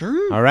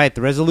 Sure. All right.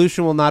 The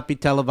resolution will not be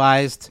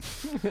televised.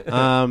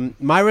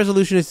 My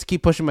resolution is to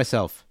keep pushing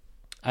myself.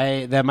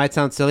 That might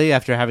sound silly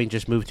after having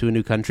just moved to a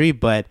new country,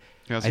 but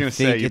I was I going to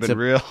think say you've it's been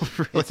real.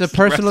 it's a personal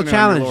resting on your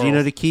challenge, you know,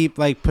 laurels. to keep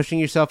like pushing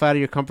yourself out of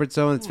your comfort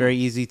zone. It's very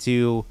easy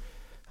to.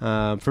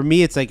 For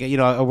me, it's like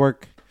I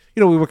work.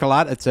 We work a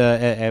lot. It's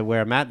at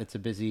where I'm at. It's a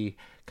busy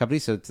company,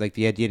 so it's like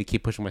the idea to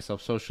keep pushing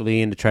myself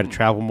socially and to try to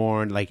travel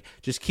more and like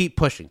just keep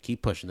pushing.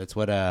 That's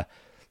what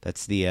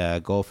that's the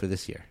goal for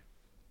this year.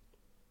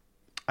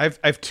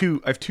 I've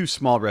two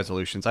small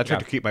resolutions. I try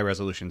to keep my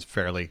resolutions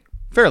fairly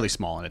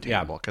small and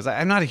attainable because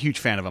I'm not a huge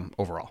fan of them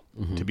overall,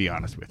 to be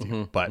honest with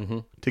you. But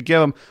to give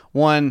them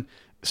one,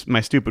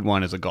 my stupid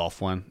one is a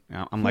golf one.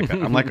 I'm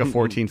like a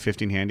 14,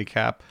 15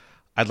 handicap.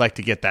 I'd like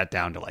to get that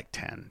down to like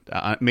 10,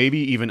 maybe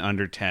even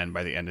under 10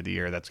 by the end of the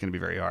year. That's going to be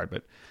very hard,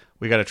 but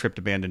we got a trip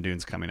to Bandon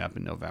Dunes coming up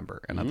in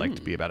November, and I'd like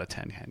to be about a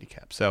 10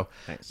 handicap. So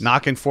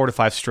knocking 4 to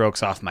 5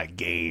 strokes off my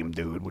game,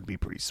 dude, would be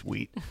pretty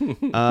sweet.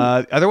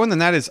 Other one than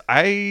that is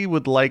I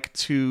would like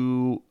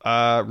to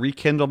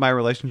rekindle my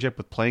relationship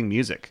with playing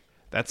music.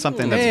 That's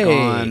something that's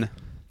gone.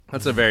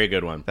 That's a very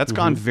good one. That's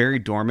gone very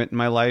dormant in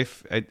my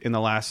life in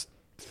the last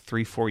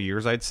 3-4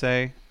 years, I'd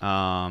say.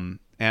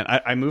 And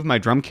I moved my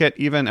drum kit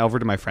even over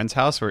to my friend's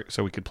house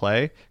so we could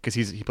play because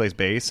he plays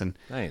bass, and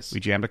Nice.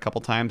 we jammed a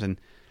couple times, and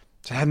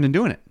so I hadn't been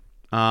doing it.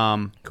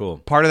 Cool.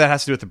 Part of that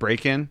has to do with the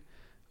break-in.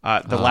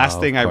 The last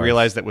thing I course.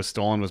 realized that was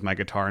stolen was my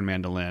guitar and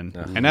mandolin,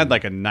 and I had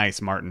like a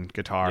nice Martin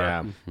guitar,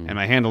 Yeah. and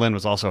my mandolin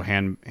was also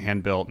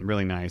hand built,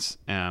 really nice.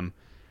 And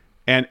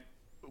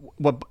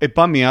what it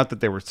bummed me out that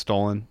they were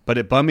stolen, but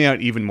it bummed me out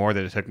even more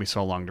that it took me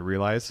so long to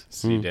realize.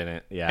 So you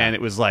didn't. Yeah. And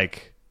it was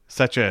like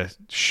such a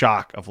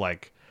shock of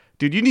like,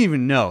 dude, you didn't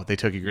even know they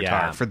took your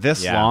guitar Yeah. for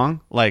this Yeah.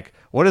 long. Like,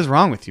 what is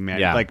wrong with you, man?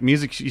 Yeah. Like,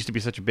 music used to be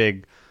such a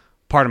big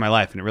part of my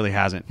life, and it really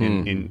hasn't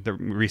in the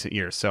recent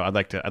years. So I'd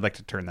like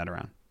to turn that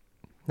around.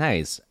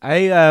 Nice.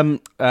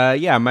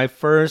 My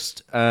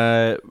first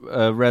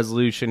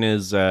resolution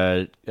is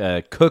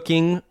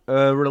cooking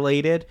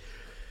related.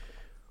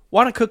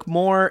 Want to cook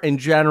more in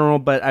general,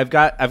 but I've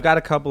got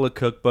a couple of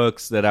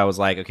cookbooks that I was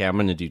like, okay, I'm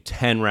going to do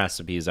 10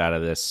 recipes out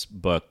of this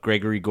book.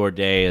 Gregory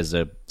Gourdet is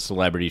a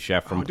celebrity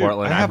chef from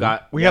Portland.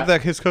 We have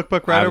his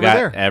cookbook right I've over got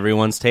there.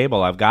 Everyone's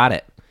table. I've got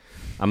it.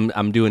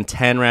 I'm doing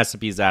 10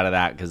 recipes out of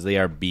that because they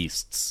are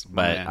beasts.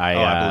 But man.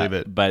 I I believe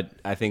it. But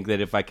I think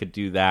that if I could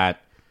do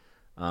that,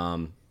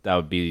 that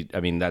would be. I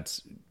mean,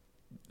 that's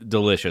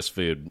delicious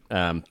food.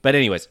 But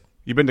anyways,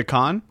 You been to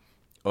Cannes?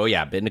 oh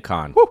yeah, been to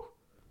con. Woo.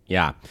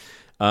 Yeah.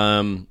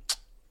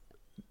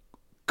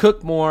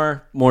 Cook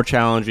more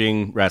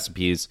challenging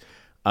recipes.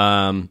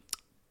 I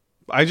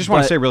just want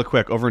But- to say real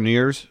quick, over New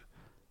Year's,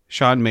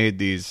 Sean made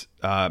these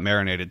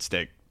marinated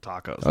steak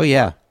tacos. Oh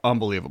yeah.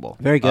 Unbelievable.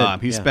 Very good.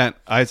 He Yeah. spent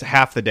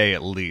half the day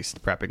at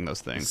least prepping those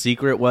things.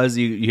 Secret was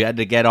you had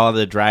to get all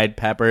the dried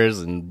peppers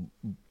and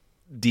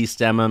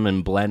de-stem them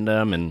and blend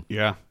them, and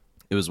Yeah.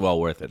 it was well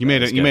worth it. You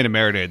made a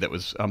marinade that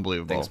was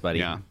unbelievable. Thanks, buddy.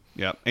 Yeah.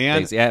 Yeah. And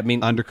Thanks. Yeah, I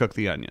mean- undercook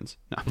the onions.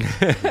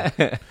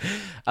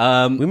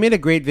 No. We made a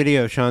great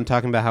video, Sean,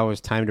 talking about how it was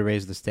time to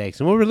raise the stakes,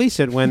 and we'll release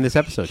it when this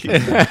episode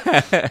comes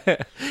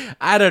out.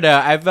 I don't know.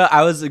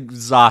 I was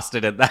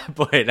exhausted at that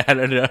point. I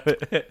don't know.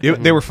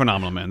 They were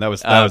phenomenal, man. That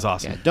was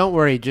awesome. Yeah, don't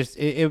worry. Just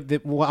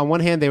on one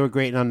hand, they were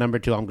great, and on number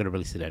two, I'm going to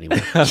release it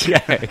anyway.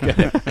 Okay.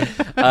 Good.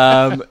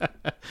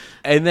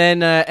 And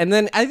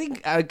then I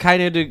think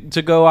kind of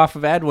to go off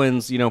of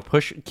Edwin's,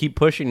 keep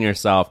pushing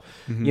yourself.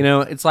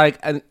 It's like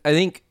I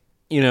think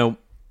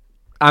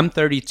I'm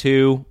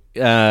 32.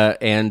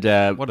 And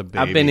What a baby.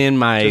 I've been in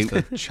my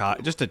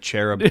just a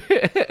cherub.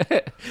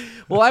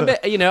 well, I've been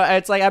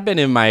it's like I've been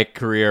in my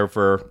career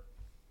for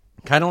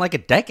kind of like a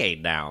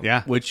decade now.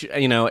 Yeah. Which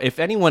if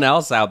anyone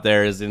else out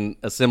there is in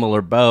a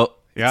similar boat,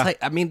 Yeah.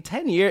 it's like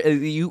 10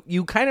 years.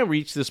 You kind of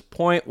reach this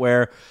point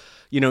where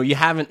you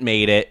haven't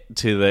made it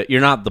to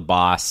you're not the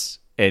boss,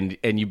 and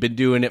you've been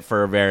doing it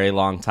for a very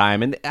long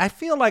time, and I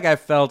feel like I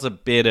felt a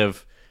bit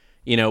of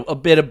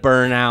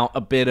burnout,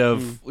 a bit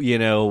of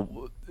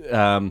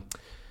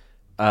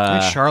I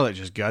think Charlotte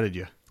just gutted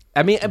you.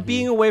 I mean,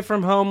 being away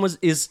from home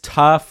is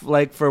tough.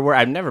 Like for where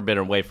I've never been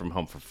away from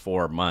home for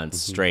 4 months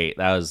straight.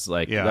 That was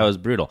that was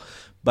brutal.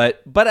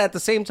 But at the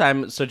same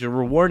time, it's such a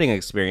rewarding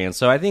experience.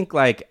 So I think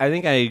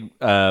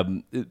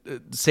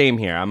same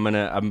here.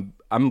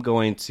 I'm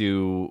going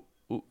to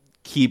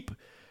keep.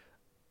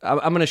 I'm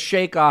going to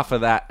shake off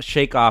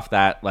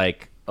that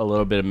like a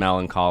little bit of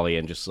melancholy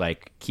and just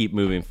like keep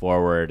moving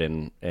forward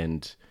and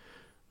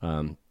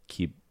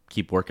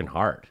keep working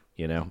hard.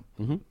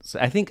 So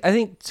I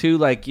think too,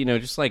 like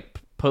just like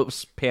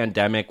post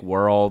pandemic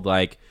world,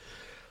 like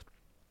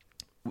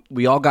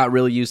we all got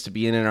really used to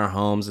being in our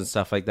homes and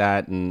stuff like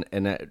that. And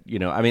you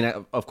know, I mean,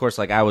 of course,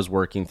 like I was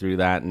working through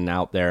that and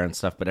out there and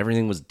stuff, but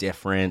everything was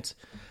different.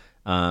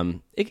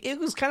 It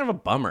was kind of a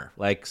bummer.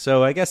 Like,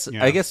 so I guess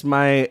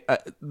my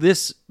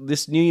this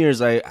New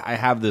Year's, I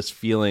have this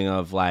feeling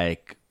of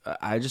like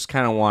I just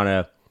kind of want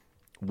to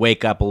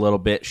wake up a little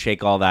bit,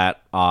 shake all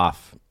that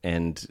off,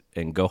 and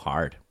go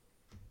hard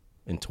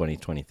in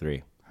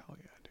 2023. Hell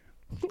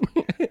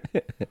yeah,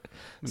 dude.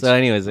 So,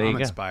 anyways, there I'm you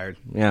go. inspired.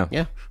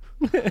 Yeah.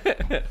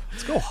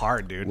 Let's go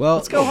hard, dude. Well,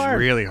 let's go hard.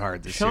 Really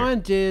hard this year.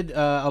 Sean did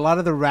a lot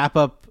of the wrap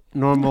up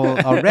normal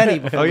already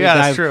before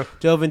that's true.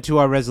 Dove into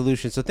our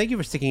resolution. So thank you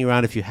for sticking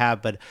around if you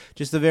have. But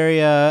just the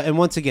very and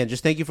once again,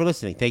 just thank you for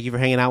listening. Thank you for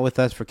hanging out with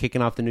us, for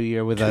kicking off the new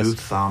year with us. 2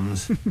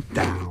 thumbs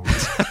down.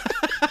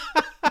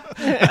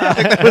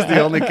 That was the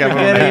only Kevin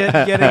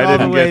Getting I all the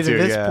didn't way get to to,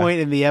 this yeah.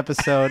 point in the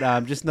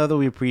episode. Just know that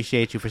we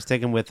appreciate you for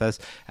sticking with us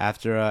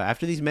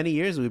after these many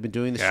years we've been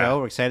doing the show.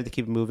 We're excited to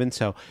keep it moving.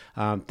 So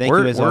thank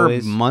you as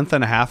always. We're a month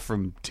and a half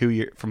from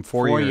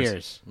 4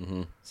 years.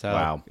 Mm-hmm. So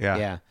wow.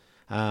 Yeah.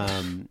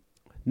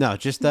 No,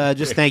 just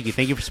thank you.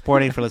 Thank you for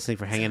supporting, for listening,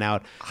 for hanging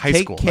out. High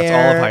Take school. Care.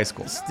 That's all of high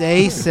school.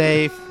 Stay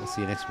safe. We'll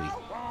see you next week.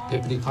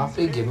 Pippity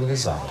Poppy, give me the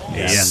song.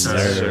 Yes,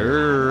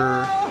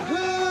 sir.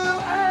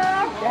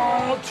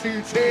 I want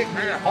to take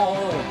me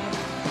home.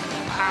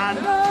 I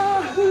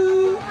know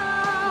who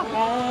I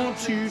want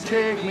to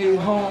take me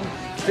home.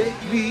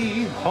 Take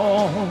me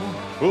home.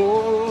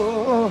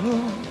 Oh.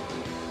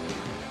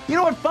 You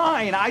know what?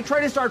 Fine. I try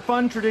to start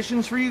fun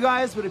traditions for you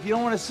guys, but if you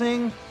don't want to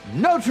sing,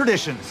 no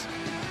traditions.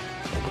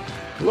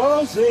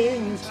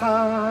 Closing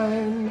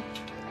time.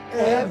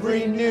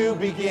 Every new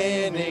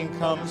beginning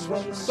comes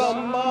from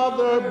some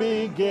other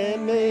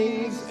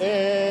beginning's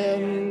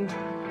end.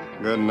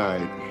 Good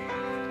night.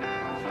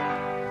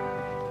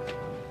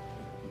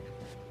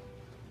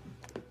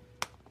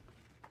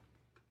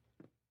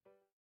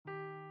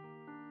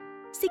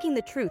 Seeking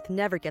the truth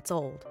never gets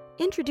old.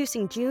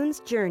 Introducing June's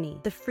Journey,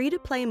 the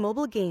free-to-play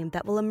mobile game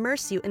that will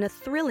immerse you in a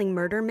thrilling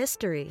murder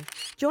mystery.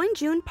 Join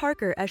June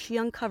Parker as she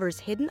uncovers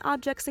hidden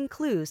objects and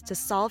clues to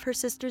solve her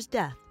sister's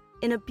death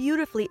in a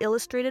beautifully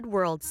illustrated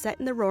world set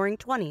in the Roaring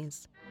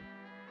 '20s.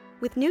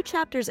 With new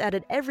chapters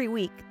added every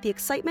week, the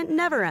excitement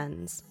never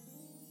ends.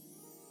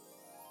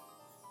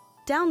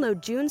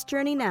 Download June's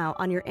Journey now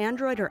on your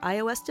Android or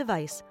iOS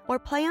device, or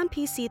play on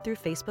PC through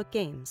Facebook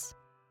Games.